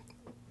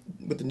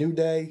 With the New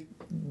Day,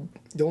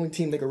 the only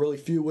team they could really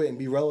feud with and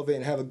be relevant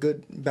and have a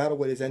good battle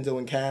with is Enzo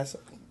and Cass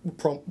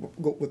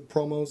with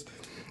promos.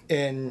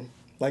 And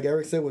like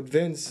Eric said, with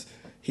Vince,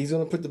 he's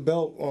going to put the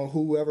belt on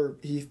whoever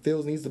he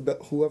feels needs the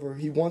belt, whoever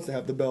he wants to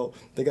have the belt.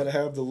 They got to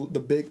have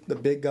the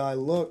big guy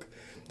look.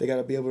 They got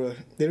to be able to.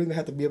 They don't even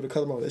have to be able to cut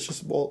them off. It's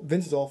just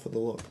Vince is all for the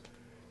look.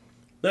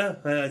 Yeah,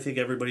 I think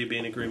everybody would be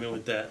in agreement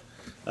with that.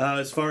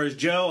 As far as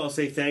Joe, I'll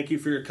say thank you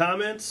for your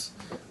comments.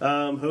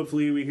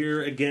 Hopefully we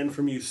hear again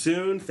from you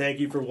soon.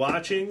 Thank you for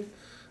watching.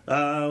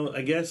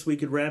 I guess we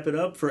could wrap it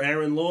up. For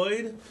Aaron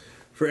Lloyd,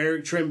 for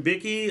Eric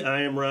Trembicki,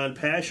 I am Ron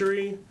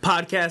Pashery.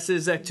 Podcast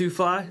is Zach Two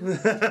Fly.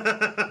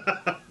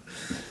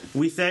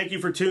 We thank you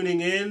for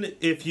tuning in.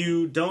 If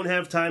you don't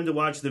have time to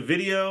watch the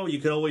video, you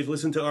can always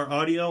listen to our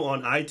audio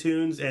on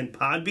iTunes and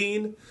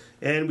Podbean.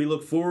 And we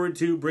look forward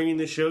to bringing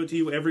this show to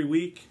you every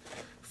week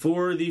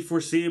for the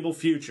foreseeable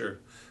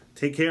future.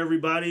 Take care,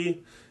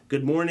 everybody.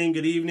 Good morning,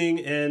 good evening,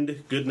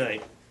 and good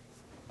night.